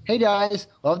says, "Hey guys,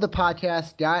 love the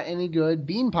podcast. Got any good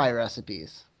bean pie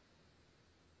recipes?"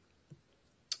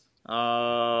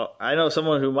 I know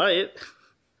someone who might.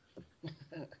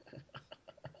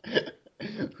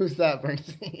 Who's that,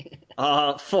 Bernstein?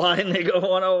 Flying Nigga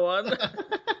 101.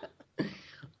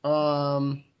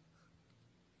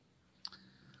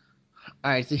 All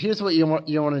right, so here's what you want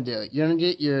to do. You're gonna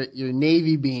get your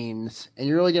navy beans, and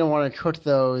you're really gonna want to cook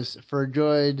those for a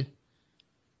good,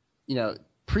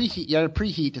 preheat. You gotta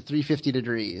preheat to 350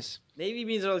 degrees. Navy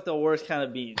beans are like the worst kind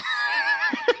of beans.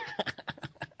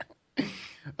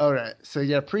 All right, so you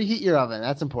gotta preheat your oven.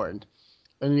 That's important.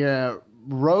 And you're gonna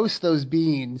roast those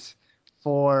beans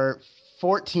for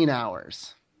 14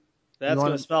 hours. That's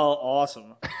gonna smell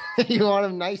awesome. You want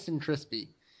them nice and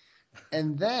crispy,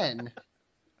 and then.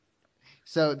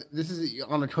 So this is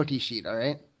on a cookie sheet, all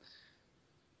right?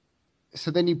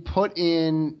 So then you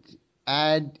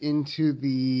add into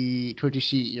the cookie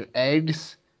sheet your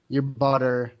eggs, your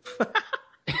butter.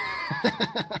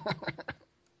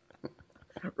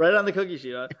 Right on the cookie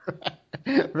sheet, huh?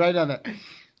 Right on it.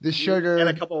 The sugar. And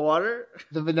a cup of water?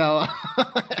 The vanilla.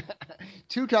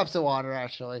 2 cups of water,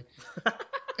 actually.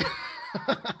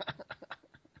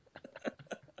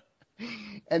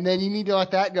 And then you need to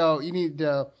let that go. You need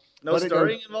to... No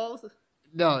stirring involved?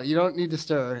 No, you don't need to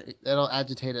stir. That'll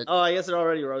agitate it. Oh, I guess they're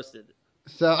already roasted.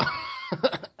 So,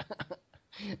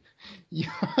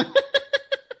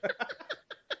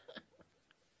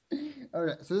 all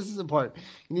right. So this is important.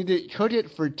 You need to cook it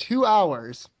for 2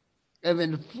 hours, and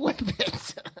then flip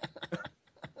it.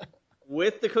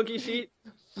 With the cookie sheet?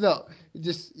 No,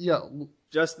 just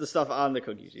just the stuff on the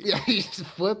cookie sheet. Yeah, you just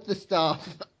flip the stuff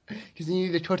because you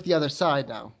need to cook the other side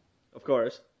now. Of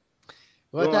course.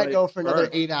 Let that go for another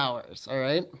 8 hours, all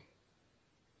right?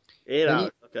 8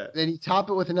 hours, okay. Then you top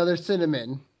it with another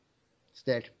cinnamon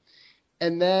stick,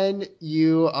 and then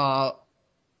you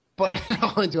put it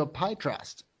all into a pie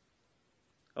crust.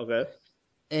 Okay.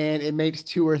 And it makes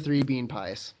 2 or 3 bean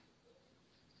pies.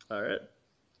 All right.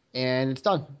 And it's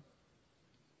done.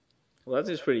 Well, that's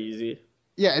just pretty easy.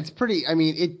 Yeah, it's pretty. I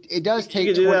mean, it does take.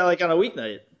 You could do that like on a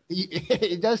weeknight.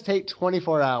 It does take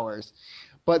 24 hours,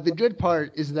 but the good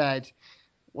part is that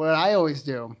what I always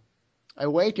do, I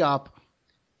wake up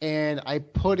and I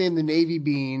put in the navy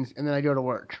beans, and then I go to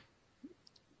work.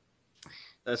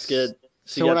 That's good.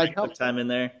 So when I come time in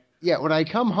there. Yeah, when I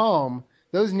come home,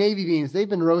 those navy beans, they've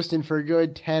been roasting for a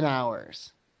good 10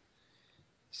 hours.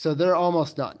 So they're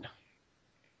almost done.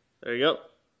 There you go.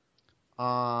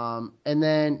 And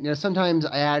then sometimes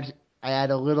I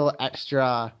add a little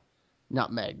extra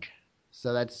nutmeg.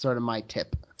 So that's sort of my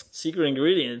tip. Secret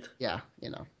ingredient. Yeah,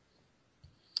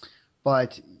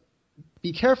 But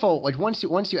be careful. Like once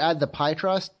you add the pie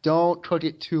crust, don't cook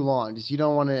it too long, because you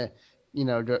don't want to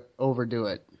overdo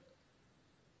it.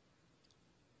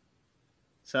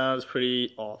 Sounds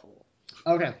pretty awful.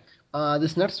 Okay.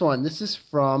 This next one. This is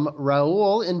from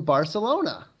Raul in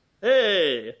Barcelona.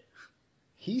 Hey.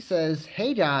 He says,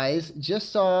 "Hey guys,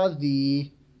 just saw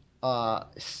the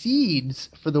seeds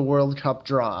for the World Cup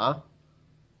draw.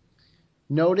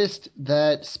 Noticed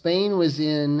that Spain was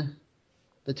in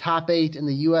the top 8 and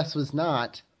the U.S. was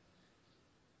not."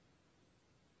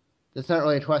 That's not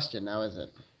really a question now, is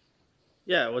it?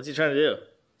 Yeah, what's he trying to do?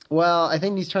 Well, I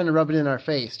think he's trying to rub it in our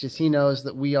face, just he knows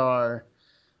that we are,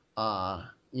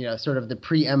 sort of the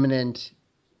preeminent,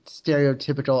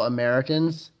 stereotypical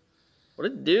Americans. What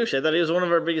a douche! I thought he was one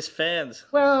of our biggest fans.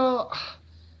 Well,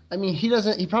 I mean, he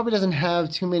probably doesn't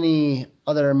have too many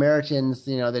other Americans,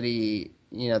 that he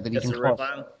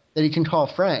can call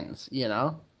friends.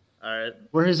 All right.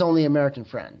 We're his only American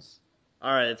friends.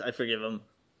 All right, I forgive him.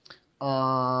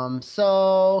 Well,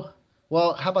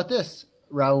 how about this,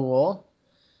 Raul?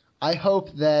 I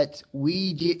hope that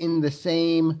we get in the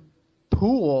same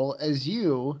pool as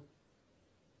you,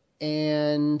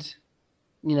 and,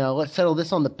 let's settle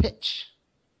this on the pitch.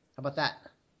 How about that?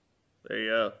 There you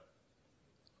go.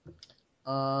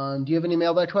 Do you have any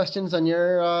mailbag questions on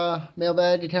your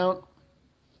mailbag account?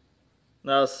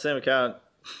 No, it's the same account.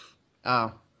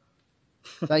 Oh.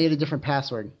 Thought you had a different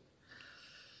password.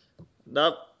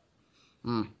 Nope.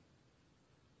 Hmm.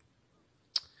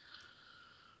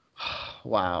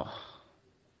 Wow.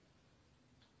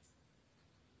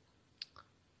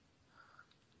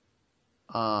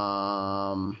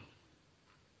 Um.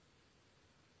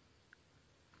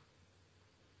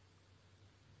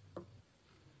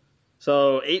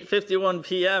 So 8:51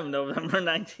 p.m. November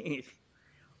 19th.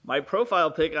 My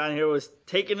profile pic on here was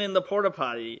taken in the porta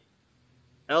potty.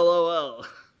 LOL.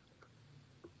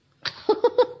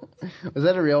 Was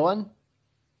that a real one?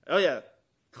 Oh yeah,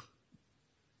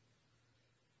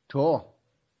 Cool.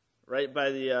 right by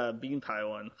the bean pie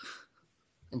one.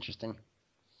 Interesting.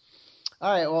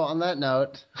 All right. Well, on that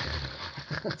note,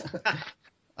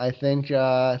 I think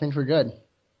we're good.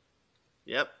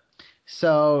 Yep.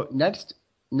 So next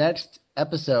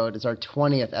episode is our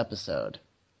 20th episode.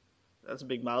 That's a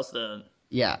big milestone.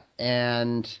 Yeah,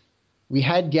 and we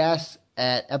had guests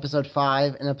at episode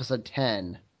 5 and episode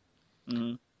 10,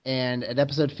 Hmm. and at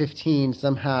episode 15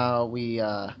 somehow we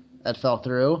that fell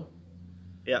through.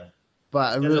 Yep.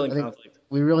 But I Scheduling think conflict.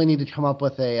 we really need to come up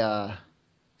with a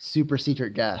super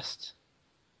secret guest. We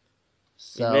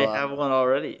So may have one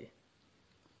already.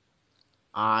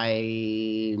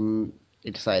 I'm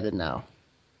excited now.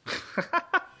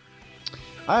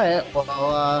 All right,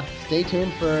 well, stay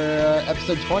tuned for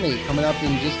episode 20 coming up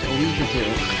in just a week or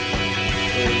two.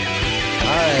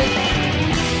 All right,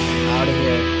 out of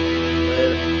here.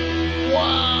 Later.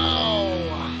 Whoa!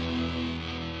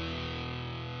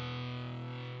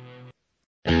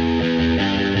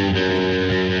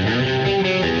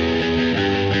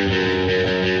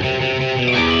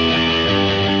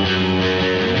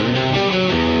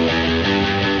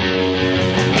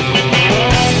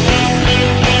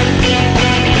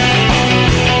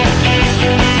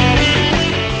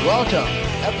 Welcome,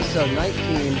 episode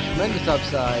 19, Tremendous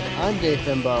Upside. I'm Dave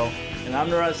Fimbo, And I'm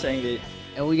Naraj Sanghi.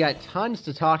 and we got tons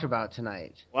to talk about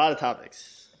tonight. A lot of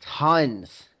topics.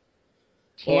 Tons.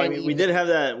 Well, I Can't mean, we even- did have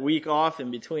that week off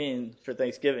in between for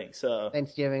Thanksgiving, so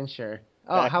Thanksgiving, sure.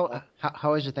 Oh, Back how, off.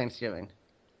 how was your Thanksgiving?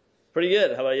 pretty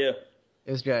good. How about you?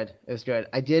 It was good. It was good.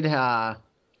 I did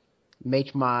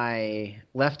make my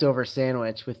leftover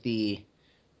sandwich with the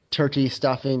turkey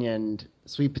stuffing and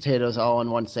sweet potatoes all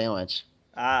in one sandwich.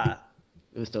 Ah,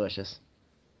 It was delicious.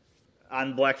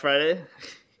 on Black Friday?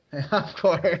 Of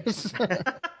course.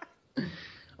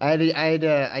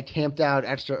 I camped out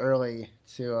extra early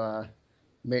to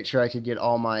make sure I could get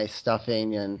all my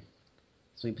stuffing and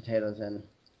sweet potatoes in.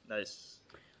 Nice.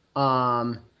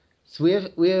 So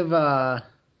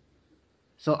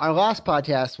so our last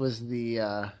podcast was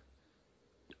the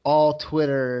all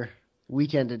Twitter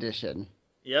weekend edition.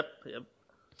 Yep.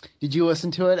 Did you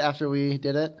listen to it after we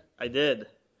did it? I did.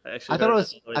 I actually I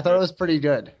thought it was pretty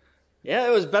good. Yeah,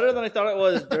 it was better than I thought it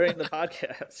was during the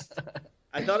podcast.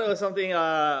 I thought it was something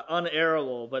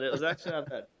unairable, but it was actually not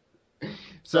bad.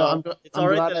 So It's all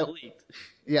right glad that it leaked.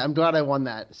 yeah, I'm glad I won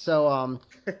that. So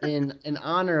in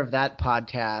honor of that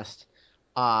podcast,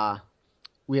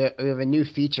 we have a new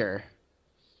feature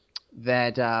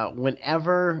that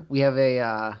whenever we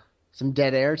have some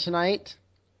dead air tonight,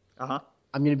 Uh-huh.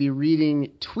 I'm going to be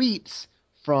reading tweets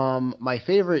from my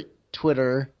favorite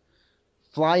Twitter,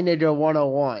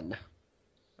 FlyNigga101,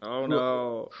 Oh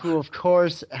no. who of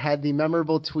course had the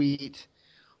memorable tweet,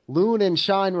 "Loon and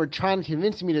Shine were trying to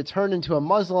convince me to turn into a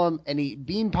Muslim and eat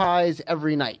bean pies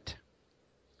every night."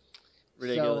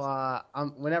 Ridiculous.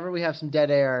 So whenever we have some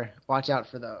dead air, watch out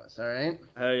for those, all right?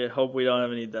 I hope we don't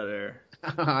have any dead air.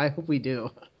 I hope we do.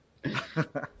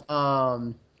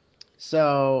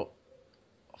 So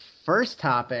first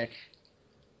topic,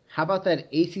 how about that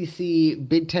ACC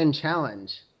Big Ten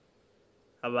Challenge?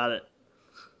 How about it?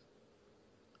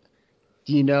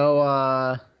 Do you know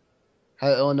how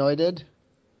Illinois did?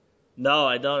 No,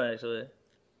 I don't actually.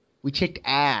 We kicked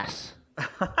ass.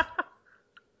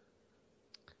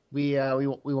 We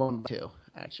won by 2,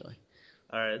 actually.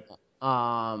 All right.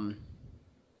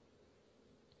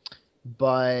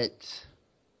 But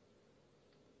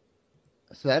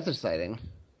so that's exciting.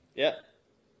 Yeah.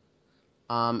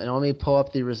 And let me pull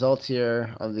up the results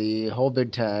here of the whole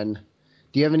Big Ten.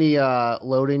 Do you have any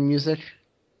loading music?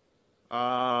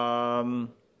 No.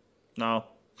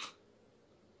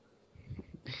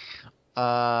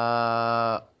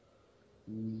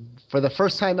 For the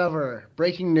first time ever,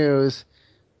 breaking news: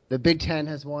 the Big Ten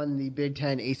has won the Big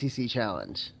Ten ACC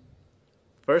Challenge.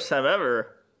 First time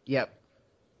ever. Yep,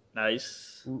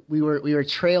 Nice. we were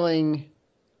trailing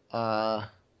 5-4,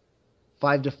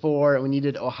 and we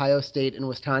needed Ohio State and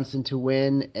Wisconsin to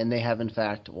win, and they have in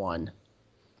fact won.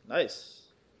 Nice.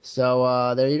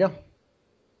 So there you go.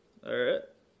 All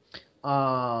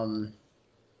right.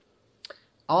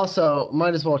 Also,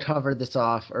 might as well cover this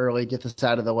off early, get this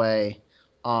out of the way.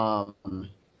 Um,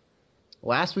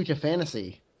 Last week of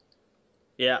fantasy,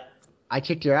 Yeah, I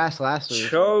kicked your ass last week.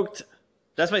 choked.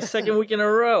 That's my second week in a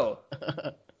row.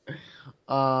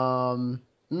 um,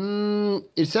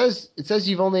 it says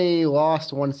you've only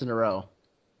lost once in a row.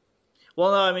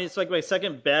 Well, no, I mean it's like my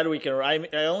second bad week in a row.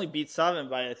 I only beat Savin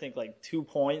by I think like 2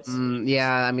 points.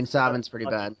 Yeah, I mean Savin's pretty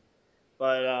bad.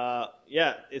 But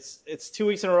yeah, it's 2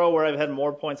 weeks in a row where I've had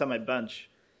more points on my bench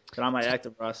than on my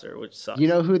active roster, which You sucks.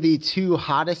 know who the two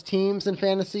hottest teams in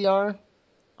fantasy are?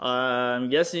 I'm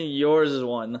guessing yours is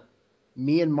one.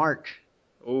 Me and Mark.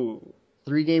 Ooh,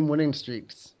 3-game winning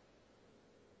streaks.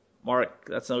 Mark,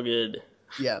 that's no good.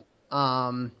 Yeah.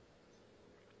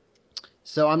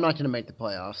 So I'm not going to make the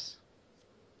playoffs.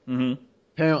 Mm-hmm.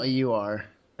 Apparently you are,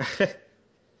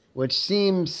 which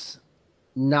seems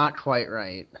not quite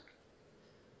right.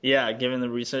 Yeah, given the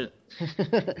recent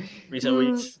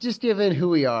weeks. Just given who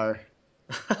we are.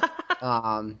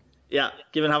 Um, Yeah,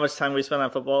 given how much time we spend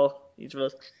on football, each of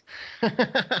us.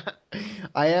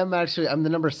 I'm the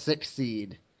number 6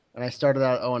 seed, and I started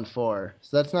out 0-4,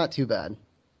 so that's not too bad.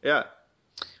 Yeah.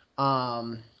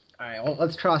 All right, well,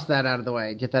 let's cross that out of the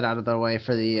way. Get that out of the way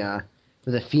for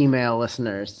the female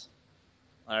listeners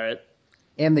All right.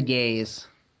 and the gays.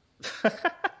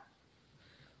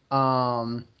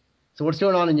 So what's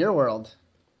going on in your world?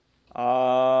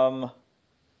 Um,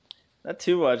 Not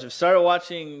too much. I've started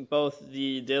watching both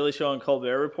the Daily Show and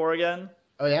Colbert Report again.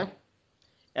 Oh yeah,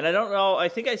 And I don't know, I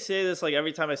think I say this like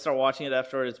every time I start watching it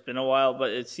after it's been a while, but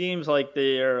it seems like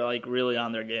they're like really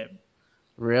on their game.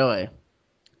 really?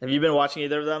 Have you been watching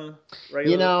either of them You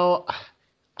regularly? know,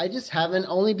 I just haven't,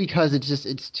 only because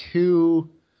it's too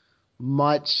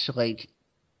much like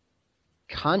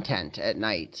content at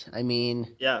night. I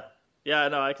mean, Yeah. Yeah,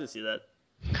 no, I can see that.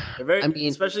 They're very, I mean,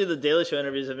 especially the Daily Show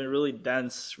interviews have been really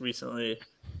dense recently.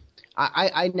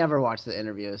 I never watch the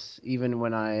interviews, even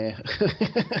when I.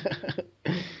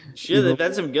 Shit, even, they've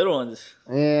had some good ones.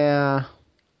 yeah,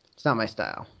 it's not my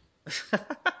style.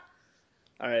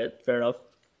 All right, fair enough.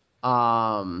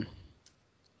 Um,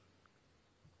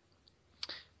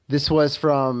 this was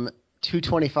from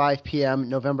 2:25 p.m.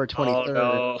 November Oh 23rd.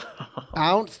 no.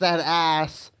 Bounce that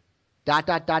ass. ...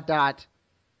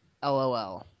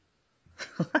 LOL.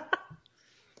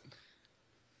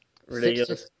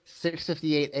 Ridiculous.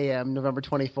 6:58 a.m. November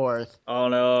 24th. Oh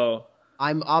no.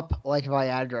 I'm up like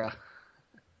Viagra.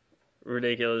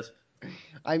 Ridiculous.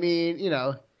 I mean,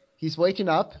 he's waking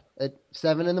up at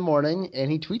 7 in the morning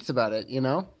and he tweets about it,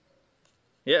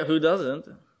 Yeah, who doesn't?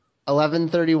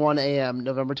 11:31 a.m.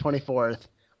 November 24th.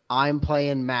 I'm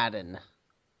playing Madden.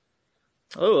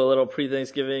 Oh, a little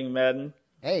pre-Thanksgiving Madden.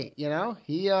 Hey, he knows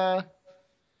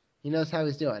how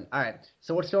he's doing. All right.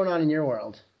 So what's going on in your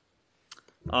world?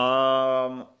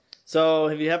 So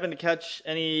have you happened to catch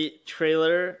any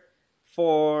trailer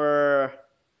for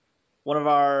one of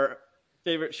our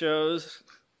favorite shows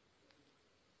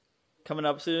coming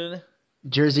up soon?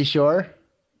 Jersey Shore,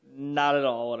 Not at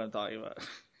all what I'm talking about.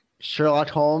 Sherlock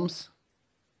Holmes,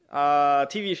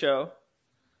 TV show.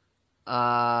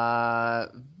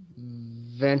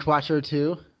 Watcher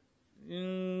 2,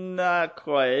 Not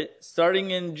quite.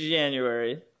 Starting in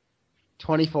January.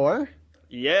 24.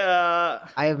 Yeah.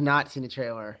 I have not seen a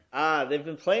trailer. They've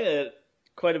been playing it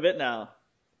quite a bit now.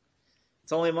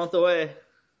 It's only a month away.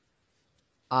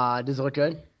 Does it look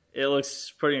good? It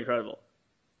looks pretty incredible.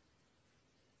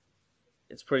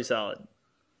 It's pretty solid.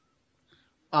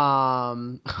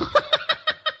 Um,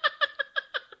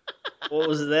 What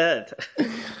was that?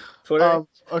 Twitter?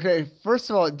 okay, first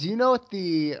of all, do you know what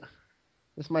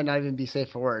this might not even be safe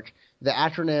for work, the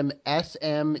acronym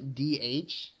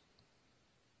SMDH?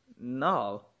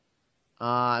 No.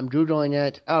 I'm Googling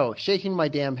it. Oh, shaking my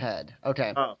damn head.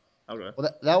 Okay. Oh, okay.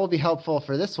 Well, that will be helpful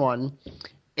for this one.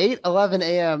 8:11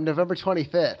 a.m. November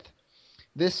 25th.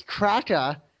 This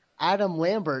tracker, Adam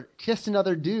Lambert, kissed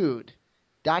another dude. ...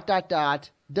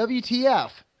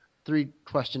 WTF? 3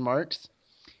 question marks.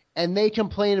 And they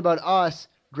complain about us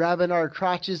grabbing our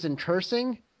crotches and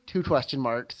cursing? 2 question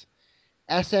marks.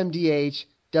 SMDH,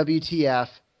 WTF,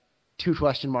 2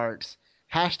 question marks.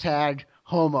 Hashtag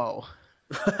homo.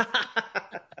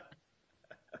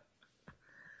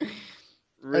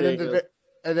 Ridiculous.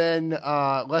 And then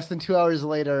less than 2 hours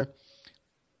later,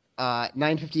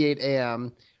 9:58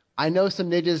 a.m. I know some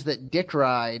niggas that dick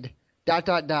ride ...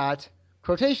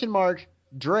 quotation mark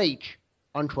Drake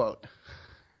unquote.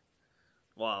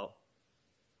 Wow.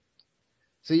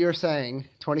 So you're saying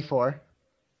 24?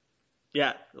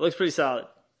 Yeah, it looks pretty solid.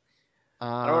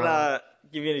 I don't want Uh, to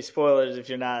give you any spoilers if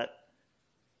you're not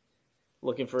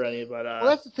looking for any, but Well,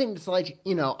 that's the thing. It's like,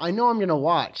 I know I'm gonna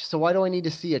watch, so why do I need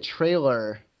to see a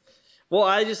trailer? well,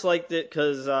 I just liked it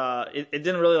because it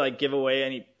didn't really like give away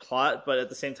any plot, but at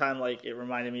the same time, like it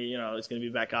reminded me, it's gonna be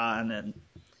back on, and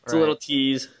it's a little Right.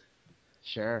 tease.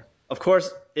 Sure. Of course,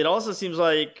 it also seems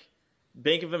like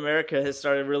Bank of America has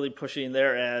started really pushing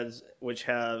their ads, which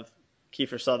have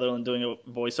Kiefer Sutherland doing a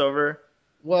voiceover.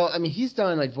 Well, I mean, he's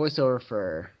done like voiceover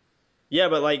for. Yeah,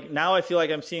 but like now I feel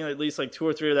like I'm seeing at least like two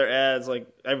or three of their ads like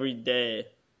every day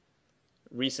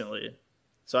recently.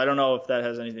 So I don't know if that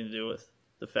has anything to do with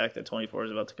the fact that 24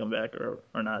 is about to come back or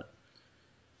not.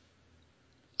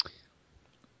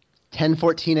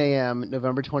 10:14 a.m.,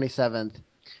 November 27th.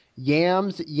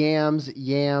 Yams, yams,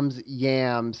 yams,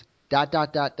 yams. Dot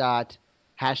dot dot dot.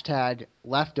 Hashtag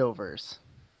leftovers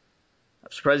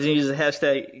I'm surprised you use the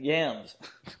hashtag yams.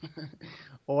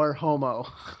 or homo.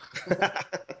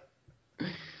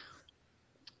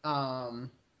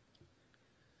 Um.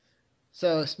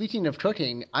 So speaking of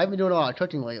cooking, I've been doing a lot of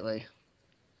cooking lately.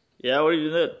 Yeah, what are you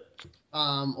doing?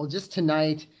 Well, just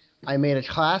tonight I made a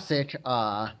classic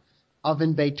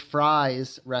oven baked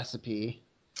fries recipe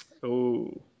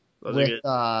Ooh, those are with good.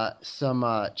 some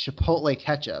chipotle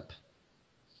ketchup.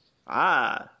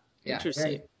 Ah, Yeah, interesting.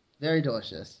 very very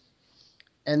delicious.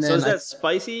 And So then is that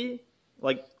spicy?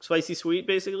 Like spicy sweet,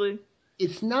 basically?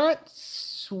 it's not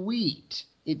sweet.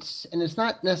 It's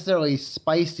not necessarily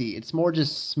spicy. It's more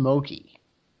just smoky.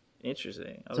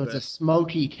 Interesting. So it's Okay. a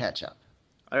smoky ketchup.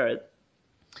 All right.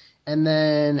 And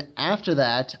then after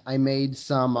that, I made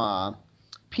some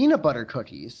peanut butter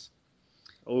cookies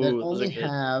that Ooh, those are only good.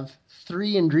 have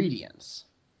three ingredients: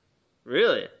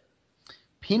 Really?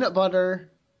 peanut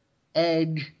butter,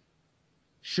 egg,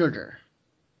 sugar,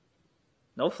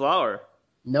 No flour.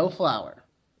 no flour.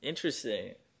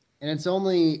 Interesting. And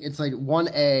it's like one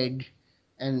egg,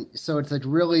 and so it's like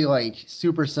really like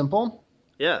super simple.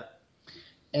 Yeah.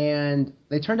 And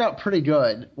they turned out pretty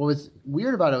good. What was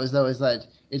weird about it is that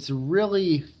it's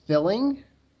really filling,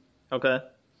 Okay.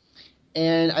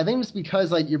 and I think it's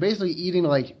because like you're basically eating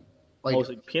like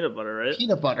Mostly peanut butter, right?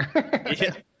 peanut butter.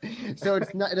 Yeah. So it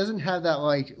doesn't have that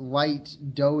like light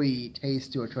doughy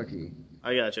taste to a cookie.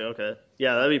 I got you. Okay.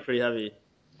 Yeah, that'd be pretty heavy.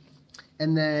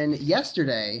 And then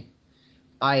yesterday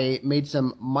I made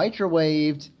some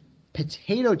microwaved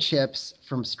potato chips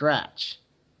from scratch.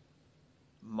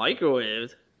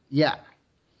 Microwaved. Yeah.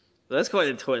 That's quite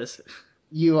a twist.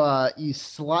 You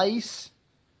slice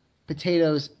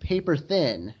potatoes paper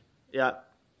thin, Yeah.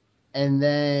 and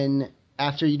then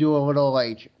after you do a little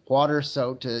like water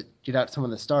soak to get out some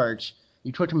of the starch,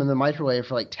 you cook them in the microwave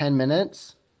for like 10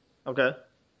 minutes, Okay.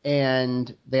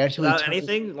 and they actually Without turn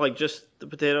anything, like just the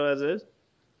potato as is.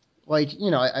 like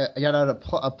I got out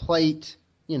a plate,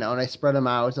 and I spread them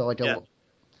out so like Yeah.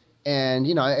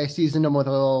 and I seasoned them with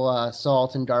a little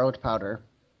salt and garlic powder,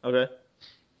 Okay.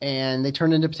 and they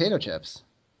turned into potato chips.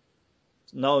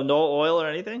 No oil or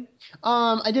anything.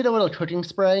 I did a little cooking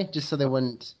spray just so they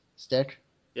wouldn't stick,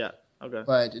 Yeah. Okay.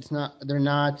 but they're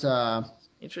not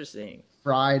Interesting.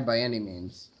 fried by any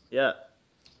means. Yeah.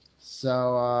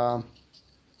 So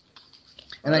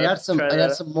and I'll I have got to try I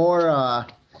got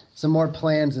that. some more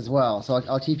plans as well. So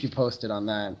I'll keep you posted on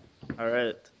that. All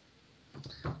right.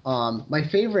 My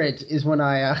favorite is when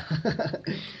I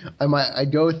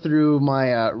go through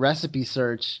my recipe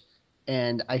search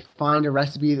and I find a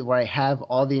recipe where I have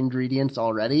all the ingredients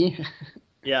already.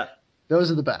 Yeah. Those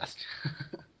are the best.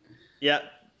 Yeah.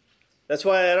 That's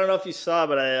why I don't know if you saw,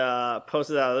 but I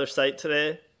posted that other site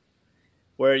today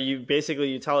where you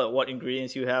tell it what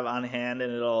ingredients you have on hand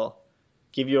and it'll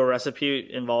give you a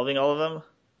recipe involving all of them.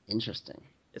 Interesting.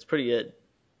 It's pretty good.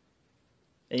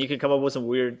 And you can come up with some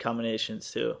weird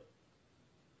combinations too.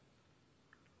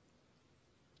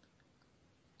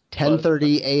 But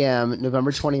 10:30 a.m.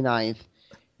 November 29th.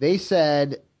 They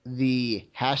said the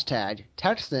hashtag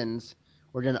Texans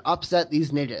were going to upset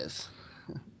these niggas.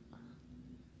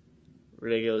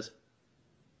 ridiculous.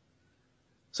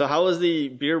 So how was the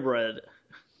beer bread?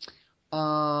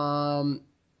 Um,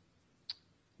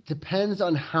 Depends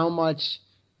on how much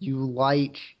you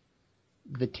like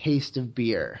the taste of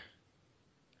beer.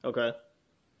 Okay.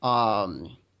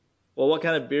 Um, Well, what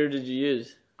kind of beer did you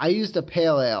use? I used a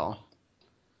pale ale,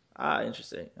 Ah,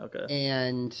 interesting. Okay.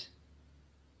 and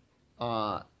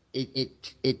uh,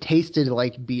 it tasted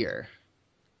like beer.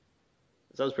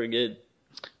 Sounds pretty good.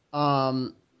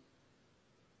 Um,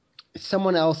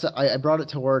 Someone else, I brought it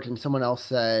to work, and someone else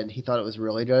said he thought it was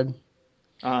really good.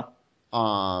 Uh-huh.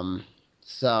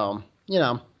 So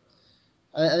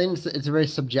I think it's very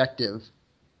subjective.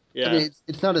 I Yeah, mean,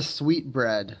 it's not a sweet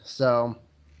bread, so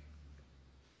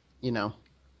you know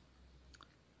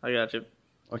I got you.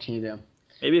 what can you do?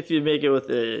 Maybe if you make it with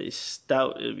a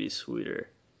stout, it'd be sweeter.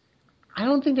 I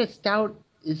don't think that stout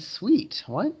is sweet.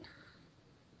 What?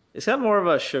 It's got more of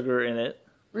a sugar in it.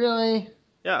 Really?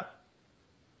 Yeah.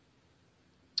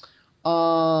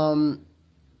 Um.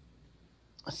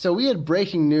 So we had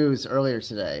breaking news earlier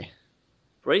today.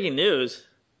 Breaking news.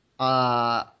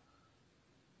 Uh,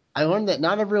 I learned that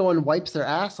not everyone wipes their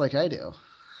ass like I do.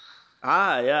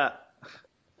 Ah, yeah.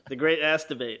 The great ass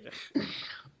debate.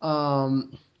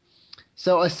 Um.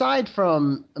 So aside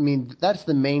from, I mean, that's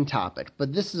the main topic,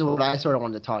 but this is what I sort of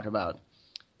wanted to talk about.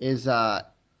 Is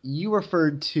you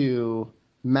referred to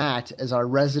Matt as our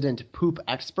resident poop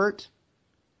expert?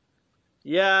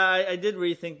 Yeah, I did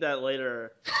rethink that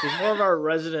later. He's more of our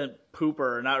resident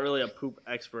pooper, not really a poop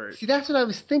expert. See, that's what I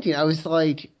was thinking. I was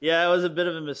like, Yeah, it was a bit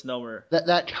of a misnomer.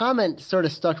 that comment sort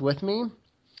of stuck with me,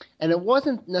 and it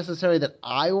wasn't necessarily that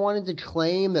I wanted to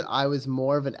claim that I was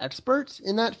more of an expert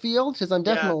in that field, because I'm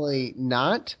Yeah, definitely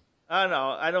not. I don't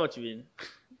know. I know what you mean.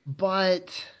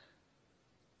 But,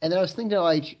 and then I was thinking,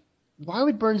 like, why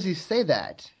would Burnsie say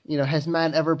that? Has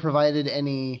Matt ever provided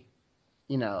any,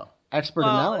 expert Well,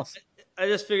 analysis? I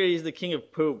just figured he's the king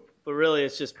of poop, but really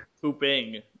it's just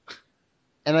pooping.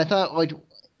 And I thought, like,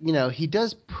 he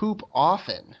does poop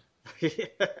often. Yeah,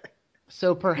 So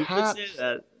you could say perhaps,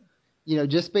 that.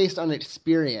 just based on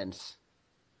experience.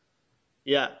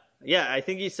 Yeah, yeah. I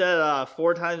think he said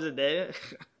 4 times a day.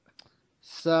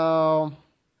 So,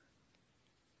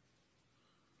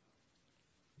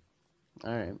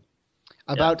 all right.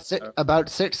 Yeah. About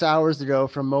 6 hours ago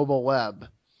from mobile web,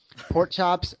 pork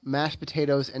chops, mashed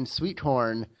potatoes, and sweet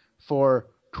corn for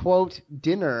quote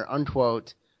dinner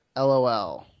unquote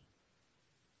LOL.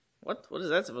 What is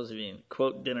that supposed to mean?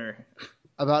 Quote dinner.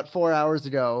 About 4 hours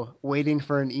ago, waiting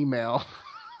for an email.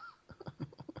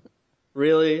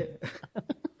 Really?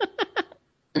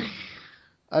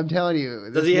 I'm telling you,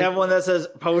 Does he have one that says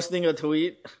posting a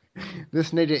tweet?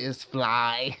 this nigga is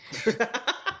fly.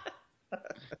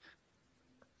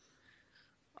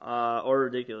 Or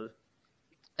ridiculous.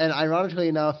 And ironically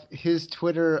enough, his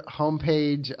Twitter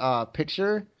homepage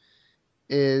picture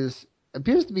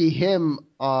appears to be him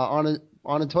on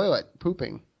a toilet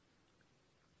pooping.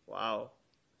 Wow.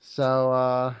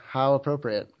 So how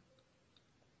appropriate.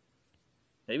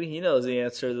 Maybe he knows the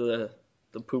answer to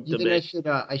the poop Do you think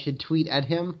debate. I should tweet at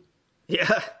him?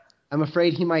 Yeah. I'm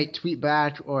afraid he might tweet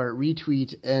back or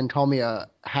retweet and call me a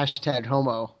hashtag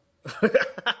homo.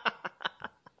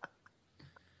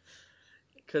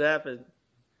 Could happen.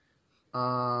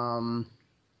 Um.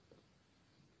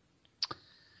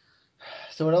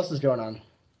 So what else is going on?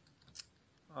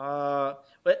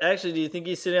 But actually, do you think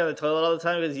he's sitting on the toilet all the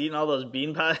time because he's eating all those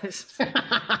bean pies?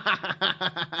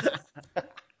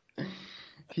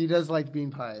 He does like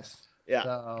bean pies. Yeah.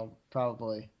 So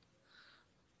probably.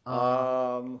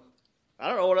 Um, I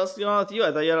don't know what else is going on with you.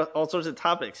 I thought you had all sorts of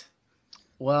topics,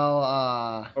 Well,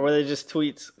 or were they just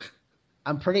tweets?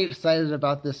 I'm pretty excited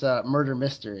about this murder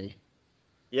mystery.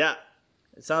 Yeah,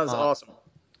 it sounds Uh, awesome.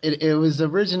 it was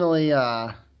originally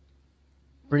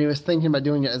Brittany was thinking about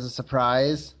doing it as a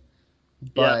surprise, Yeah.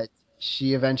 but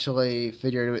she eventually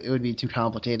figured it would be too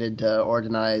complicated to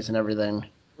organize and everything.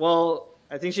 Well,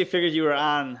 I think she figured you were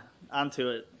onto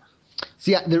it.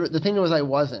 See, the thing was I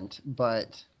wasn't,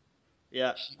 but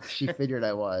Yeah. she figured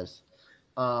I was.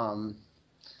 Um,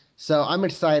 so I'm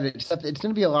excited. Except it's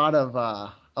going to be a lot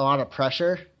of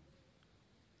pressure.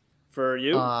 For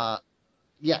you?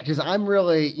 Yeah, because I'm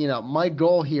really, my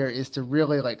goal here is to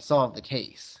really like solve the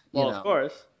case. Well, of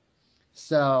course.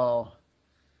 So,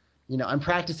 I'm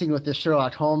practicing with this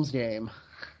Sherlock Holmes game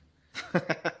to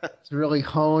really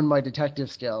hone my detective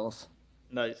skills.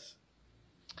 Nice.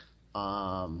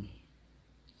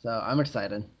 So I'm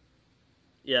excited.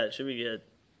 Yeah, it should be good.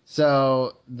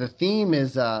 So the theme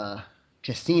is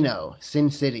Casino, Sin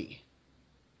City.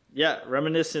 Yeah,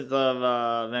 reminiscent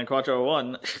of Van Quattro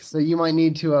 1. So you might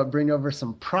need to bring over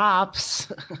some props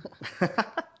to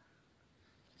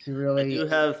I really do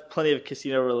have plenty of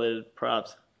casino-related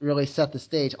props. really set the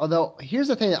stage. Although here's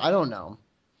the thing that I don't know: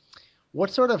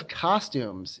 what sort of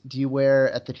costumes do you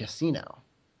wear at the casino?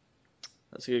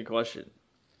 That's a good question.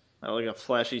 Like a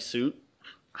flashy suit?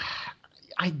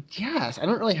 I guess I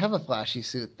don't really have a flashy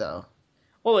suit though.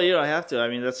 Well, you don't have to. I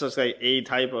mean, that's just like a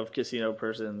type of casino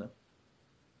person.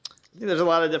 I think there's a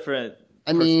lot of different.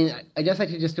 I mean, I guess I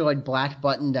could just go like black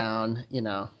button down,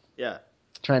 Yeah.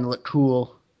 trying to look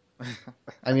cool.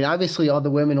 I mean, obviously all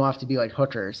the women will have to be like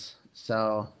hookers,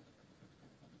 so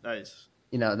Nice.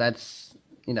 that's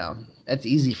that's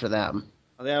easy for them.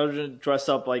 I think I would dress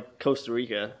up like Costa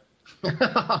Rica.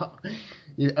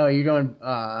 You're going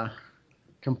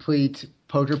complete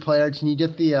poker player. Can you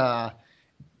get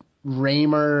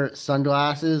Raymer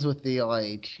sunglasses with the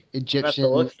like I have to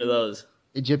look for those.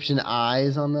 Egyptian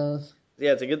eyes on those.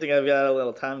 Yeah, it's a good thing I've got a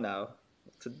little time now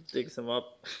to dig some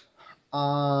up.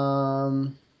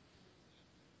 Um.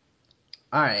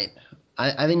 All right.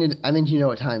 I think you know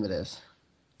what time it is.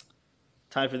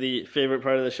 Time for the favorite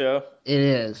part of the show. It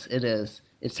is. It is.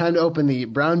 It's time to open the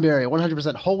Brownberry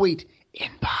 100% whole wheat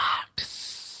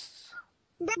inbox.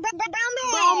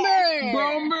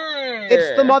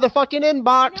 It's the motherfucking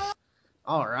inbox.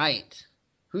 All right.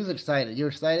 Who's excited? You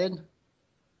excited?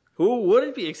 Who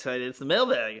wouldn't be excited? It's the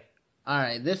mailbag. All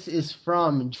right. This is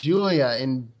from Julia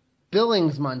in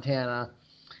Billings, Montana.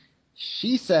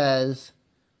 She says,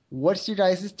 "What's your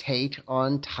guys' take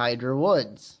on Tiger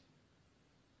Woods?"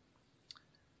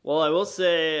 Well, I will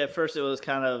say at first it was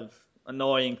kind of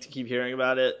annoying to keep hearing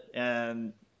about it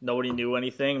and nobody knew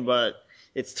anything, but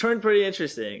it's turned pretty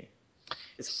interesting.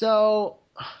 So,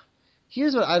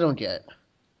 here's what I don't get.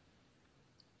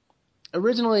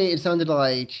 Originally, it sounded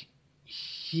like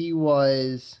he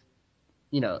was,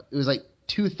 it was like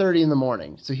 2:30 in the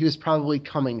morning, so he was probably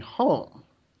coming home.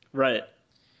 Right.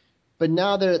 But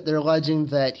now they're alleging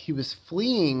that he was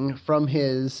fleeing from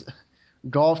his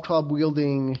golf club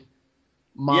wielding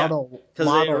model.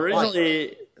 Because they wife.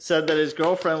 originally said that his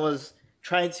girlfriend was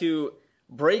trying to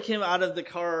break him out of the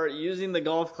car using the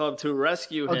golf club to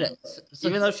rescue him, Okay, so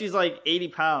even though she's like 80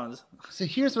 pounds. So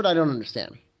here's what I don't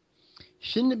understand.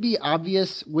 Shouldn't it be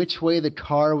obvious which way the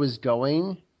car was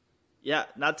going? Yeah,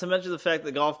 not to mention the fact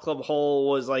the golf club hole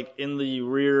was like in the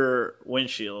rear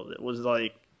windshield. It was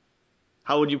like,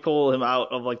 how would you pull him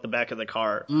out of like the back of the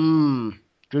car?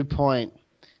 Good point.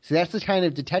 See, that's the kind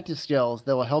of detective skills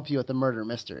that will help you with the murder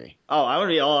mystery. Oh, I'm gonna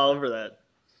be all over that.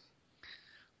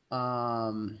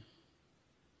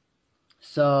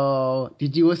 So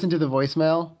did you listen to the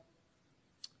voicemail?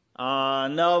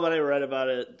 No, but I read about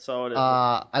it, so it is.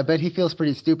 I bet he feels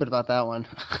pretty stupid about that one.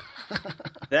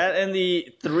 That and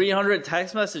the 300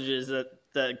 text messages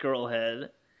that girl had.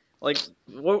 Like,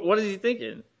 what is he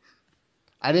thinking?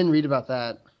 I didn't read about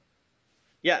that.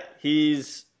 Yeah,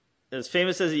 he's as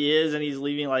famous as he is, and he's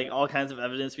leaving like all kinds of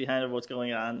evidence behind of what's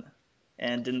going on,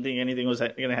 and didn't think anything was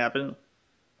going to happen.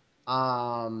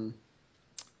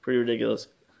 Pretty ridiculous.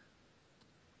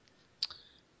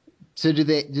 So do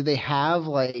they have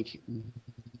like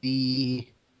the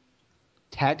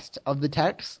text of the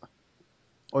text,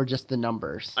 or just the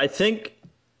numbers? I think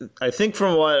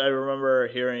from what I remember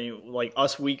hearing, like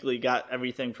Us Weekly got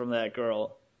everything from that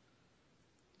girl.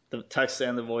 The text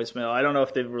and the voicemail. I don't know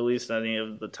if they've released any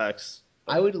of the texts.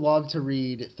 I would love to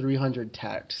read 300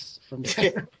 texts from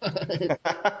there.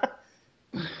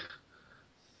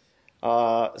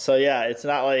 So yeah, it's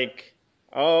not like,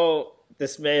 oh,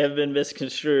 this may have been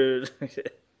misconstrued.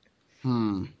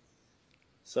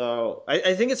 So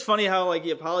I think it's funny how like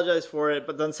he apologized for it,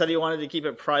 but then said he wanted to keep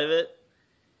it private.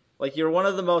 Like you're one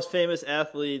of the most famous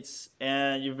athletes,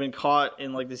 and you've been caught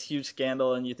in like this huge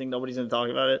scandal, and you think nobody's gonna talk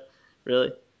about it,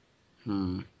 really?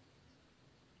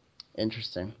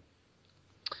 Interesting.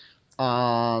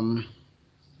 All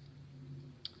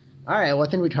right. Well, I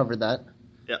think we covered that.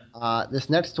 Yeah. This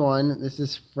next one, this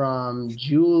is from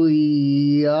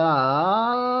Julia.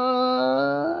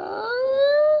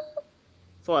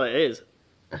 It's a lot of A's.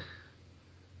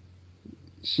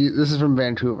 This is from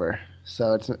Vancouver,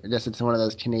 so I guess it's one of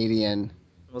those Canadian.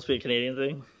 Must be a Canadian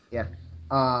thing. Yeah.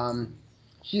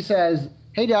 She says,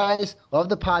 "Hey guys, love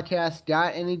the podcast.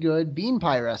 Got any good bean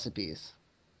pie recipes?"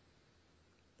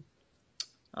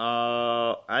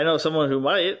 I know someone who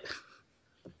might.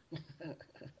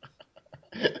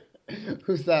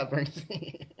 Who's that,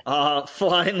 Bernstein?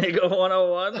 Flying Nigga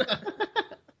 101.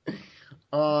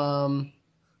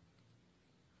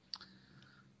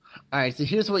 All right, so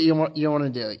here's what you want to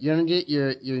do. You're gonna get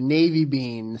your navy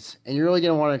beans, and you're really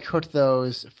gonna want to cook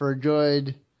those for a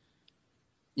good,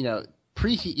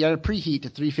 preheat. You gotta preheat to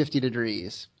 350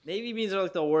 degrees. Navy beans are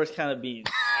like the worst kind of beans.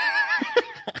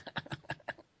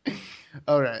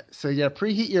 All right, so you gotta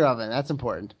preheat your oven. That's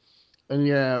important. And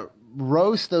you're gonna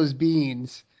roast those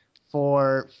beans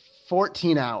for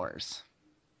 14 hours.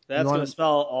 That's gonna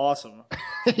smell awesome.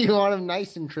 You want them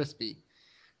nice and crispy,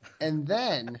 and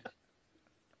then.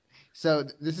 So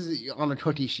this is on a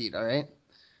cookie sheet, all right?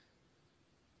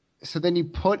 So then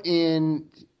you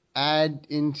add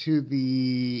into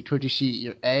the cookie sheet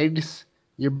your eggs,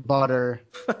 your butter.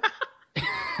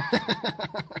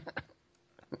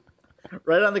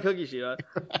 Right on the cookie sheet, huh?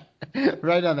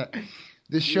 Right on it.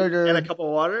 The sugar. And a cup of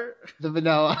water? The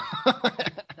vanilla.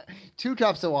 2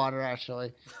 cups of water,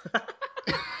 actually.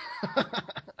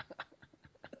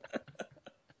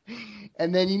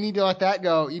 And then you need to let that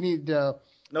go. You need to...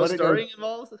 No stirring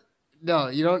involved? No,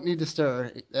 you don't need to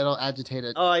stir. That'll agitate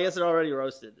it. Oh, I guess it already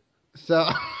roasted. So,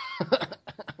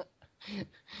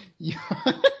 you...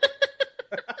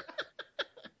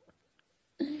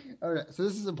 Okay, so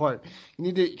this is important. You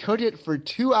need to cook it for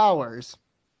 2 hours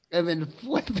and then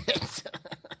flip it.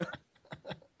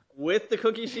 With the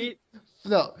cookie sheet?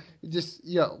 No, just,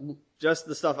 Just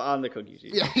the stuff on the cookie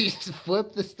sheet. yeah, you just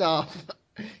flip the stuff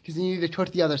because you need to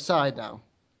cook the other side now.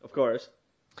 Of course.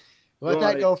 Let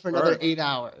that go for another 8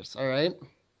 hours, all right?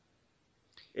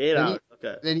 8 hours,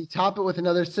 okay. Then you top it with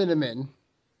another cinnamon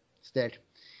stick,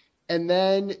 and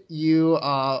then you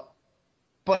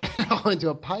put it all into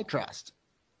a pie crust.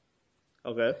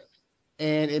 Okay.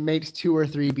 And it makes 2 or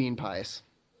 3 bean pies.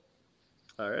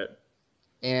 All right.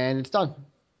 And it's done.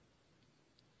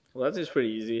 Well, that's just pretty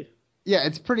easy. Yeah,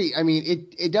 it's pretty. I mean,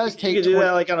 it does take. You could do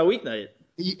that like on a weeknight.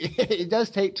 It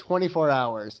does take 24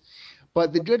 hours,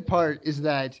 but the good part is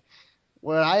that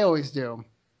what I always do,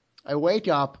 I wake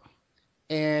up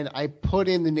and I put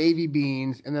in the navy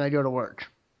beans, and then I go to work.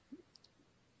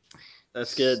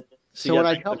 That's good. So when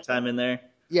I come time in there.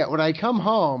 Yeah, when I come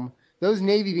home, those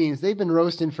navy beans, they've been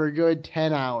roasting for a good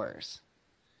 10 hours.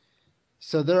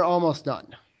 So they're almost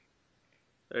done.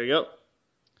 There you go.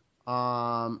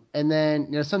 And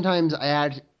then, sometimes I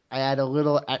add a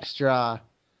little extra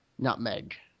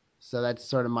nutmeg. So that's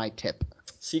sort of my tip.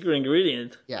 Secret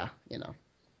ingredient. Yeah,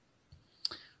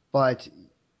 But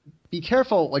be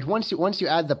careful. Like once you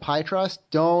add the pie crust,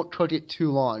 don't cook it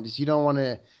too long, because you don't want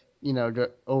to,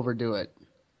 overdo it.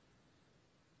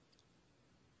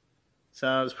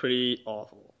 Sounds pretty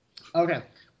awful. Okay.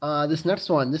 This next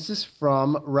one, this is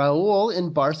from Raul in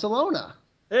Barcelona.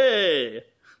 Hey!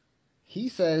 He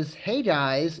says, "Hey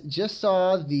guys, just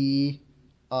saw the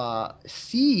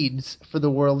seeds for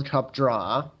the World Cup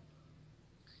draw.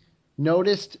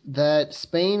 Noticed that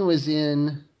Spain was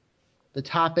in the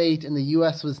top 8 and the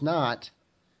U.S. was not."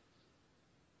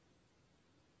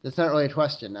 That's not really a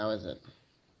question now, is it?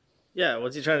 Yeah,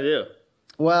 what's he trying to do?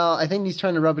 Well, I think he's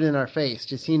trying to rub it in our face,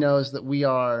 just he knows that we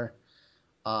are,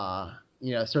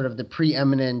 sort of the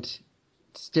preeminent,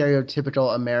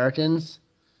 stereotypical Americans.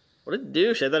 What a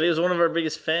douche! I thought he was one of our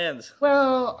biggest fans.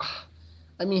 Well,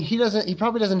 I mean, he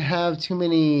probably doesn't have too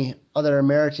many other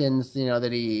Americans,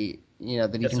 that he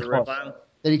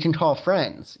can call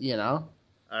friends. All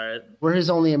right. We're his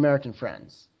only American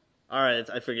friends. All right,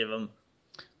 I forgive him.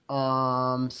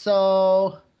 Well,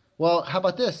 how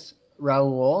about this,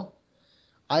 Raul?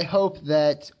 I hope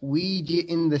that we get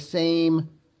in the same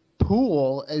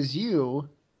pool as you,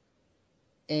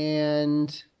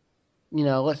 and,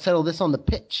 let's settle this on the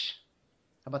pitch.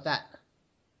 How about that?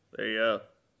 There you go.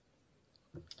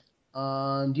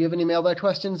 Do you have any mailbag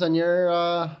questions on your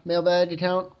mailbag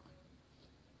account?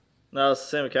 No, it's the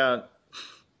same account.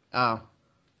 Oh.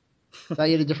 I thought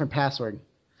you had a different password.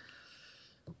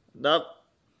 Nope.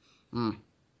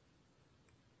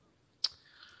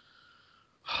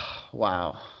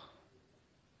 Wow.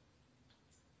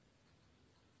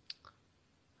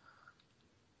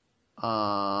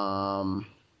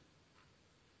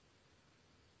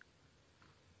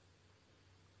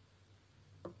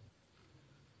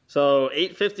 So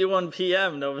 8:51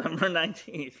 p.m. November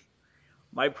 19th.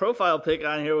 My profile pic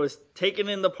on here was taken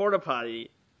in the porta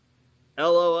potty.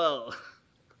 LOL.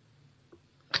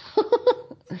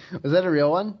 Was that a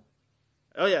real one?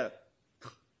 Oh yeah.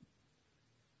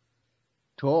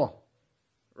 Cool.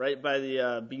 Right by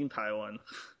the bean pie one.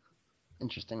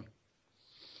 Interesting.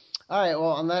 All right.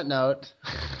 Well, on that note,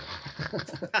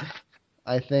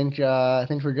 I think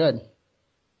we're good.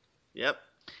 Yep.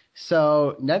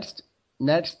 So next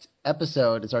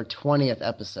episode is our 20th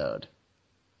episode.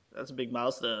 That's a big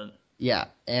milestone. Yeah,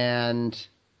 and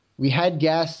we had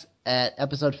guests at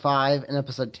episode 5 and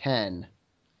episode 10.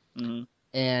 Mm-hmm.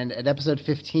 And at episode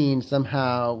 15,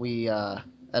 somehow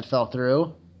that fell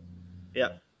through.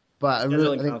 Yeah. But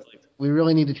I think we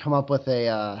really need to come up with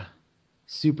a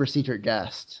super secret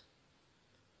guest.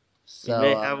 So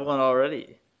we may have one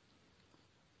already.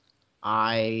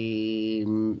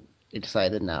 I'm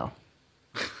excited now.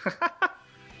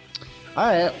 All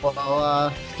right.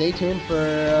 Well, stay tuned for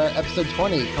episode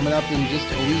 20 coming up in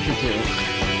just a week or two.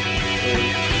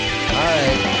 All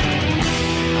right.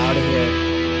 Out of here.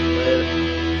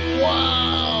 Later. Wow.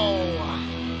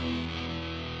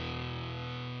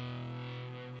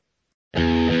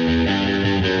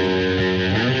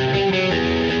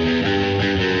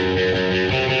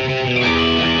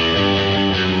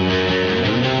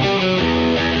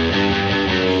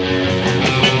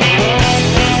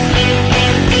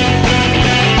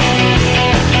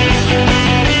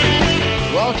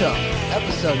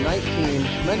 Episode 19,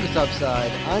 Tremendous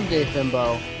Upside. I'm Dave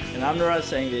Fimbo. And I'm Narad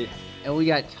Sanghi. and we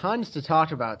got tons to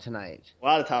talk about tonight. A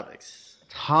lot of topics.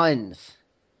 Tons.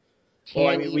 Well,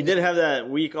 I Can't mean, we even. did have that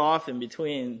week off in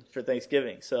between for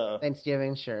Thanksgiving, so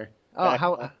Thanksgiving, sure. Oh, back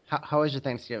how was your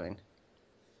Thanksgiving?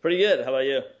 pretty good. How about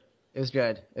you? It was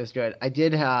good. It was good. I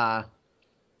did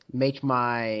make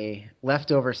my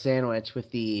leftover sandwich with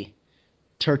the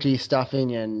turkey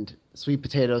stuffing and sweet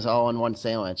potatoes all in one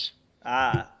sandwich.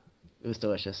 Ah, It was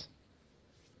delicious.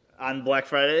 on Black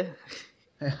Friday.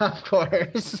 Of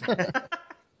course.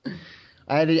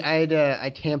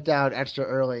 I camped out extra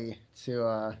early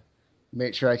to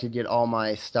make sure I could get all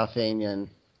my stuffing and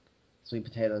sweet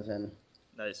potatoes in.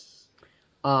 Nice.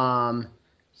 Um,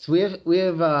 so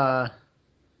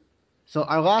so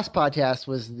our last podcast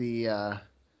was the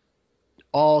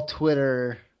all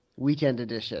Twitter weekend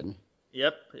edition.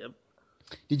 Yep.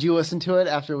 Did you listen to it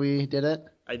after we did it?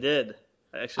 I did.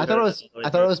 I I actually thought it heard was it all the I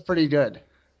way thought it through. was pretty good.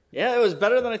 Yeah, it was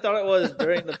better than I thought it was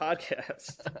during the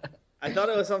podcast. I thought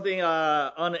it was something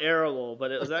unairable,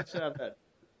 but it was actually not bad.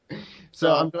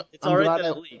 So So it's I'm all right glad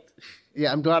that it leaked.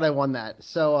 I'm glad I won that.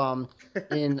 So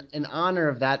in honor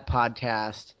of that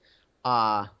podcast,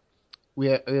 we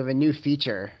have a new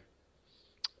feature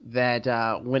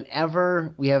that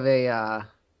whenever we have a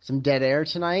some dead air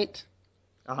tonight,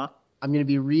 Uh-huh. I'm going to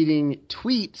be reading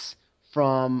tweets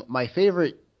from my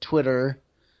favorite Twitter,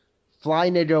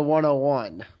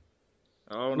 FlyNigga101,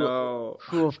 Oh who no.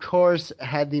 who of course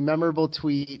had the memorable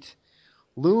tweet.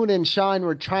 Loon and Shine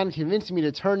were trying to convince me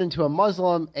to turn into a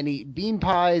Muslim and eat bean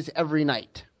pies every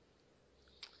night.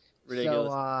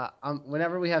 Ridiculous. So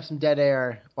whenever we have some dead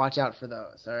air, watch out for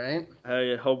those. All right.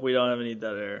 I hope we don't have any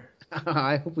dead air.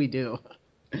 I hope we do.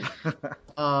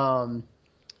 Um.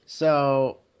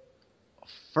 So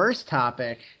first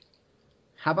topic.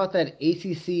 How about that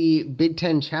ACC Big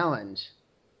Ten Challenge?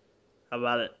 How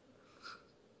about it?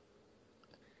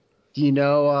 Do you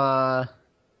know how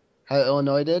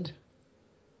Illinois did?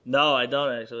 No, I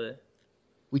don't actually.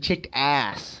 We kicked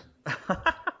ass.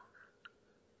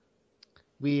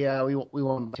 We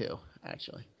won two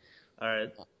actually. All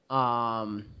right.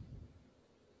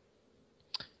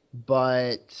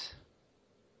 But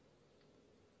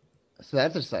so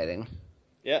that's exciting.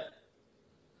 Yeah.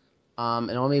 And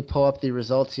let me pull up the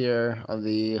results here of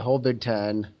the whole Big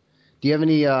Ten. Do you have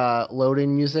any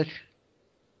loading music?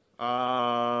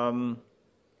 No.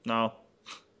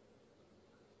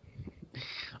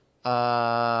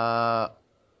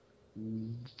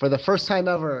 For the first time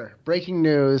ever, breaking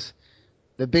news: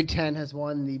 the Big Ten has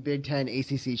won the Big Ten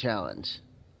ACC Challenge.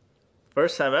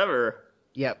 First time ever.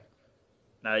 Yep,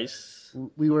 Nice.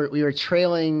 we were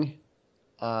trailing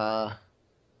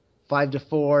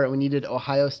 5-4, and we needed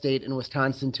Ohio State and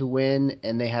Wisconsin to win,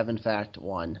 and they have in fact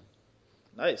won.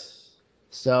 Nice.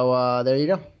 So there you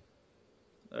go.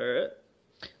 All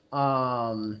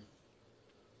right.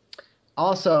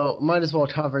 Also, might as well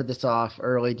cover this off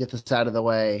early, get this out of the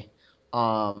way.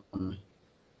 Last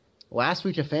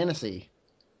week of fantasy,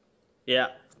 Yeah.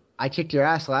 I kicked your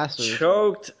ass last week.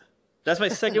 Choked. That's my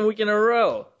second week in a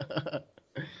row.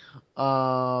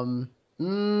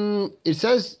 It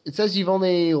says you've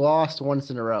only lost once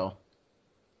in a row.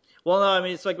 Well, no, I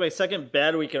mean it's like my second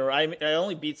bad week in a row. I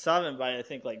only beat Savin by I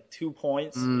think like 2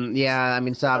 points. Yeah, I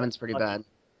mean Savin's pretty bad.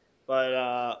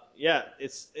 But yeah,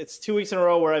 it's 2 weeks in a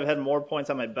row where I've had more points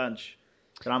on my bench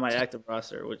than on my active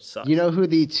roster, which sucks. You know who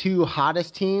the two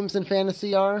hottest teams in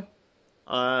fantasy are?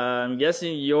 I'm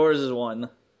guessing yours is one.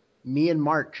 Me and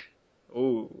Mark.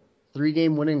 Ooh,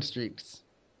 3-game winning streaks.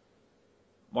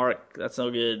 Mark, that's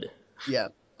no good. Yeah.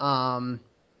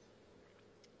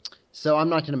 So I'm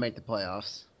not going to make the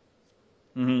playoffs.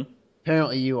 Mm-hmm.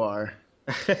 Apparently you are,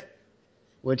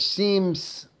 which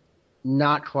seems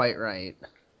not quite right.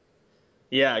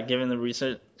 Yeah, given the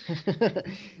recent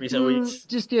weeks.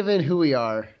 Just given who we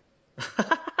are.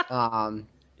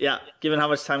 Yeah, given how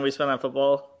much time we spent on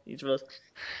football, each of us.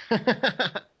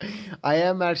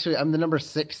 I'm the number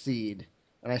 6 seed,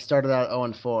 and I started out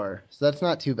 0-4, so that's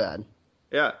not too bad.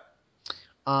 Yeah.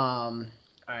 All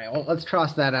right, well, let's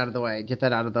cross that out of the way. Get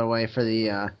that out of the way for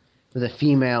the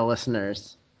female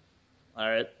listeners All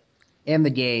right. and the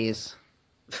gays.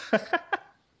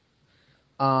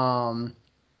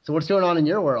 So what's going on in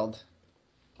your world?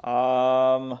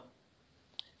 Not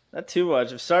too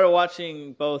much. I've started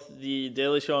watching both the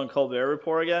Daily Show and Colbert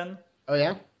Report again. Oh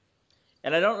yeah?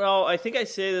 And I don't know, I think I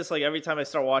say this like every time I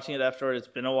start watching it after it's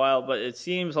been a while, but it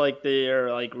seems like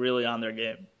they're like really on their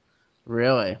game.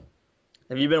 Really?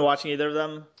 Have you been watching either of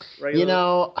them regularly? You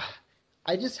know,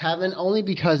 I just haven't, only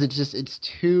because it's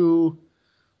too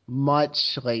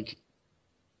much like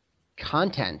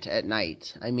content at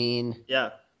night. I mean,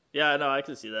 Yeah. Yeah, no, I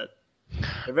can see that.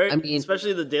 They're very, I mean,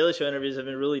 especially the Daily Show interviews have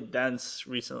been really dense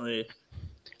recently.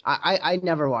 I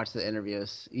never watch the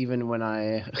interviews, even when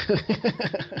I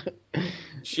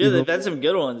Shit, even they've had some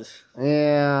good ones.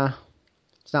 yeah,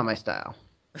 it's not my style.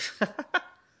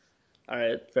 All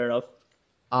right, fair enough.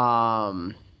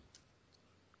 Um,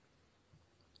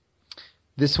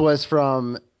 this was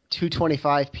from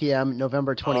 2:25 p.m.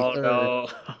 November Oh 23rd. no.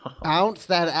 Bounce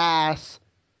that ass.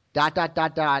 Dot dot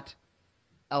dot dot.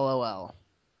 LOL.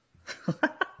 6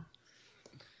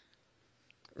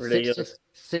 Ridiculous.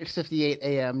 6:58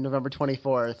 a.m. November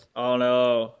 24th. Oh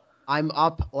no. I'm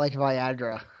up like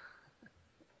Viagra.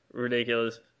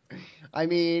 Ridiculous. I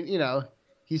mean,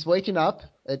 he's waking up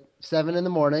at 7 in the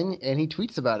morning and he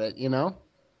tweets about it,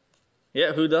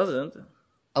 Yeah, who doesn't?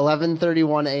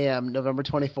 11:31 a.m. November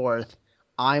 24th.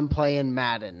 I'm playing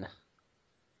Madden.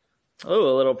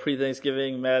 Oh, a little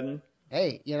pre-Thanksgiving Madden.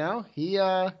 Hey, he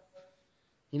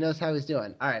knows how he's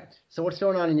doing. All right. So what's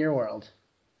going on in your world?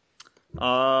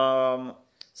 Um,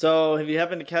 so have you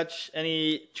happened to catch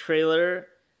any trailer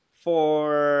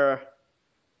for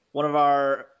one of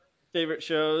our favorite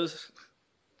shows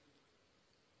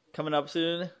coming up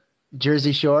soon?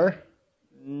 Jersey Shore,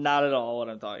 Not at all what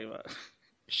I'm talking about.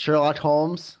 Sherlock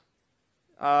Holmes,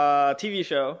 TV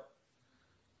show.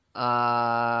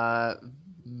 uh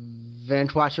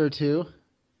Watcher 2,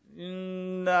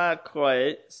 Not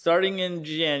quite. Starting in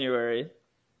January.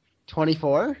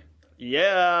 24?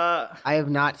 Yeah. I have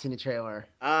not seen a trailer.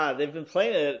 They've been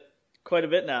playing it quite a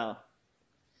bit now.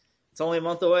 It's only a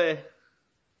month away.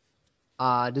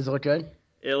 Does it look good?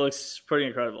 It looks pretty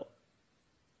incredible.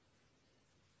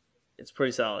 It's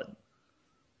pretty solid.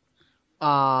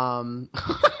 Um,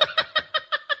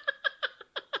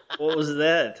 What was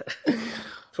that?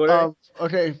 Twitter?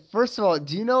 okay, first of all,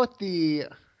 do you know what this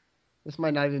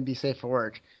might not even be safe for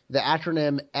work, the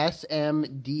acronym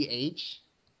SMDH?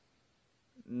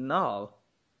 No.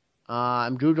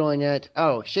 I'm Googling it.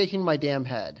 Oh, shaking my damn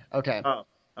head. Okay. Oh,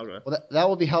 okay. Well, that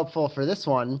will be helpful for this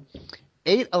one.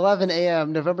 8:11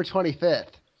 a.m. November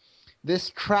 25th.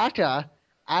 This cracker,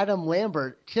 Adam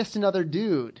Lambert, kissed another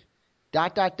dude.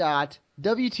 Dot dot dot.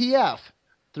 WTF?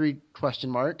 Three question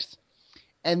marks.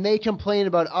 And they complain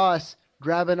about us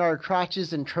grabbing our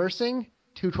crotches and cursing.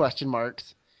 Two question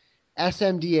marks.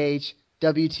 SMDH.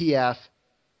 WTF.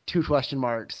 Two question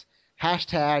marks.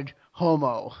 Hashtag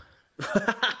homo.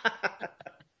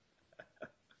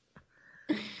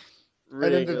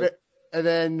 Ridiculous. And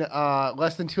then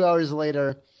less than 2 hours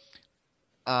later,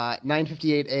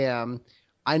 9:58 a.m.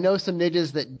 I know some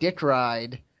niggas that dick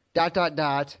ride. Dot dot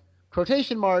dot.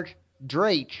 Quotation mark.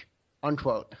 Drake.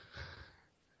 Unquote.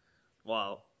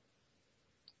 Wow.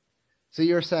 So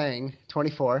you're saying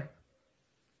 24.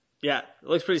 Yeah, it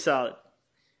looks pretty solid.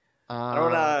 I don't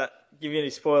want Uh, to give you any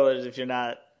spoilers if you're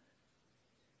not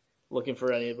looking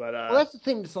for any, but well, that's the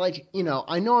thing. It's like, I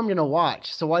know I'm gonna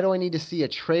watch. So why do I need to see a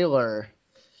trailer?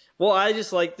 well, I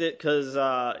just liked it because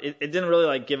it didn't really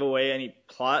like give away any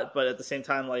plot, but at the same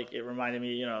time, like it reminded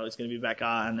me, it's going to be back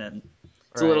on, and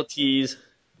it's a little Right. tease.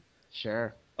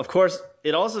 Sure. Of course,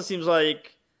 it also seems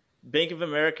like Bank of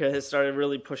America has started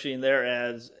really pushing their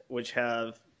ads, which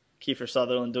have Kiefer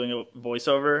Sutherland doing a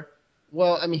voiceover.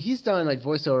 Well, I mean, he's done like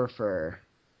voiceover for.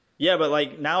 Yeah, but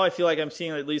like now I feel like I'm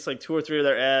seeing at least like two or three of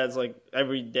their ads like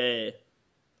every day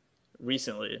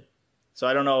recently. So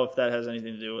I don't know if that has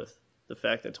anything to do with the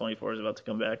fact that 24 is about to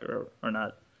come back or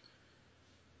not.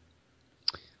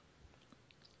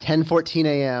 10:14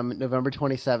 a.m. November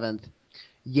 27th.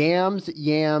 Yams,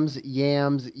 yams,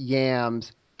 yams,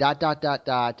 yams. Dot dot dot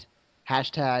dot.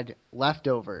 Hashtag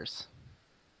leftovers.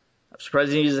 I'm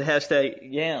surprised you use the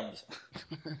hashtag yams.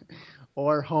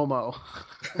 Or homo.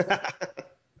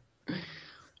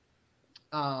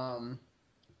 Um.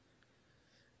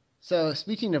 So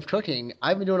speaking of cooking,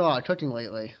 I've been doing a lot of cooking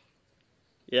lately.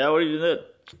 Yeah, what have you been doing?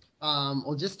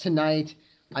 Well, just tonight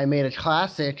I made a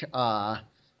classic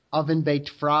oven baked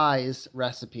fries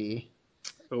recipe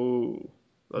Ooh,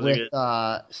 those are with good.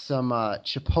 some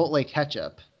chipotle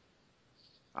ketchup.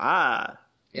 Ah,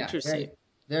 Yeah, interesting.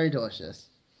 very delicious.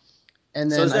 And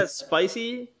So then is that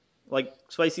spicy? Like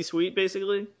spicy sweet,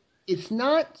 basically? it's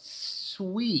not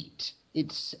sweet.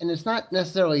 It's not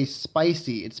necessarily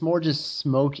spicy. It's more just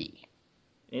smoky.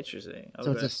 Interesting.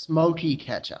 So it's Okay. a smoky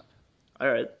ketchup. All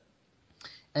right.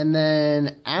 And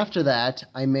then after that,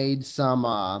 I made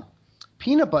some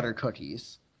peanut butter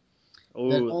cookies that Ooh,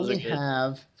 those are only good.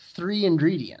 have three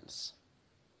ingredients: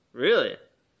 Really?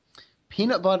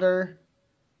 peanut butter,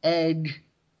 egg,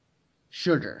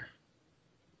 sugar,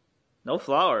 No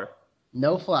flour.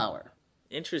 no flour.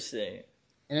 Interesting.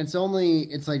 And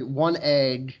it's like one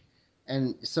egg,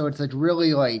 and so it's like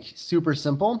really like super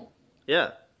simple.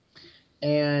 Yeah.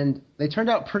 and they turned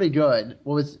out pretty good.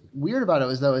 What was weird about it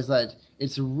is that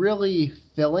it's really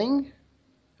filling,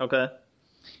 Okay.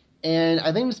 and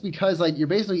I think it's because like you're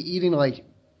basically eating like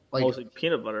Mostly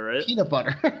peanut butter, right? peanut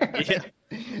butter. Yeah.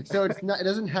 So it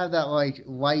doesn't have that like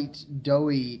light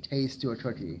doughy taste to a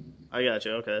cookie. I got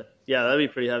you. Okay. Yeah, that'd be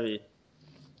pretty heavy.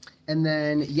 And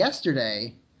then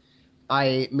yesterday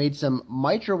I made some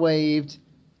microwaved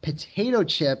potato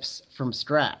chips from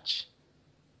scratch.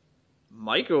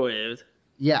 Microwaved.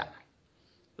 Yeah.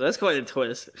 That's quite a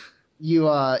twist. You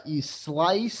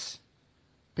slice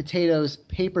potatoes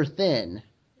paper thin,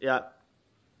 Yeah.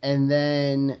 and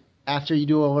then after you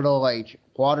do a little like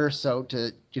water soak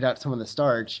to get out some of the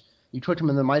starch, you cook them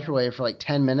in the microwave for like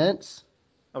 10 minutes,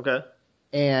 Okay.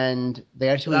 and they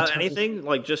actually Without turn anything,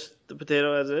 like just the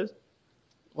potato as is.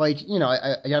 like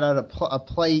I got out a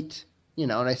plate,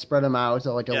 and I spread them out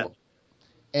so like Yeah.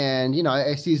 and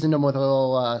I seasoned them with a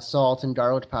little salt and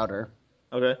garlic powder,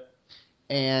 Okay.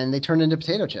 and they turned into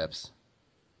potato chips.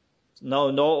 No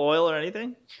oil or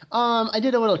anything. I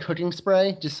did a little cooking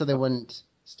spray just so they wouldn't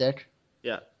stick,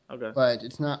 Yeah. Okay. but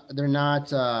they're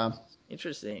not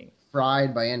Interesting.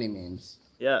 fried by any means.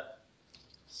 Yeah.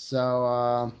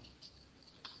 So,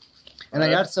 and I'll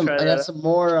have to try I got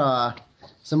that.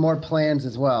 some more plans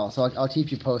as well. So I'll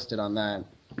keep you posted on that.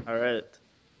 All right.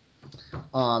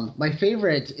 My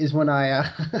favorite is when I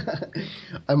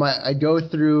go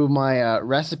through my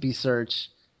recipe search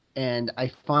and I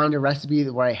find a recipe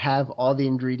where I have all the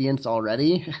ingredients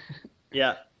already.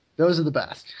 Yeah. Those are the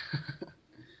best.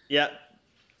 Yeah.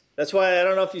 That's why I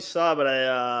don't know if you saw, but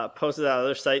I posted that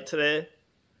other site today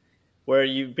where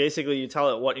you tell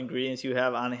it what ingredients you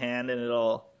have on hand and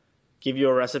it'll give you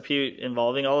a recipe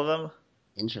involving all of them.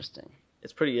 Interesting.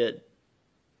 It's pretty good.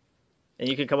 And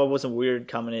you can come up with some weird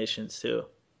combinations too.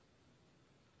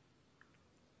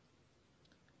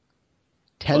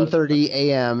 But 10:30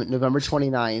 a.m. November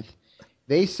 29th.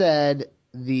 They said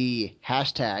the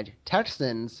hashtag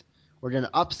Texans were going to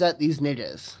upset these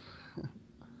niggas.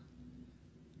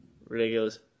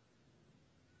 ridiculous.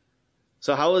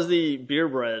 So how was the beer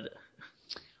bread?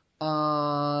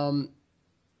 Um,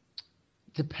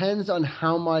 Depends on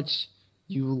how much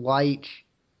you like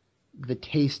the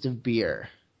taste of beer.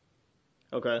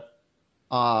 Okay.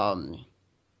 Um,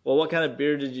 Well, what kind of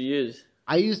beer did you use?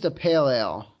 I used a pale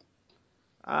ale,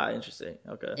 Ah, interesting.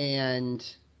 Okay. and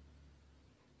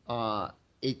uh,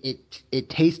 it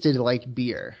tasted like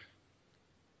beer.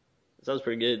 Sounds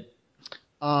pretty good.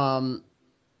 Um,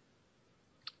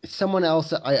 Someone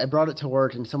else, I brought it to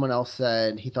work, and someone else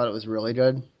said he thought it was really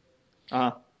good.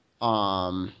 Uh-huh.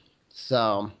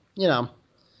 So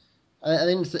I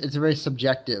think it's very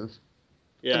subjective.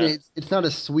 I Yeah. mean, it's not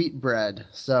a sweet bread,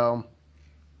 so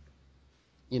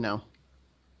you know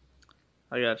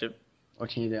I got you. what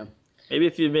can you do? Maybe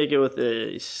if you make it with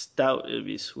a stout, it'd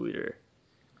be sweeter.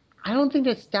 I don't think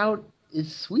that stout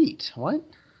is sweet. What?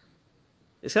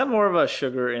 It's got more of a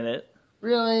sugar in it.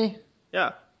 Really?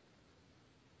 Yeah.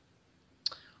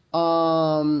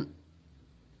 Um.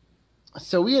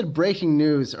 So we had breaking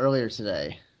news earlier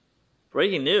today.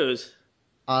 Breaking news.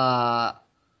 Uh,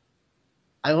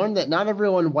 I learned that not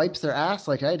everyone wipes their ass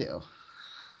like I do.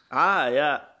 Ah,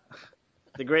 yeah.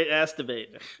 The great ass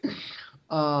debate.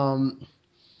 Um.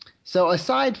 So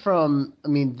aside from, I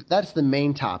mean, that's the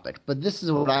main topic, but this is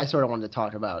what I sort of wanted to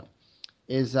talk about.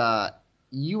 Is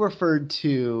you referred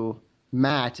to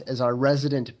Matt as our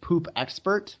resident poop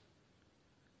expert?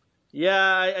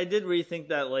 Yeah, I did rethink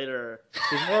that later.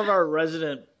 He's more of our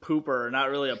resident pooper, not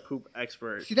really a poop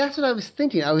expert. See, that's what I was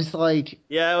thinking. I was like,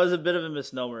 Yeah, it was a bit of a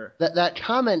misnomer. that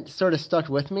comment sort of stuck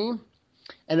with me,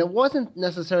 and it wasn't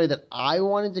necessarily that I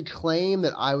wanted to claim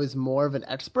that I was more of an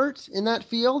expert in that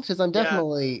field, because I'm Yeah,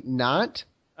 definitely not.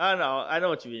 I know. I know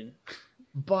what you mean.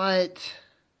 But,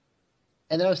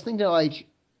 and then I was thinking, like,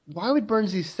 why would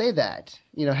Burnsie say that?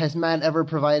 Has Matt ever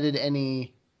provided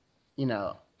any,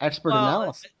 expert Well,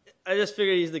 analysis? I just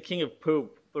figured he's the king of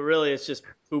poop, but really it's just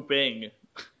pooping.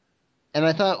 And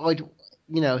I thought, like,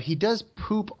 he does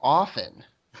poop often.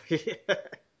 You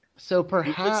So could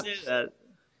say perhaps, that.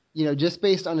 just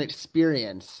based on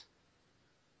experience.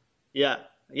 Yeah,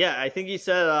 yeah. I think he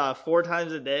said 4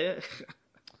 times a day.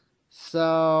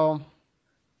 So,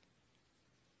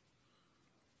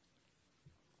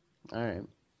 all right.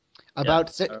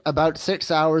 Yeah. About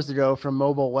 6 hours ago from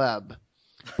mobile web,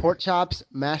 pork chops,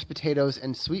 mashed potatoes,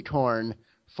 and sweet corn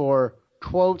for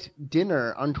quote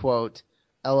dinner unquote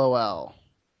LOL.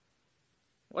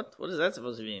 What is that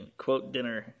supposed to mean? Quote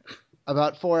dinner.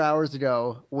 About 4 hours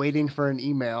ago, waiting for an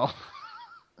email.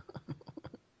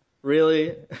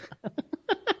 Really?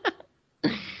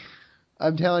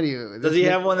 I'm telling you, Does he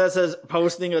have one that says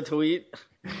posting a tweet?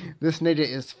 this ninja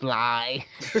is fly.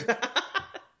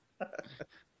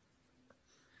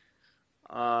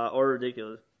 Or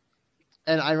ridiculous.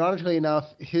 And ironically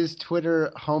enough, his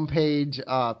Twitter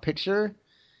homepage picture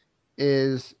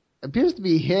appears to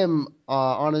be him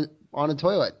on a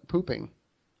toilet pooping.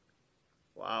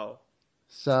 Wow.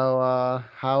 So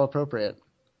how appropriate.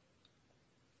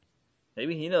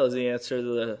 Maybe he knows the answer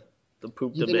to the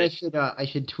poop You debate. think I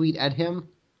should tweet at him?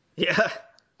 Yeah.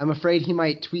 I'm afraid he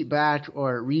might tweet back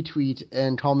or retweet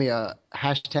and call me a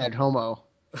hashtag homo.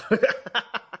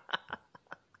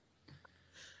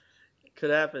 Could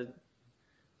happen.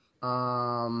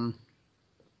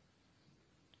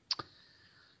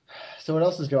 So what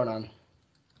else is going on?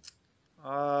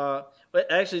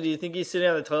 But actually, do you think he's sitting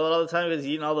on the toilet all the time because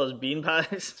he's eating all those bean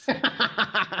pies?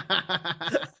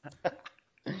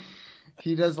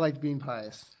 He does like bean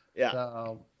pies. Yeah.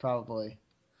 So probably.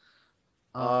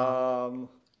 I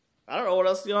don't know what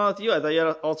else is going on with you. I thought you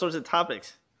had all sorts of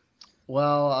topics.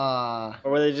 Well,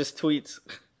 Or were they just tweets?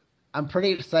 I'm pretty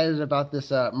excited about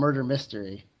this murder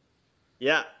mystery.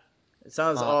 Yeah. It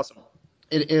sounds awesome.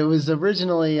 It was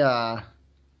originally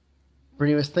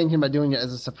Brittany was thinking about doing it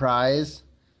as a surprise,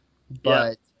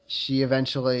 but she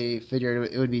eventually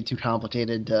figured it would be too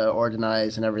complicated to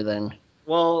organize and everything.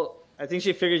 Well, I think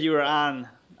she figured you were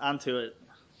onto it.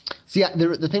 See,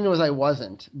 the thing was I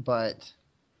wasn't, but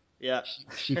Yeah.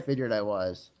 she figured I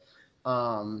was.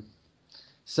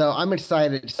 So I'm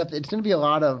excited. Except it's going to be a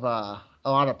lot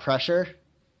of pressure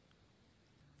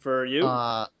For you?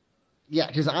 Yeah,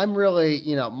 because I'm really,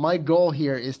 my goal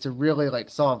here is to really like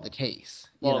solve the case.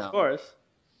 Of course.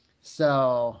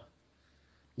 So,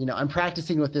 I'm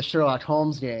practicing with this Sherlock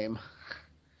Holmes game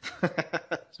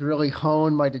to really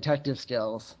hone my detective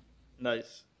skills.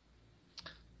 Nice.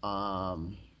 So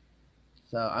I'm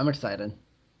excited.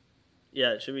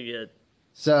 Yeah, it should be good.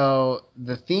 So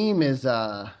the theme is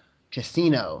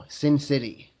Casino, Sin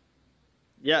City.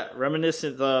 Yeah,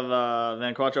 reminiscent of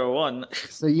Van Quattro 1.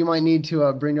 So you might need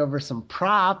to bring over some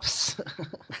props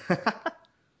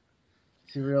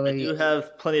to really. I do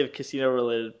have plenty of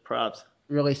casino-related props.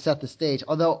 Really set the stage.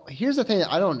 Although, here's the thing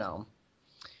that I don't know.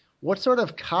 What sort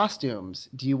of costumes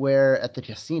do you wear at the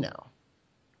casino?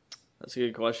 That's a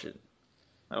good question.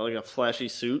 Like a flashy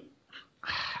suit?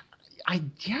 I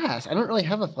guess. I don't really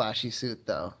have a flashy suit,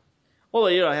 though.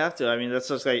 Well, you don't have to. I mean, that's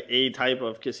just like a type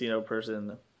of casino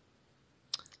person.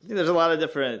 I think there's a lot of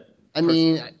different. I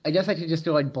mean, I guess I could just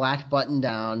do like black button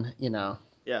down, Yeah.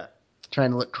 trying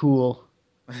to look cool.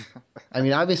 I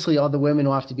mean, obviously, all the women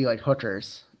will have to be like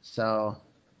hookers, so.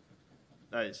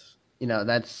 Nice.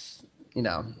 That's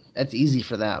easy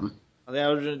for them. I think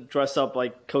I would dress up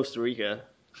like Costa Rica.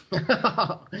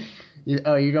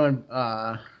 You're going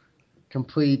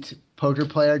complete poker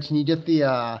player. Can you get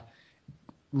the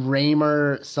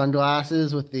Raymer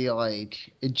sunglasses with the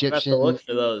like I have to look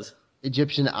for those.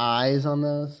 Egyptian eyes on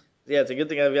those? Yeah, it's a good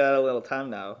thing I've got a little time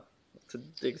now to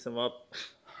dig some up.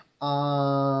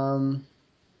 All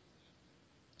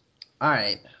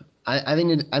right. I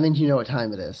think you know what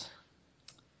time it is.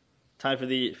 Time for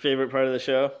the favorite part of the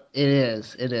show. It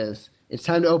is. It's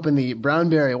time to open the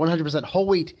Brownberry 100% whole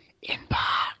wheat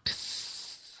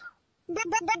inbox.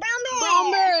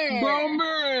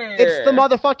 Brownberry! It's the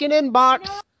motherfucking inbox.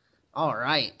 All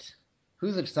right.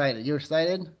 Who's excited? You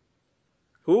excited?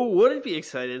 Who wouldn't be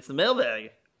excited? It's the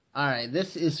mailbag. All right.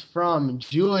 This is from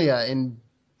Julia in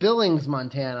Billings,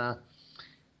 Montana.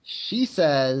 She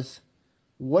says,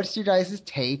 "What's your guys'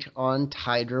 take on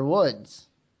Tiger Woods?"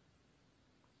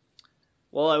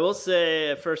 Well, I will say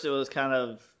at first it was kind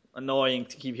of annoying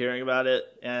to keep hearing about it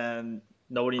and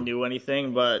nobody knew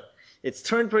anything, but it's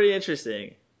turned pretty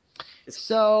interesting.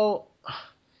 So,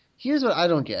 here's what I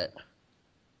don't get.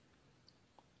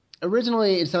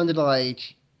 Originally, it sounded like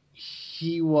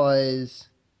he was,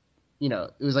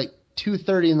 it was like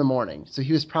 2:30 in the morning, so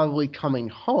he was probably coming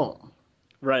home.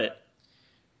 Right.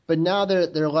 But now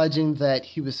they're alleging that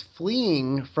he was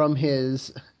fleeing from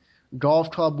his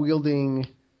golf club wielding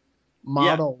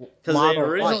model. Because they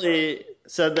originally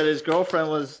said that his girlfriend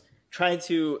was trying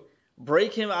to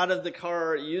break him out of the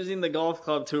car using the golf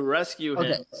club to rescue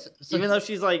him, even though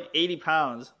she's like 80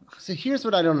 pounds. So here's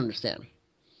what I don't understand.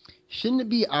 Shouldn't it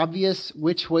be obvious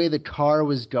which way the car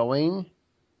was going?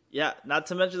 Yeah, not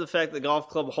to mention the fact the golf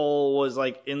club hole was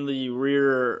like in the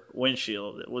rear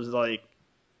windshield. It was like,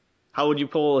 how would you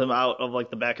pull him out of like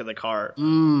the back of the car?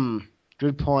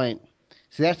 Good point.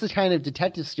 See, that's the kind of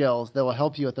detective skills that will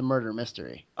help you with the murder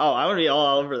mystery. Oh, I'm gonna be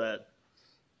all over that.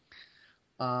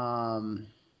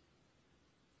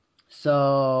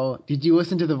 So, did you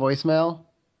listen to the voicemail?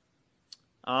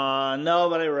 No,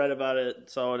 but I read about it,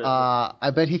 so it is.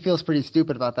 I bet he feels pretty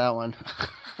stupid about that one.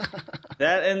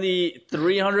 That and the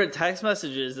 300 text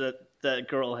messages that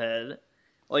girl had.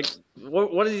 Like,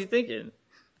 what is he thinking?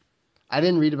 I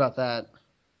didn't read about that.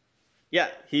 Yeah,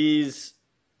 he's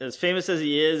as famous as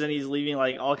he is, and he's leaving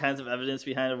like all kinds of evidence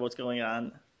behind of what's going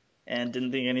on, and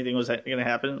didn't think anything was going to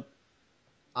happen.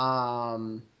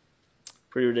 Um,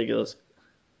 Pretty ridiculous.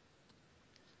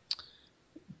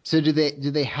 so do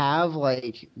they have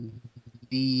like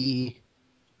the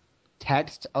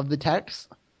text of the text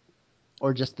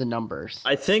or just the numbers?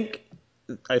 I think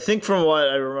I think from what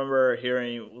I remember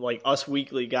hearing, like Us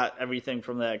Weekly got everything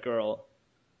from that girl,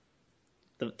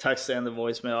 the text and the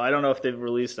voicemail. I don't know if they've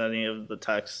released any of the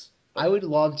texts. I would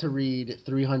love to read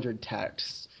 300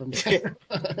 texts from there.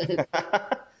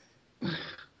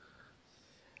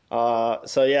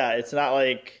 So yeah, it's not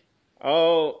like,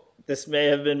 oh, this may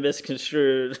have been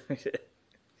misconstrued.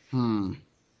 Hmm.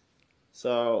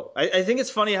 So I think it's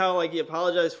funny how like he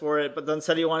apologized for it, but then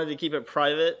said he wanted to keep it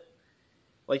private.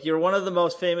 Like you're one of the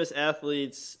most famous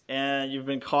athletes, and you've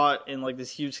been caught in like this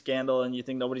huge scandal, and you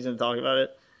think nobody's gonna talk about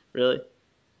it, really?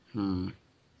 Hmm.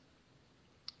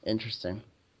 Interesting.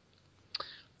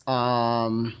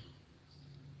 Um.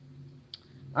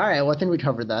 All right. Well, I think we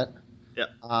covered that.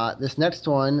 Yeah, This next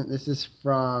one. This is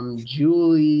from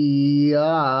Julia.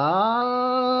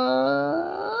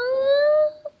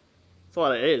 it's a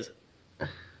lot of A's.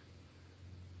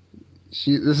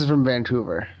 This is from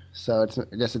Vancouver, so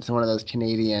I guess it's one of those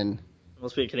Canadian.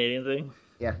 Must be a Canadian thing.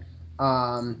 Yeah.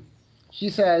 Um, she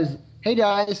says, "Hey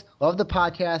guys, love the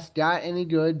podcast. Got any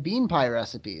good bean pie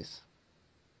recipes?"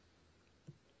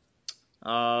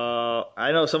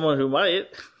 I know someone who might.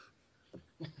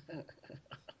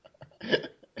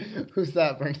 Who's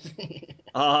that, Bernstein?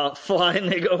 Flying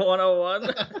Nigga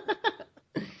 101.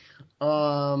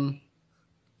 um.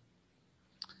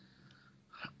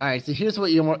 All right, so here's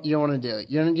what you want to do.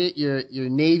 You're gonna get your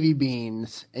navy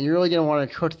beans, and you're really gonna want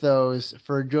to cook those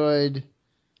for a good,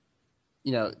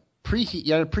 preheat. You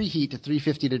gotta preheat to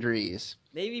 350 degrees.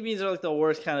 Navy beans are like the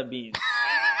worst kind of beans.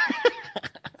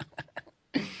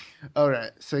 All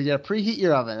right, so you gotta preheat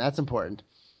your oven. That's important.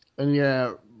 And you're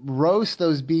gonna roast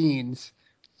those beans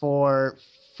for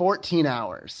 14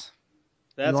 hours.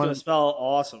 That's gonna smell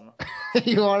awesome.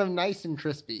 You want them nice and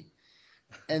crispy,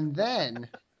 and then.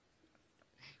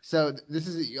 So this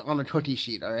is on a cookie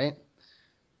sheet, all right?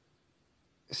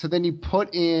 So then you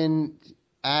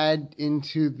add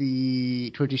into the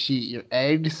cookie sheet your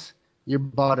eggs, your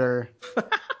butter.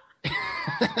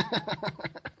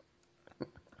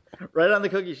 Right on the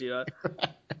cookie sheet, huh?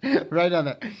 Right on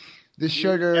it. The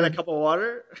sugar. And a cup of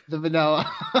water? The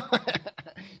vanilla.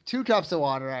 2 cups of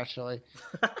water, actually.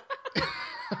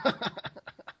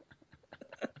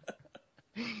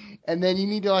 And then you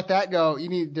need to let that go. You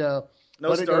need to...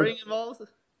 No stirring involved?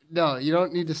 No, you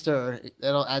don't need to stir.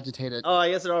 It'll agitate it. Oh, I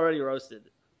guess it already roasted.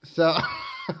 So,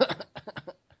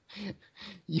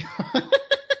 you...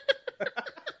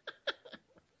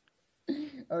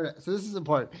 Okay, so this is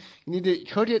important. You need to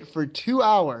cook it for 2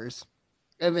 hours,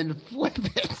 and then flip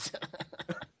it.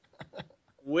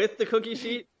 With the cookie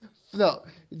sheet? No,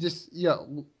 just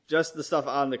just the stuff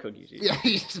on the cookie sheet. Yeah,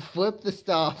 you just flip the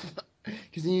stuff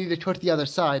because you need to cook the other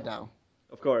side now.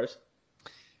 Of course.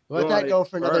 Let that go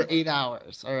for another 8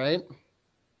 hours, all right?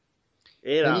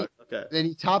 8 hours, okay. Then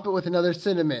you top it with another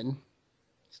cinnamon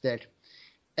stick,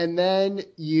 and then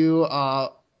you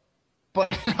put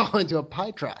it all into a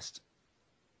pie crust.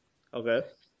 Okay.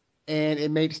 And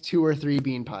it makes 2 or 3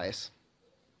 bean pies.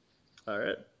 All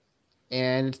right.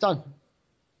 And it's done.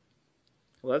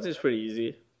 Well, that's just pretty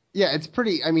easy. Yeah, it's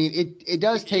pretty. I mean, it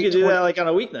does take. You could do that like on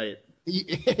a weeknight.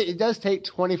 It does take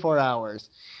 24 hours,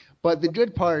 but the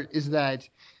good part is that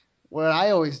what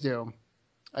I always do,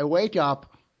 I wake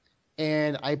up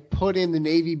and I put in the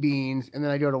navy beans, and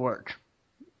then I go to work.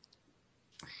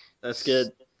 That's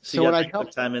good. So when I come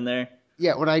time in there.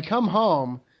 Yeah, when I come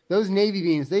home, those navy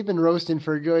beans, they've been roasting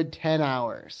for a good 10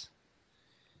 hours.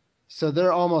 So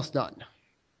they're almost done.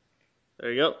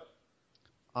 There you go.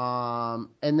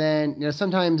 And then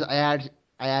sometimes I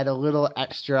add a little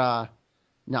extra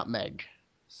nutmeg.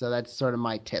 So that's sort of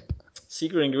my tip.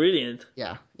 Secret ingredient.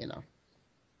 Yeah,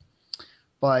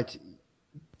 But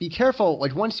be careful.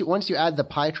 Like once you add the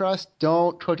pie crust,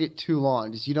 don't cook it too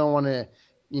long, because you don't want to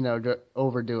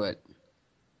overdo it.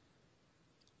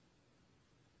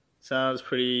 Sounds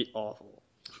pretty awful.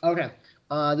 Okay.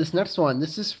 This next one.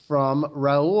 This is from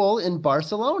Raul in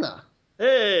Barcelona.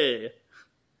 Hey.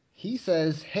 He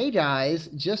says, "Hey guys,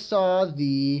 just saw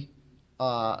the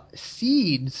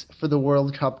seeds for the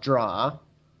World Cup draw.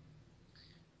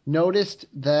 Noticed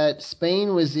that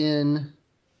Spain was in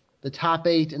the top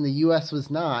 8 and the U.S. was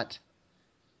not,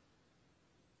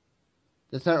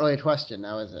 that's not really a question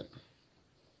now, is it?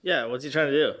 Yeah, what's he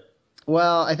trying to do?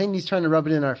 Well, I think he's trying to rub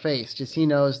it in our face. Just he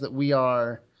knows that we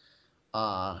are,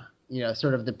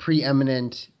 sort of the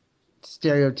preeminent,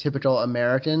 stereotypical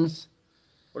Americans.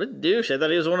 What a douche! I thought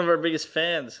he was one of our biggest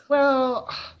fans. Well,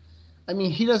 I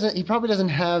mean, he probably doesn't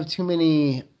have too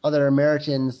many other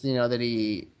Americans, that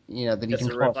he Gets can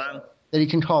to call rip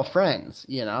on. friends.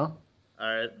 All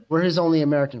right, We're his only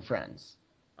American friends.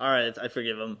 all right, I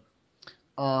forgive him.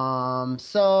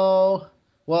 Well,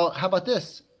 how about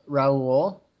this,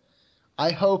 Raul?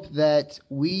 I hope that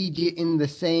we get in the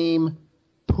same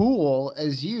pool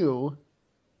as you,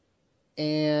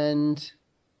 and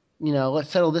let's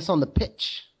settle this on the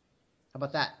pitch. How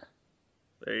about that?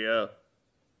 There you go.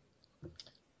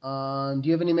 Do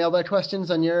you have any mailbag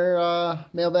questions on your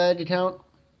mailbag account?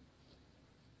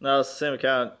 No, it's the same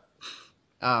account.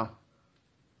 Oh,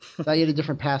 thought you had a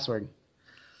different password.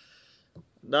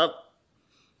 Nope.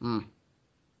 Hmm.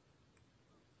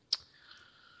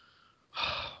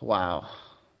 Wow.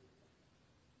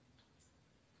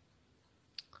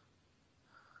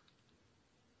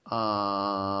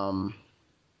 Um.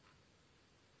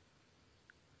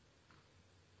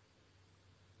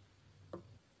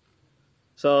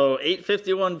 So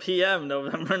 8:51 p.m.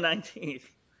 November 19th.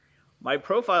 My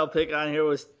profile pic on here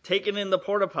was taken in the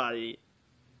porta potty.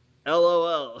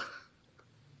 LOL.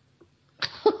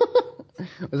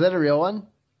 Was that a real one?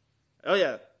 Oh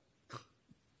yeah,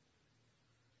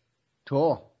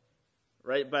 Cool.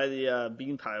 right by the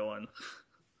bean pie one.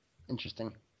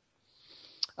 Interesting.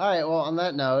 All right. Well, on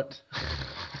that note,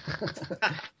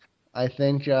 I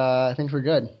think we're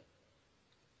good.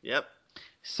 Yep.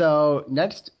 So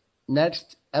next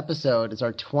episode is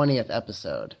our 20th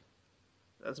episode.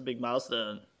 That's a big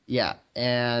milestone. Yeah,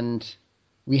 and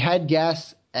we had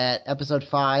guests at episode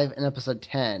 5 and episode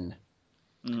 10,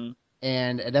 Mm-hmm.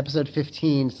 and at episode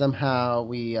 15 somehow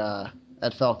we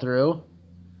that fell through.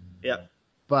 Yep.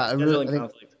 But I Scheduling think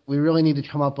conflict. we really need to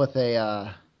come up with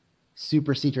a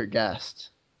super secret guest.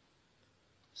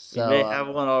 So We may have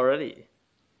one already.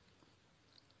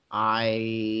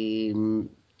 I'm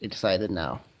excited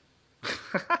now.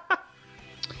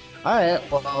 All right,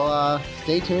 well,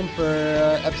 stay tuned for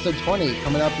episode 20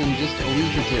 coming up in just a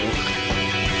week or two.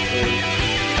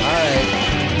 All right,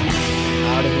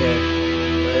 out of here.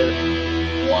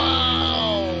 Later.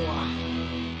 Wow!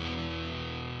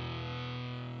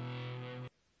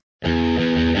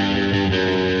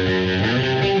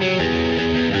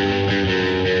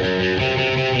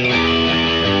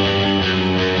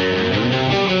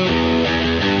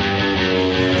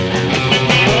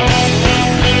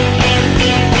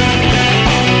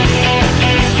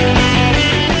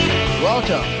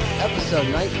 Welcome, episode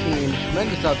 19,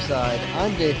 Tremendous Upside.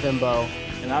 I'm Dave Fimbo,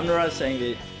 And I'm Naraj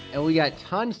Sanghi. and we got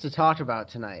tons to talk about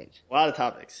tonight. A lot of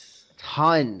topics.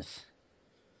 Tons.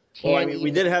 Well, I Can't mean, we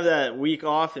even- did have that week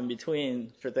off in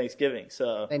between for Thanksgiving,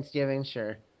 so Thanksgiving,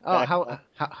 sure. Oh, Back-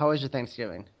 how was your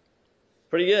Thanksgiving?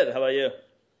 pretty good. How about you?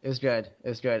 It was good. It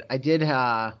was good. I did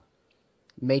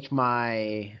make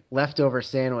my leftover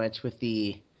sandwich with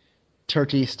the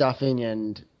turkey stuffing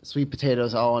and sweet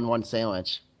potatoes all in one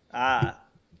sandwich. Ah,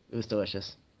 It was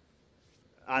delicious.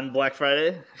 on Black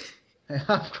Friday?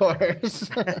 Of course.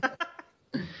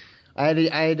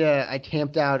 I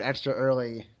camped out extra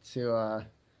early to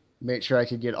make sure I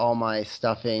could get all my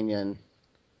stuffing and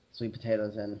sweet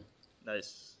potatoes in.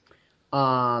 Nice.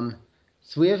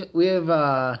 So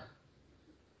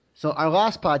so our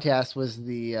last podcast was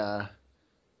the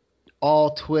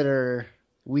all Twitter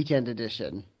weekend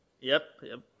edition. Yep.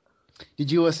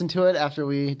 Did you listen to it after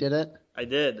we did it? I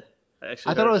did. I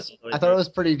actually I thought it was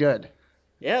pretty good.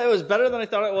 Yeah, it was better than I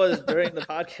thought it was during the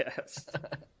podcast.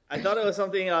 I thought it was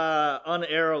something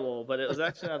unairable, but it was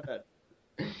actually not bad.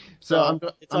 So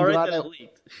it's I'm all right glad that I, it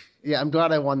leaked. yeah, I'm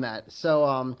glad I won that.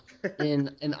 So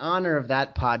in honor of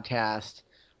that podcast,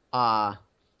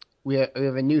 we have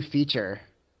a new feature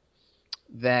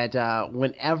that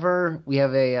whenever we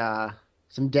have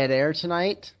some dead air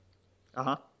tonight,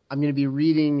 Uh-huh. I'm going to be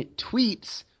reading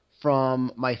tweets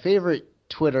from my favorite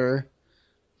Twitter,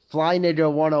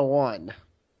 FlyNigga101,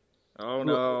 Oh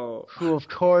no. who of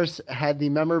course had the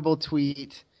memorable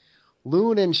tweet,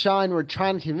 "Loon and Shine were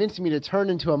trying to convince me to turn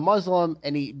into a Muslim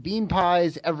and eat bean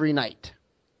pies every night."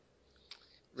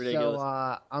 Ridiculous.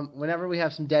 So whenever we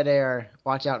have some dead air,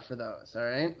 watch out for those, all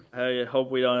right? I hope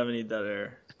we don't have any dead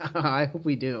air. I hope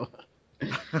we do.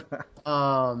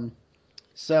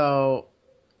 So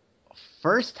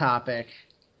first topic,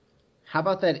 how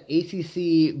about that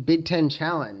ACC Big Ten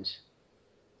Challenge?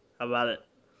 How about it?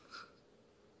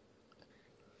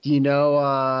 Do you know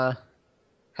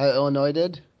how Illinois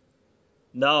did?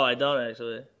 No, I don't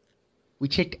actually. We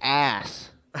kicked ass.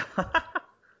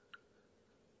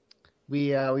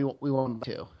 We won by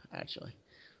 2 actually.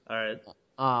 All right.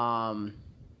 Um,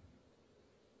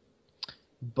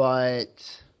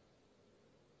 but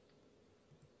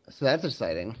so that's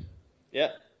exciting. Yeah.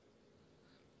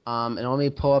 And let me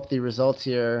pull up the results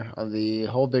here of the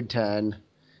whole Big Ten.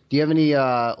 Do you have any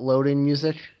loading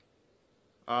music?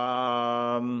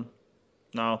 No.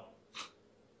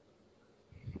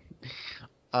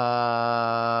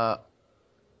 Uh,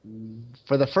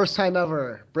 for the first time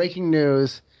ever, breaking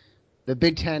news: the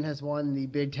Big Ten has won the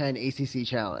Big Ten ACC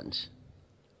Challenge.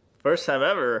 First time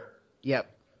ever. Yep,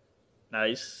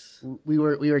 Nice. we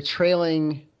were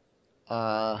trailing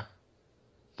 5-4,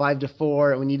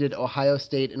 and we needed Ohio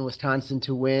State and Wisconsin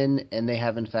to win, and they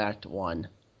have in fact won.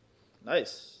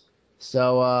 Nice.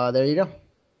 So there you go.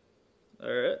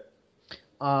 All right.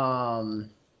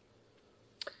 Um,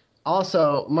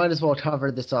 Also, might as well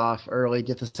cover this off early,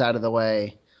 get this out of the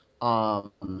way.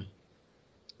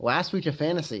 Last week of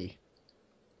fantasy,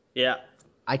 Yeah.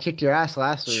 I kicked your ass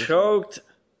last week. Choked.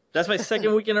 That's my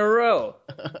second week in a row.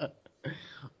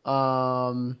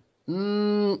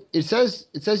 It says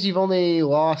you've only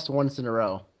lost once in a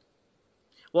row.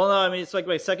 Well, no, I mean it's like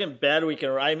my second bad week in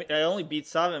a row. I only beat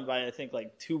Savin by I think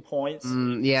like 2 points.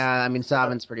 Yeah, I mean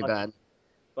Savin's pretty bad.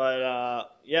 But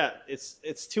yeah,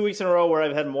 it's 2 weeks in a row where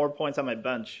I've had more points on my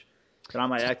bench than on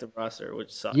my active roster,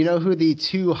 which sucks. You know who the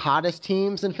 2 hottest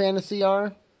teams in fantasy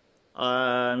are?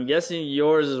 I'm guessing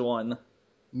yours is one.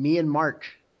 Me and Mark.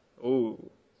 Ooh,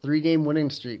 3-game winning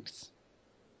streaks.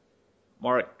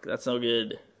 Mark, that's no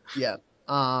good. Yeah.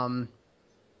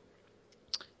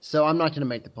 So I'm not going to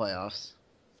make the playoffs.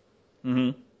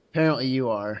 Mm-hmm. Apparently you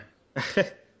are,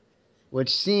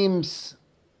 which seems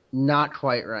not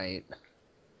quite right.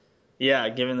 Yeah,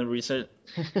 given the recent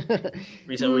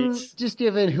weeks. Just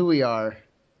given who we are.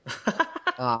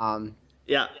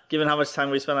 Yeah, given how much time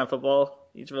we spend on football,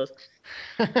 each of us.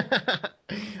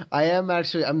 I'm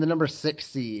the number 6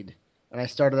 seed, and I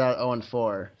started out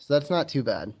 0-4, so that's not too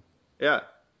bad. Yeah.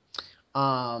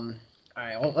 All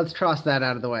right, well, let's cross that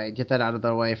out of the way. Get that out of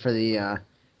the way for the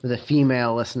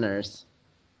female listeners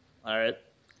All right.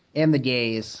 and the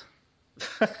gays.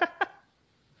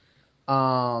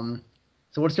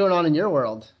 So what's going on in your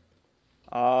world?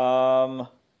 Not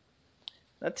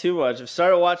too much. I've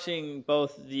started watching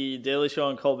both the Daily Show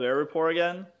and Colbert Report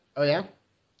again. Oh yeah?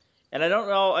 And I don't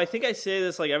know, I think I say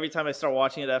this like every time I start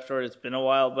watching it after it's been a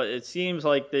while, but it seems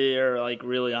like they are like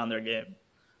really on their game.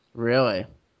 Really?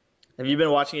 Have you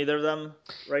been watching either of them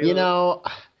regularly? You know,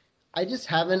 I just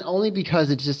haven't, only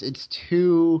because it's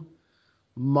too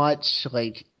much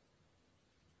like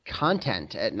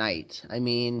content at night. I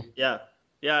mean, Yeah.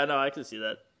 Yeah, no, I can see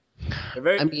that. They're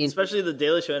very, I mean, especially the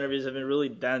Daily Show interviews have been really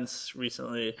dense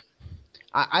recently.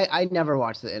 I never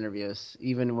watch the interviews,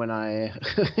 even when I.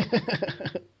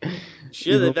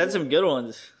 Sure, they've had some good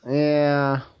ones.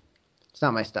 Yeah, it's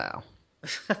not my style.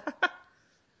 All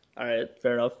right,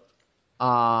 fair enough.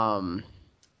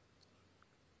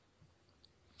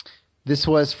 This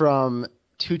was from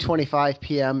 2:25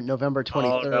 p.m. November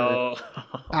 23rd. Oh, no.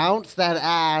 Bounce that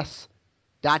ass. ...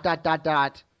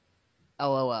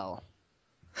 LOL.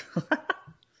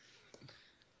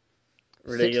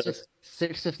 Ridiculous.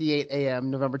 6:58 a.m.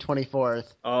 November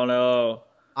 24th. Oh no.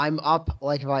 I'm up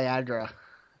like Viagra.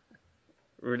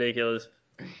 Ridiculous.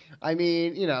 I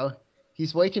mean,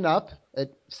 he's waking up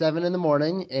at 7 in the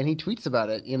morning and he tweets about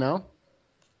it,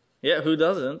 Yeah, who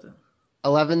doesn't?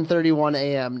 11:31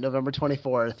 a.m. November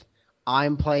 24th.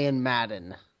 I'm playing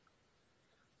Madden.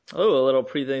 Oh, a little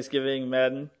pre-Thanksgiving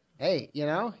Madden. Hey, he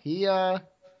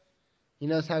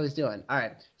knows how he's doing. All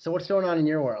right. So what's going on in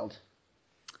your world?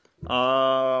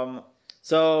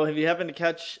 So have you happened to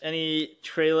catch any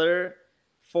trailer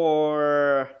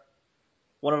for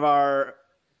one of our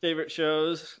favorite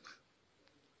shows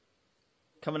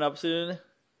coming up soon?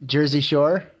 Jersey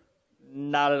Shore?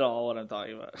 Not at all what I'm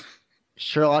talking about.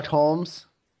 Sherlock Holmes?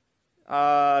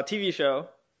 TV show.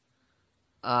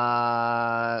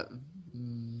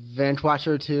 Vant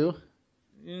Watcher 2?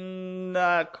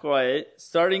 Not quite.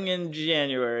 Starting in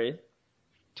January.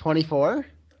 24?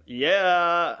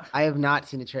 Yeah. I have not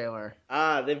seen a trailer.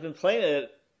 They've been playing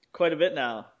it quite a bit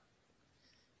now.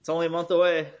 It's only a month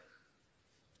away.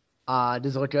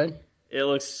 Does it look good? It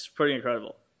looks pretty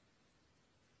incredible.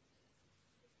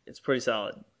 It's pretty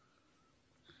solid.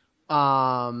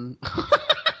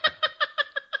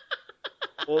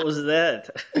 What was that?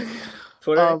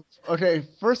 Twitter? Okay,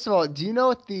 first of all, do you know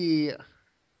what this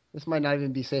might not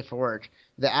even be safe for work,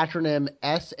 the acronym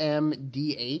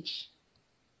SMDH?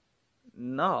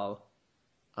 No.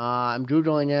 I'm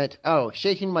Googling it. Oh,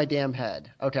 shaking my damn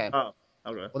head. Okay. Oh,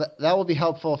 okay. Well, that will be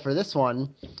helpful for this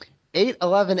one.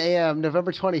 8:11 a.m.,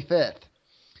 November 25th.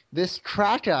 This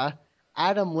cracker,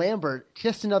 Adam Lambert,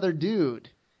 kissed another dude.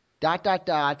 Dot, dot,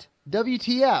 dot.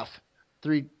 WTF?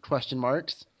 Three question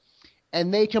marks.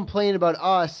 And they complain about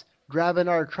us grabbing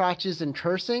our crotches and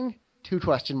cursing? Two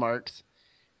question marks.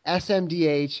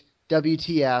 SMDH,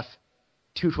 WTF,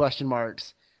 two question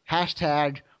marks.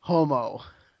 Hashtag homo.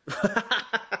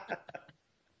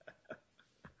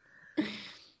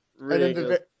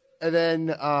 And then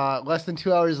Ridiculous. less than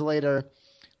 2 hours later,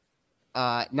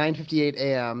 9:58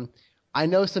 a.m. I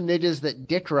know some niggas that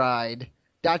dick ride.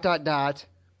 Dot dot dot.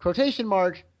 Quotation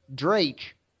mark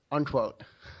Drake. Unquote.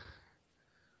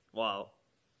 Wow.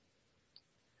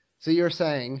 So you're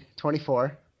saying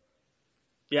 24.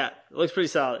 Yeah, it looks pretty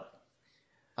solid.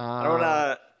 I don't want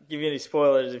Uh, to give you any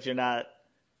spoilers if you're not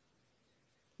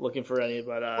looking for any,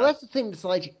 but well, that's the thing. It's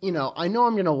like, I know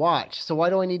I'm gonna watch. So why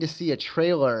do I need to see a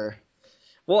trailer?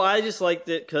 well, I just liked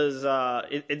it because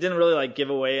it didn't really like give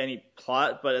away any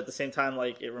plot, but at the same time,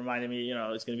 like it reminded me,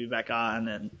 it's going to be back on,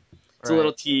 and it's a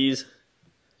little Right. tease.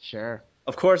 Sure.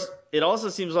 Of course, it also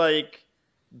seems like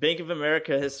Bank of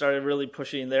America has started really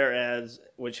pushing their ads,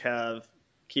 which have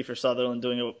Kiefer Sutherland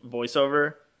doing a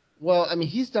voiceover. Well, I mean,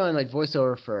 he's done like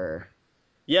voiceover for.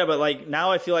 Yeah, but like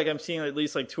now I feel like I'm seeing at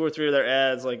least like two or three of their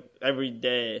ads like every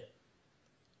day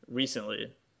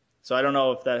recently. So I don't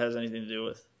know if that has anything to do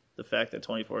with the fact that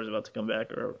 24 is about to come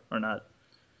back or not.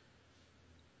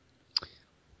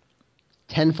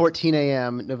 10:14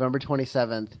 a.m., November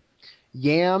 27th.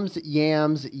 Yams,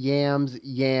 yams, yams,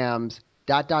 yams.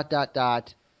 Dot dot dot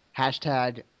dot.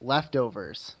 Hashtag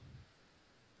leftovers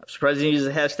I'm surprised you use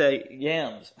the hashtag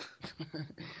yams.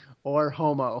 or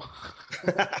homo.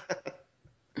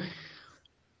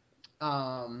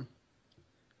 Um.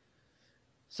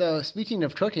 So speaking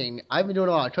of cooking, I've been doing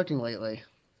a lot of cooking lately.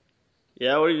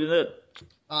 Yeah, what do you do?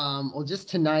 Well, just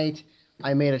tonight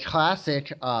I made a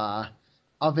classic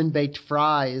oven baked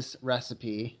fries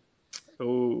recipe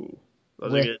Ooh,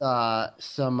 those are with good.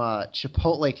 some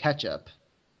chipotle ketchup.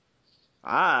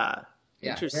 Ah,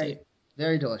 Yeah, interesting. very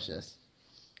very delicious.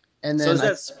 And So then is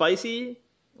that spicy?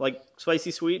 Like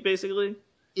spicy sweet, basically?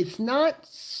 it's not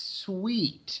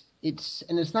sweet. It's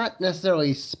not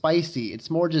necessarily spicy. It's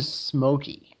more just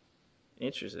smoky.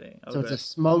 Interesting. So it's Okay. a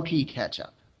smoky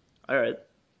ketchup. All right.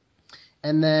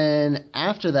 And then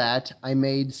after that, I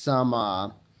made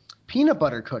some peanut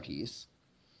butter cookies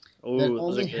that Ooh, those are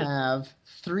only good. have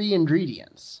three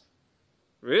ingredients: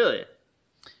 Really?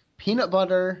 peanut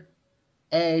butter,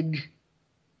 egg,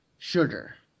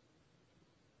 sugar,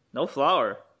 No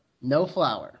flour. no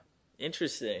flour.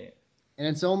 Interesting. And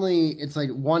it's like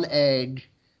one egg,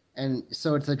 and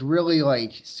so it's like really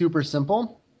like super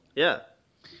simple. Yeah.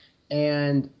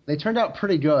 And they turned out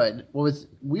pretty good. What was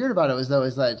weird about it is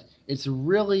that it's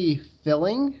really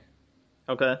filling,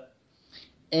 Okay.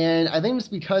 and I think it's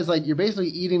because like you're basically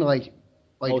eating like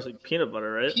Mostly peanut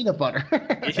butter, right? peanut butter.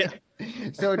 Yeah.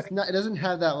 So it doesn't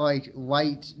have that like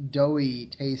light doughy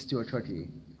taste to a cookie.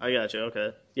 I got you.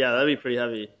 Okay. Yeah, that'd be pretty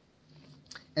heavy.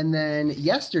 And then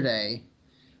yesterday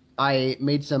I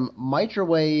made some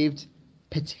microwaved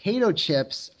potato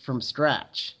chips from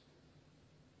scratch.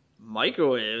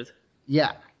 Microwaved.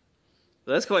 Yeah.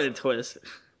 That's quite a twist.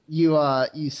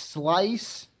 You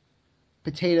slice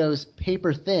potatoes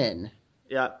paper thin,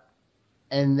 Yeah.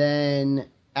 and then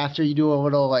after you do a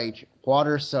little like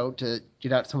water soak to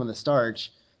get out some of the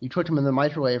starch, you cook them in the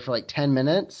microwave for like 10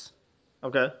 minutes,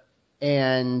 Okay.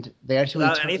 and they actually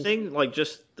Without turn anything, like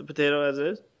just the potato as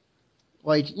is.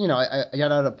 like I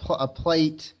got out a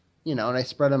plate, and I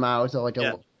spread them out so like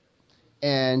Yeah.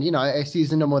 and I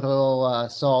seasoned them with a little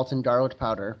salt and garlic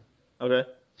powder, Okay.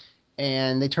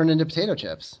 and they turned into potato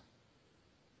chips.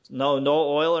 No, no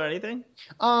oil or anything.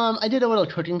 I did a little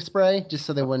cooking spray just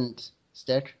so they wouldn't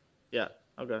stick, Yeah.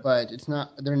 Okay. but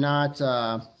they're not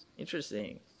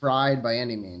Interesting. fried by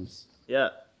any means. Yeah.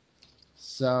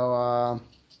 So,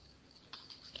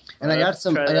 and I'll have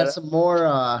to try I got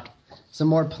that. some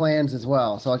more plans as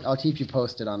well. So I'll keep you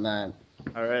posted on that.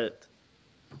 All right.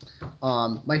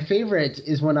 My favorite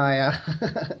is when I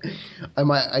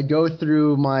go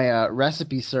through my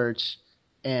recipe search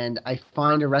and I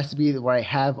find a recipe where I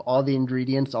have all the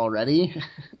ingredients already.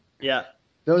 Yeah.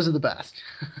 Those are the best.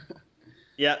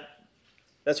 Yeah.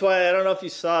 That's why I don't know if you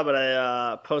saw, but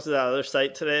I posted that other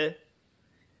site today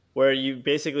where you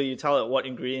tell it what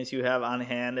ingredients you have on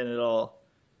hand and it'll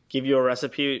give you a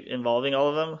recipe involving all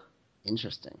of them.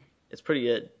 Interesting. It's pretty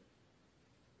good.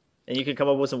 And you can come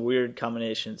up with some weird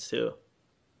combinations too.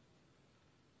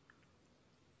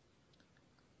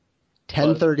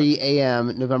 What? 10:30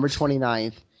 a.m. November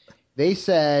 29th. They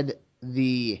said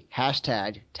the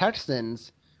hashtag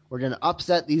Texans were going to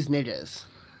upset these niggas.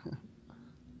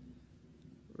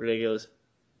 Ridiculous.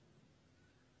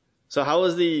 So how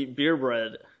was the beer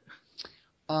bread?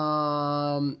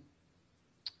 Um,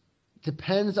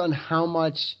 Depends on how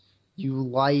much you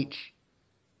like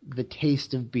the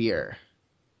taste of beer.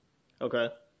 Okay.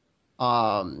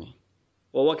 Um,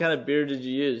 Well, what kind of beer did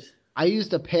you use? I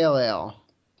used a pale ale,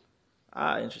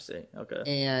 Ah, interesting. Okay.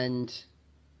 and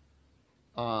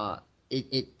uh,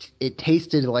 it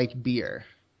tasted like beer.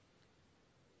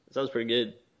 Sounds pretty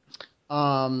good.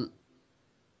 Um,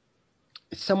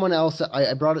 Someone else,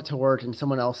 I brought it to work, and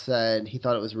someone else said he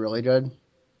thought it was really good.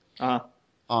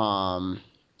 Uh-huh. Um,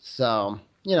 so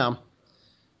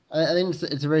I think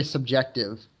it's very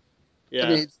subjective. I Yeah,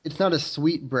 mean, it's not a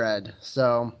sweet bread,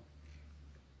 so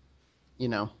you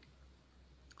know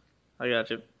I got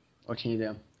you. what can you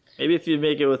do? Maybe if you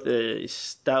make it with a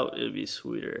stout, it would be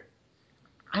sweeter.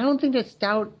 I don't think that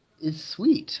stout is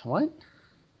sweet. What?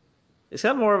 It's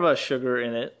got more of a sugar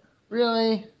in it.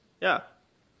 Really? Yeah.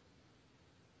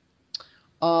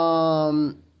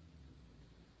 Um,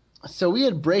 so we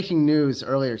had breaking news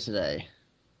earlier today.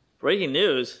 Breaking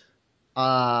news.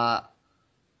 Uh,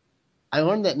 I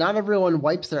learned that not everyone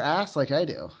wipes their ass like I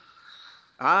do.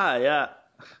 Ah, yeah.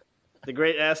 The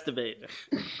great ass debate.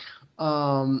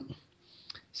 Um,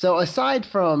 so aside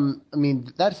from, I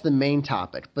mean, that's the main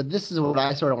topic, but this is what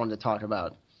I sort of wanted to talk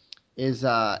about. Is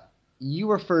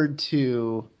you referred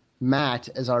to Matt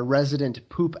as our resident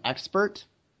poop expert?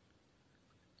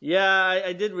 Yeah,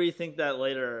 I did rethink that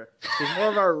later. He's more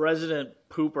of our resident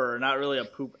pooper, not really a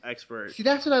poop expert. See,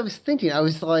 that's what I was thinking. I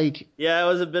was like, Yeah, it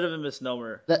was a bit of a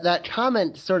misnomer. that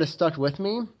comment sort of stuck with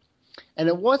me. And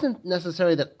it wasn't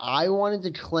necessarily that I wanted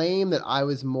to claim that I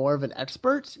was more of an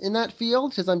expert in that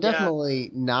field, because I'm Yeah, definitely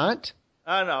not.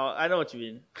 I know. I know what you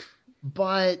mean.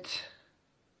 But,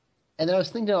 and then I was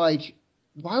thinking, like,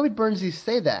 why would Burnsie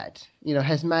say that?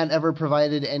 Has Matt ever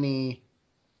provided any,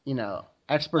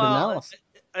 expert Well, analysis?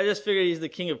 I just figured he's the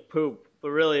king of poop, but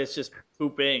really it's just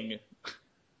pooping.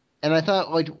 And I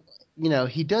thought, like,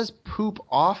 he does poop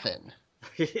often.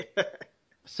 You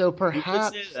So could say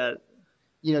perhaps, that.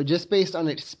 just based on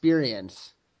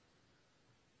experience.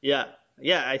 Yeah.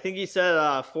 Yeah, I think he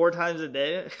said 4 times a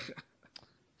day.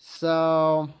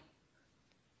 So,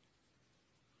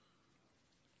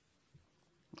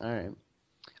 all right.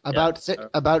 Yeah.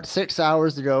 About 6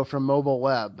 hours ago from mobile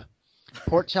web,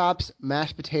 pork chops,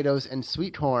 mashed potatoes, and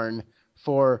sweet corn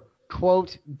for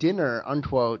quote dinner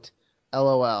unquote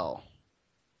LOL.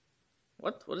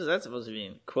 What is that supposed to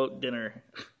mean? Quote dinner.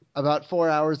 About 4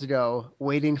 hours ago,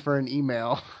 waiting for an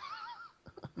email.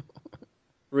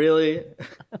 Really?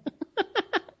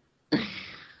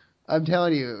 I'm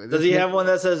telling you, Does he have one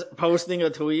that says posting a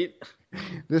tweet?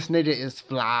 this ninja is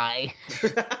fly.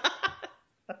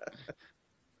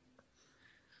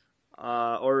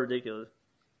 Or ridiculous.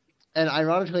 And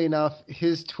ironically enough,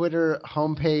 his Twitter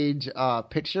homepage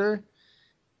picture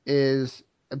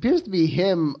appears to be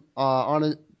him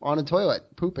on a toilet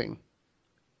pooping.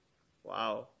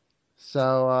 Wow.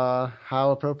 So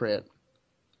how appropriate.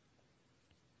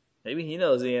 Maybe he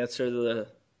knows the answer to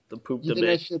the poop You think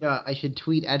I debate. should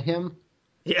tweet at him?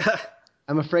 Yeah.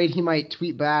 I'm afraid he might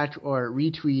tweet back or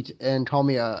retweet and call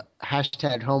me a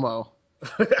hashtag homo.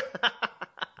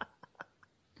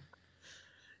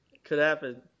 Could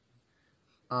happen.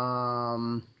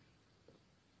 Um.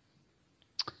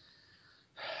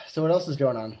 So what else is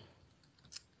going on?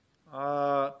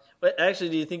 But actually,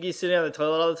 do you think he's sitting on the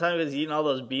toilet all the time because he's eating all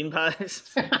those bean pies?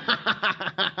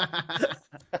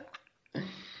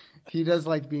 He does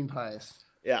like bean pies.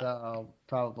 Yeah. So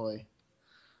probably.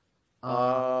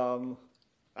 I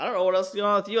don't know what else is going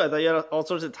on with you. I thought you had all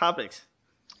sorts of topics,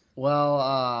 Well,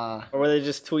 or were they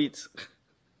just tweets?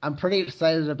 I'm pretty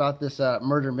excited about this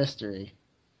murder mystery.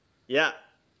 Yeah,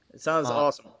 it sounds Uh,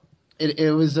 awesome.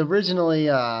 it was originally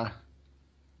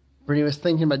Brittany was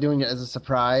thinking about doing it as a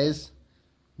surprise,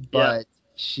 Yeah. but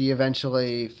she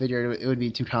eventually figured it would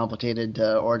be too complicated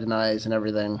to organize and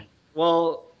everything.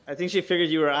 Well, I think she figured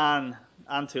you were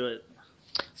onto it.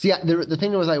 See, the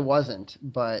thing was I wasn't,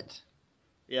 but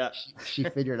Yeah. she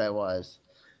figured I was.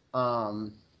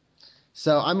 Um,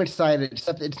 so I'm excited.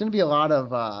 Except it's going to be a lot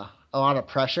of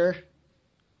pressure.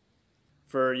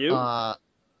 For you? Uh,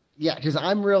 yeah, because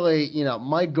I'm really,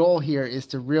 my goal here is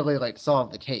to really like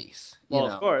solve the case. Well,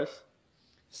 of course.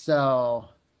 So,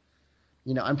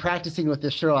 I'm practicing with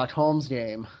this Sherlock Holmes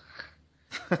game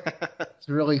to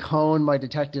really hone my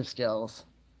detective skills.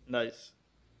 Nice.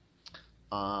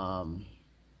 Um,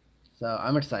 so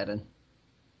I'm excited.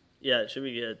 Yeah, it should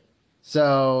be good.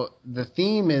 So the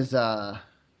theme is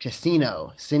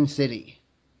casino, Sin City.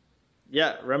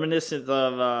 Yeah, reminiscent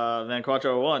of Van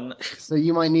Quattro 1. So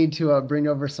you might need to bring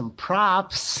over some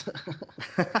props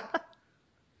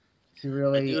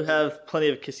to I do have plenty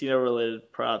of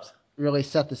casino-related props. really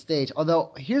set the stage.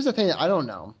 Although here's the thing that I don't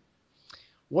know: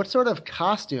 what sort of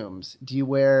costumes do you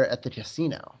wear at the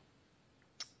casino?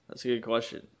 That's a good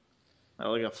question. I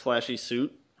like a flashy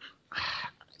suit.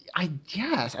 I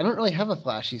guess I don't really have a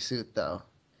flashy suit though.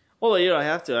 Well, you don't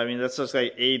have to. I mean, that's just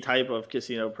like a type of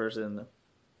casino person.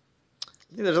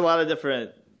 I think there's a lot of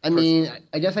different. I mean,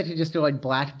 I guess I could just go like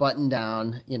black button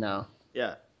down,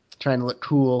 Yeah. trying to look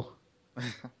cool.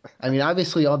 I mean,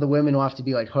 obviously all the women will have to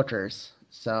be like hookers,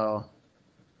 so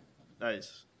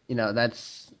Nice.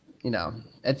 that's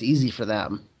that's easy for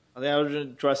them. I think I was gonna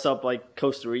dress up like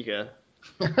Costa Rica.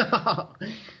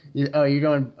 You're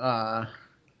going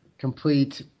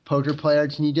complete poker player.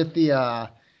 Can you get the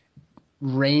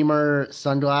Raymer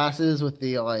sunglasses with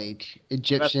the like I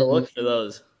have to look for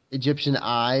those. Egyptian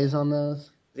eyes on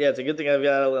those? Yeah, it's a good thing I've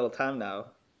got a little time now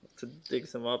to dig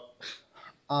some up.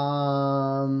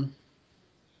 All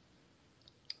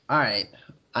right.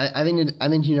 I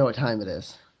think you know what time it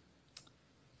is.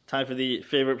 Time for the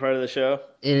favorite part of the show.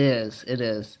 It is. It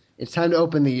is. It's time to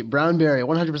open the Brownberry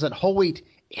 100% whole wheat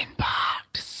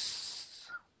inbox.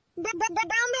 Bomber!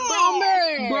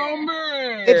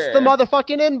 It's the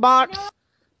motherfucking inbox.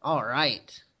 All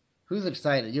right. Who's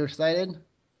excited? You excited?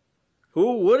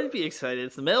 Who wouldn't be excited?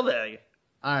 It's the mailbag.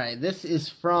 All right. This is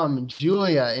from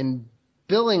Julia in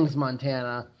Billings,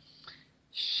 Montana.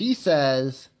 She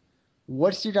says,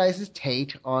 "What's your guys'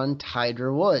 take on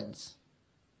Tiger Woods?"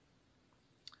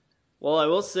 Well, I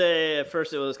will say at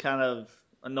first it was kind of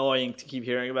annoying to keep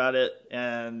hearing about it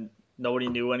and nobody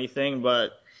knew anything,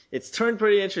 but it's turned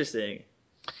pretty interesting.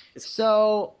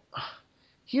 So,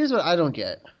 here's what I don't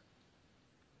get.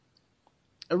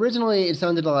 Originally, it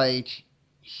sounded like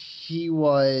he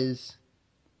was,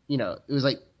 it was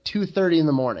like 2:30 in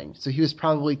the morning, so he was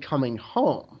probably coming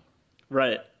home.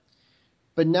 Right.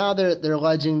 But now they're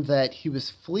alleging that he was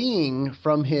fleeing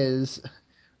from his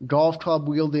golf club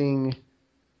wielding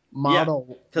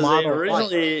model. Because they model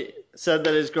originally said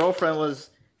that his girlfriend was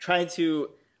trying to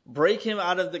break him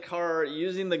out of the car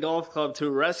using the golf club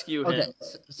to rescue him, Okay,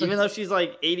 so even though she's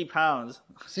like 80 pounds.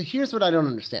 So here's what I don't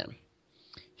understand.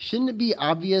 Shouldn't it be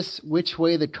obvious which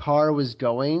way the car was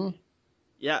going?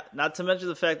 Yeah, not to mention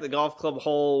the fact the golf club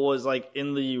hole was like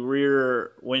in the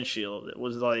rear windshield. It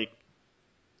was like,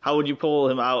 how would you pull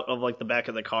him out of like the back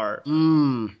of the car?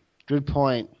 Good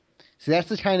point. See, that's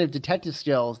the kind of detective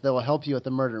skills that will help you with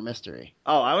the murder mystery.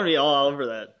 Oh, I'm gonna be all over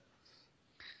that.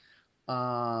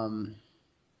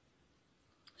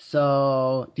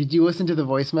 So did you listen to the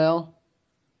voicemail?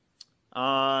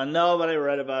 No, but I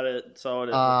read about it, so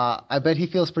I bet he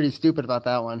feels pretty stupid about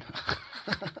that one.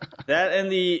 that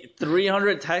and the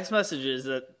 300 text messages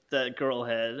that girl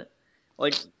had.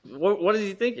 Like, what is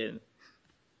he thinking?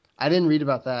 I didn't read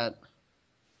about that.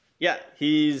 Yeah,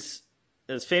 he's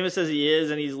as famous as he is,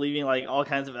 and he's leaving like all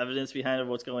kinds of evidence behind of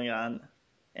what's going on,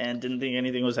 and didn't think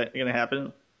anything was going to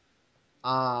happen.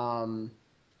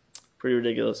 Pretty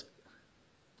ridiculous.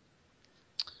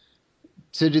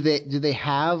 So do they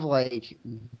have like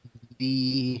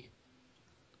the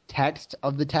text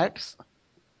of the text,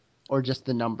 or just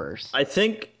the numbers? I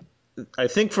think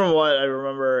from what I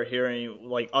remember hearing,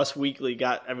 like Us Weekly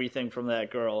got everything from that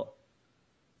girl.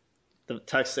 The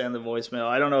text and the voicemail.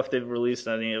 I don't know if they've released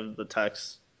any of the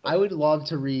texts. I would love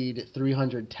to read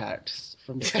 300 texts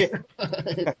from there.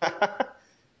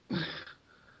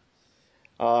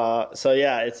 So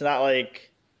yeah, it's not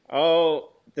like, oh,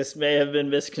 this may have been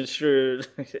misconstrued.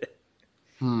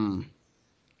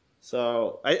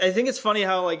 So I think it's funny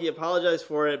how like he apologized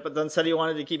for it, but then said he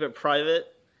wanted to keep it private.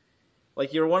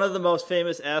 Like, you're one of the most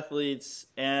famous athletes,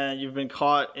 and you've been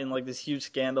caught in like this huge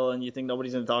scandal, and you think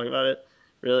nobody's gonna talk about it?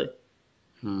 Really?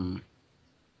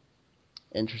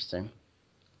 Interesting.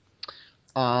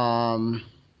 All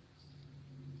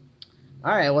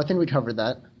right. Well, I think we covered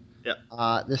that.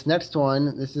 Yeah. This next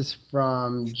one, this is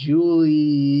from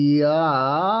Julia.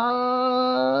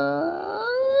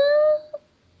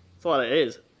 It's a lot of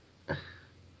A's.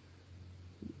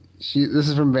 This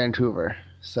is from Vancouver,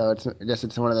 so I guess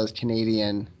it's one of those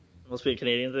Canadian. Must be a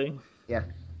Canadian thing. Yeah.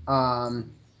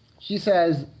 She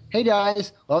says, "Hey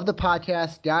guys, love the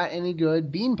podcast. Got any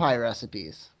good bean pie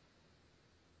recipes?"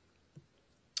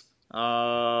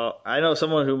 I know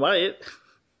someone who might.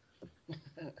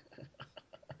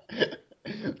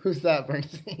 Who's that,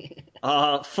 Bernstein?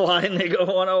 Fly Nigga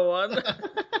 101.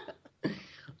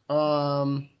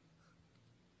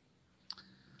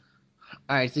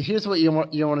 All right, so here's what you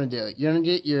want to do. You're gonna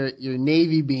get your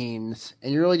navy beans,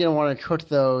 and you're really gonna want to cook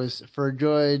those for a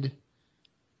good,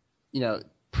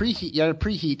 preheat. You gotta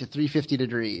preheat to 350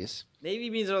 degrees. Navy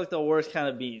beans are like the worst kind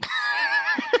of beans.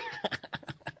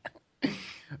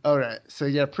 All right, so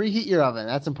you gotta preheat your oven.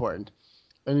 That's important.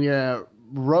 And you're gonna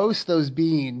roast those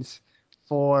beans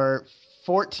for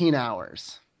 14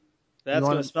 hours. That's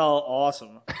gonna smell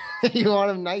awesome. You want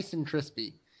them nice and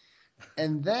crispy,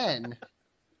 and then.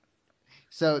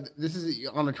 So this is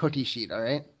on a cookie sheet, all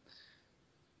right?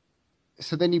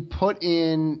 So then you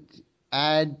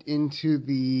add into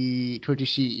the cookie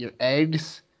sheet your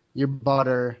eggs, your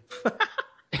butter.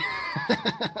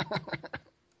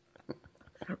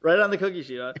 Right on the cookie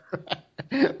sheet, huh?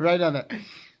 Right on it.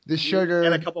 The sugar.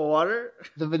 And a cup of water?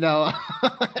 The vanilla.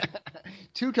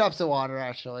 2 cups of water,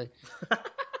 actually.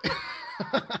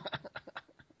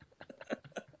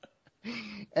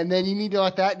 And then you need to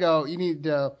let that go. You need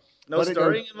to... No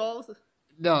stirring involved?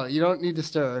 No, you don't need to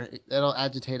stir. That'll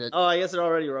agitate it. Oh, I guess they're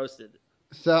already roasted.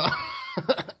 So,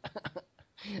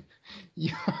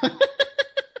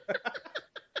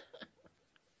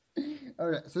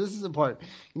 okay, so this is important.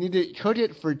 You need to cook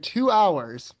it for 2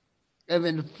 hours and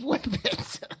then flip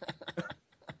it.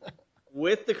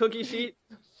 With the cookie sheet?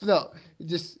 No,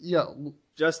 just,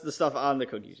 Just the stuff on the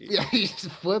cookie sheet. Yeah, you just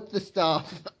flip the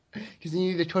stuff because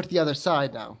you need to cook the other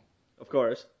side now. Of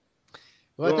course.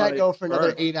 Let that go for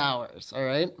another 8 hours, all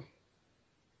right?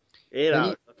 8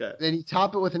 hours, okay. Then you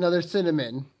top it with another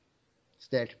cinnamon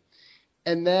stick.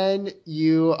 And then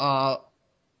you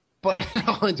put it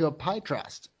all into a pie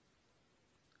crust.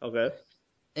 Okay.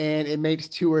 And it makes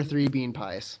 2 or 3 bean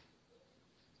pies.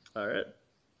 All right.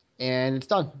 And it's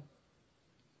done.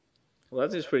 Well,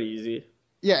 that seems pretty easy.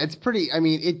 Yeah, it's pretty. I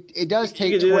mean, it does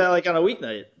take. You could do that like on a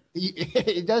weeknight.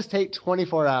 It does take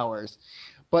 24 hours.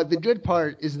 But the good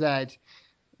part is that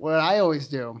what I always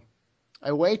do,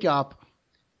 I wake up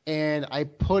and I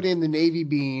put in the navy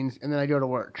beans and then I go to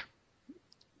work.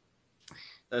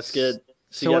 That's good.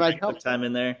 So when you got time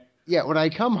in there. Yeah, when I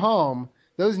come home,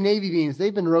 those navy beans,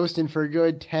 they've been roasting for a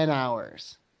good 10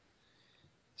 hours.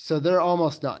 So they're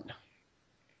almost done.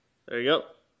 There you go.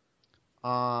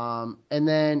 And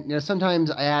then, sometimes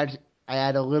I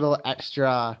add a little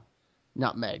extra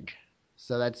nutmeg.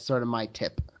 So that's sort of my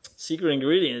tip. Secret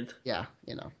ingredient. Yeah,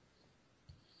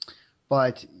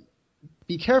 But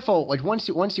be careful. Like once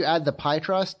you add the pie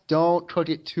crust, don't cook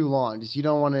it too long, because you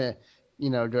don't want to,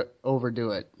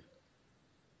 overdo it.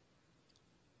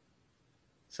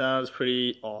 Sounds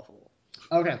pretty awful.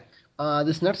 Okay.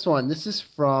 This next one. This is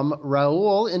from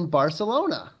Raul in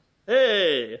Barcelona.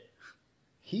 Hey.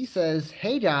 He says,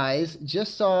 "Hey guys,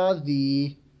 just saw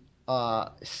the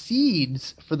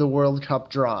seeds for the World Cup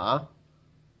draw.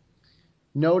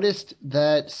 Noticed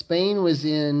that Spain was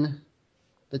in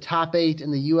the top 8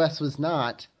 and the U.S. was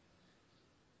not."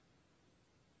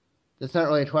 That's not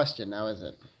really a question now, is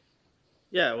it?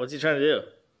 Yeah, what's he trying to do?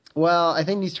 Well, I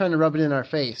think he's trying to rub it in our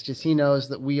face, just he knows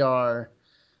that we are,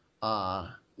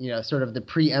 sort of the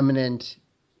preeminent,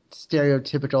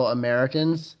 stereotypical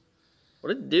Americans.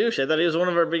 What a douche. I thought he was one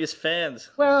of our biggest fans.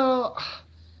 Well,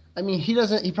 I mean,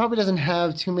 he probably doesn't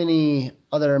have too many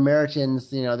other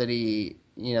Americans, that he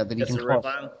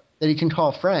can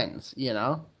call friends,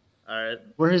 All right.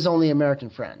 We're his only American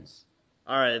friends.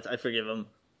 All right, I forgive him.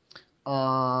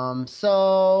 Well,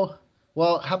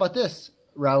 how about this,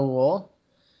 Raul?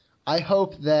 I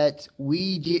hope that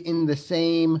we get in the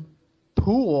same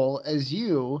pool as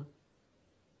you,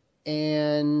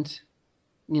 and,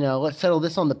 let's settle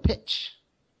this on the pitch.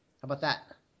 How about that?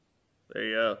 There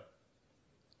you go.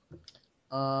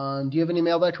 Do you have any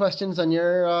mailbag questions on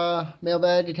your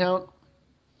mailbag account?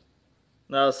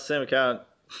 No, it's the same account.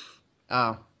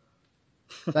 Oh.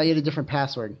 Thought you had a different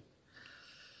password.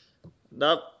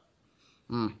 Nope.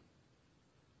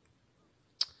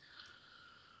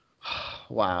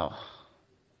 Wow.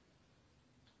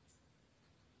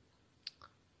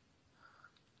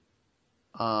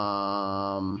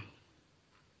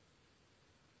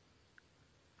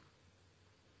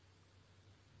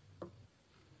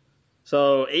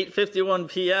 So 8:51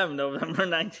 p.m. November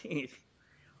 19th.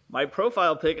 My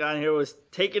profile pic on here was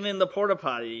taken in the porta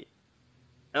potty.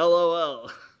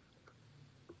 LOL.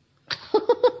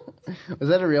 Was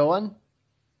that a real one?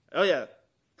 Oh yeah.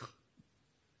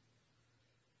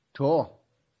 Cool.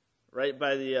 Right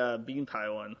by the bean pie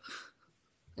one.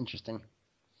 Interesting.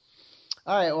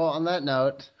 All right. Well, on that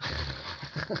note,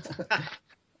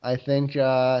 I think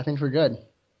we're good.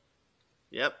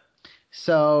 Yep.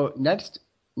 So next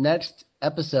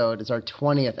episode is our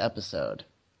 20th episode.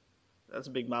 That's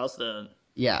a big milestone.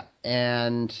 Yeah,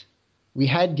 and we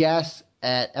had guests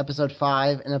at episode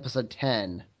 5 and episode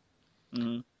 10.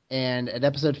 Mm-hmm. And at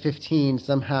episode 15,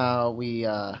 somehow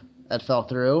that fell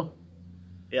through.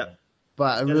 Yeah.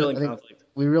 But I Scheduling think conflict.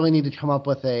 we really need to come up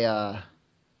with a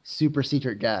super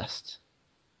secret guest.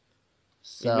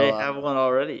 So We may have one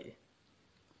already.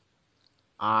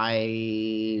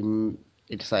 I'm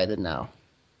excited now.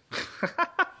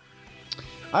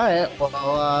 All right,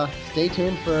 well, stay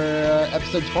tuned for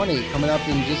episode 20 coming up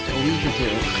in just a week or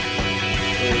two.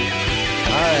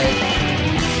 All right,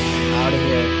 out of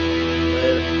here.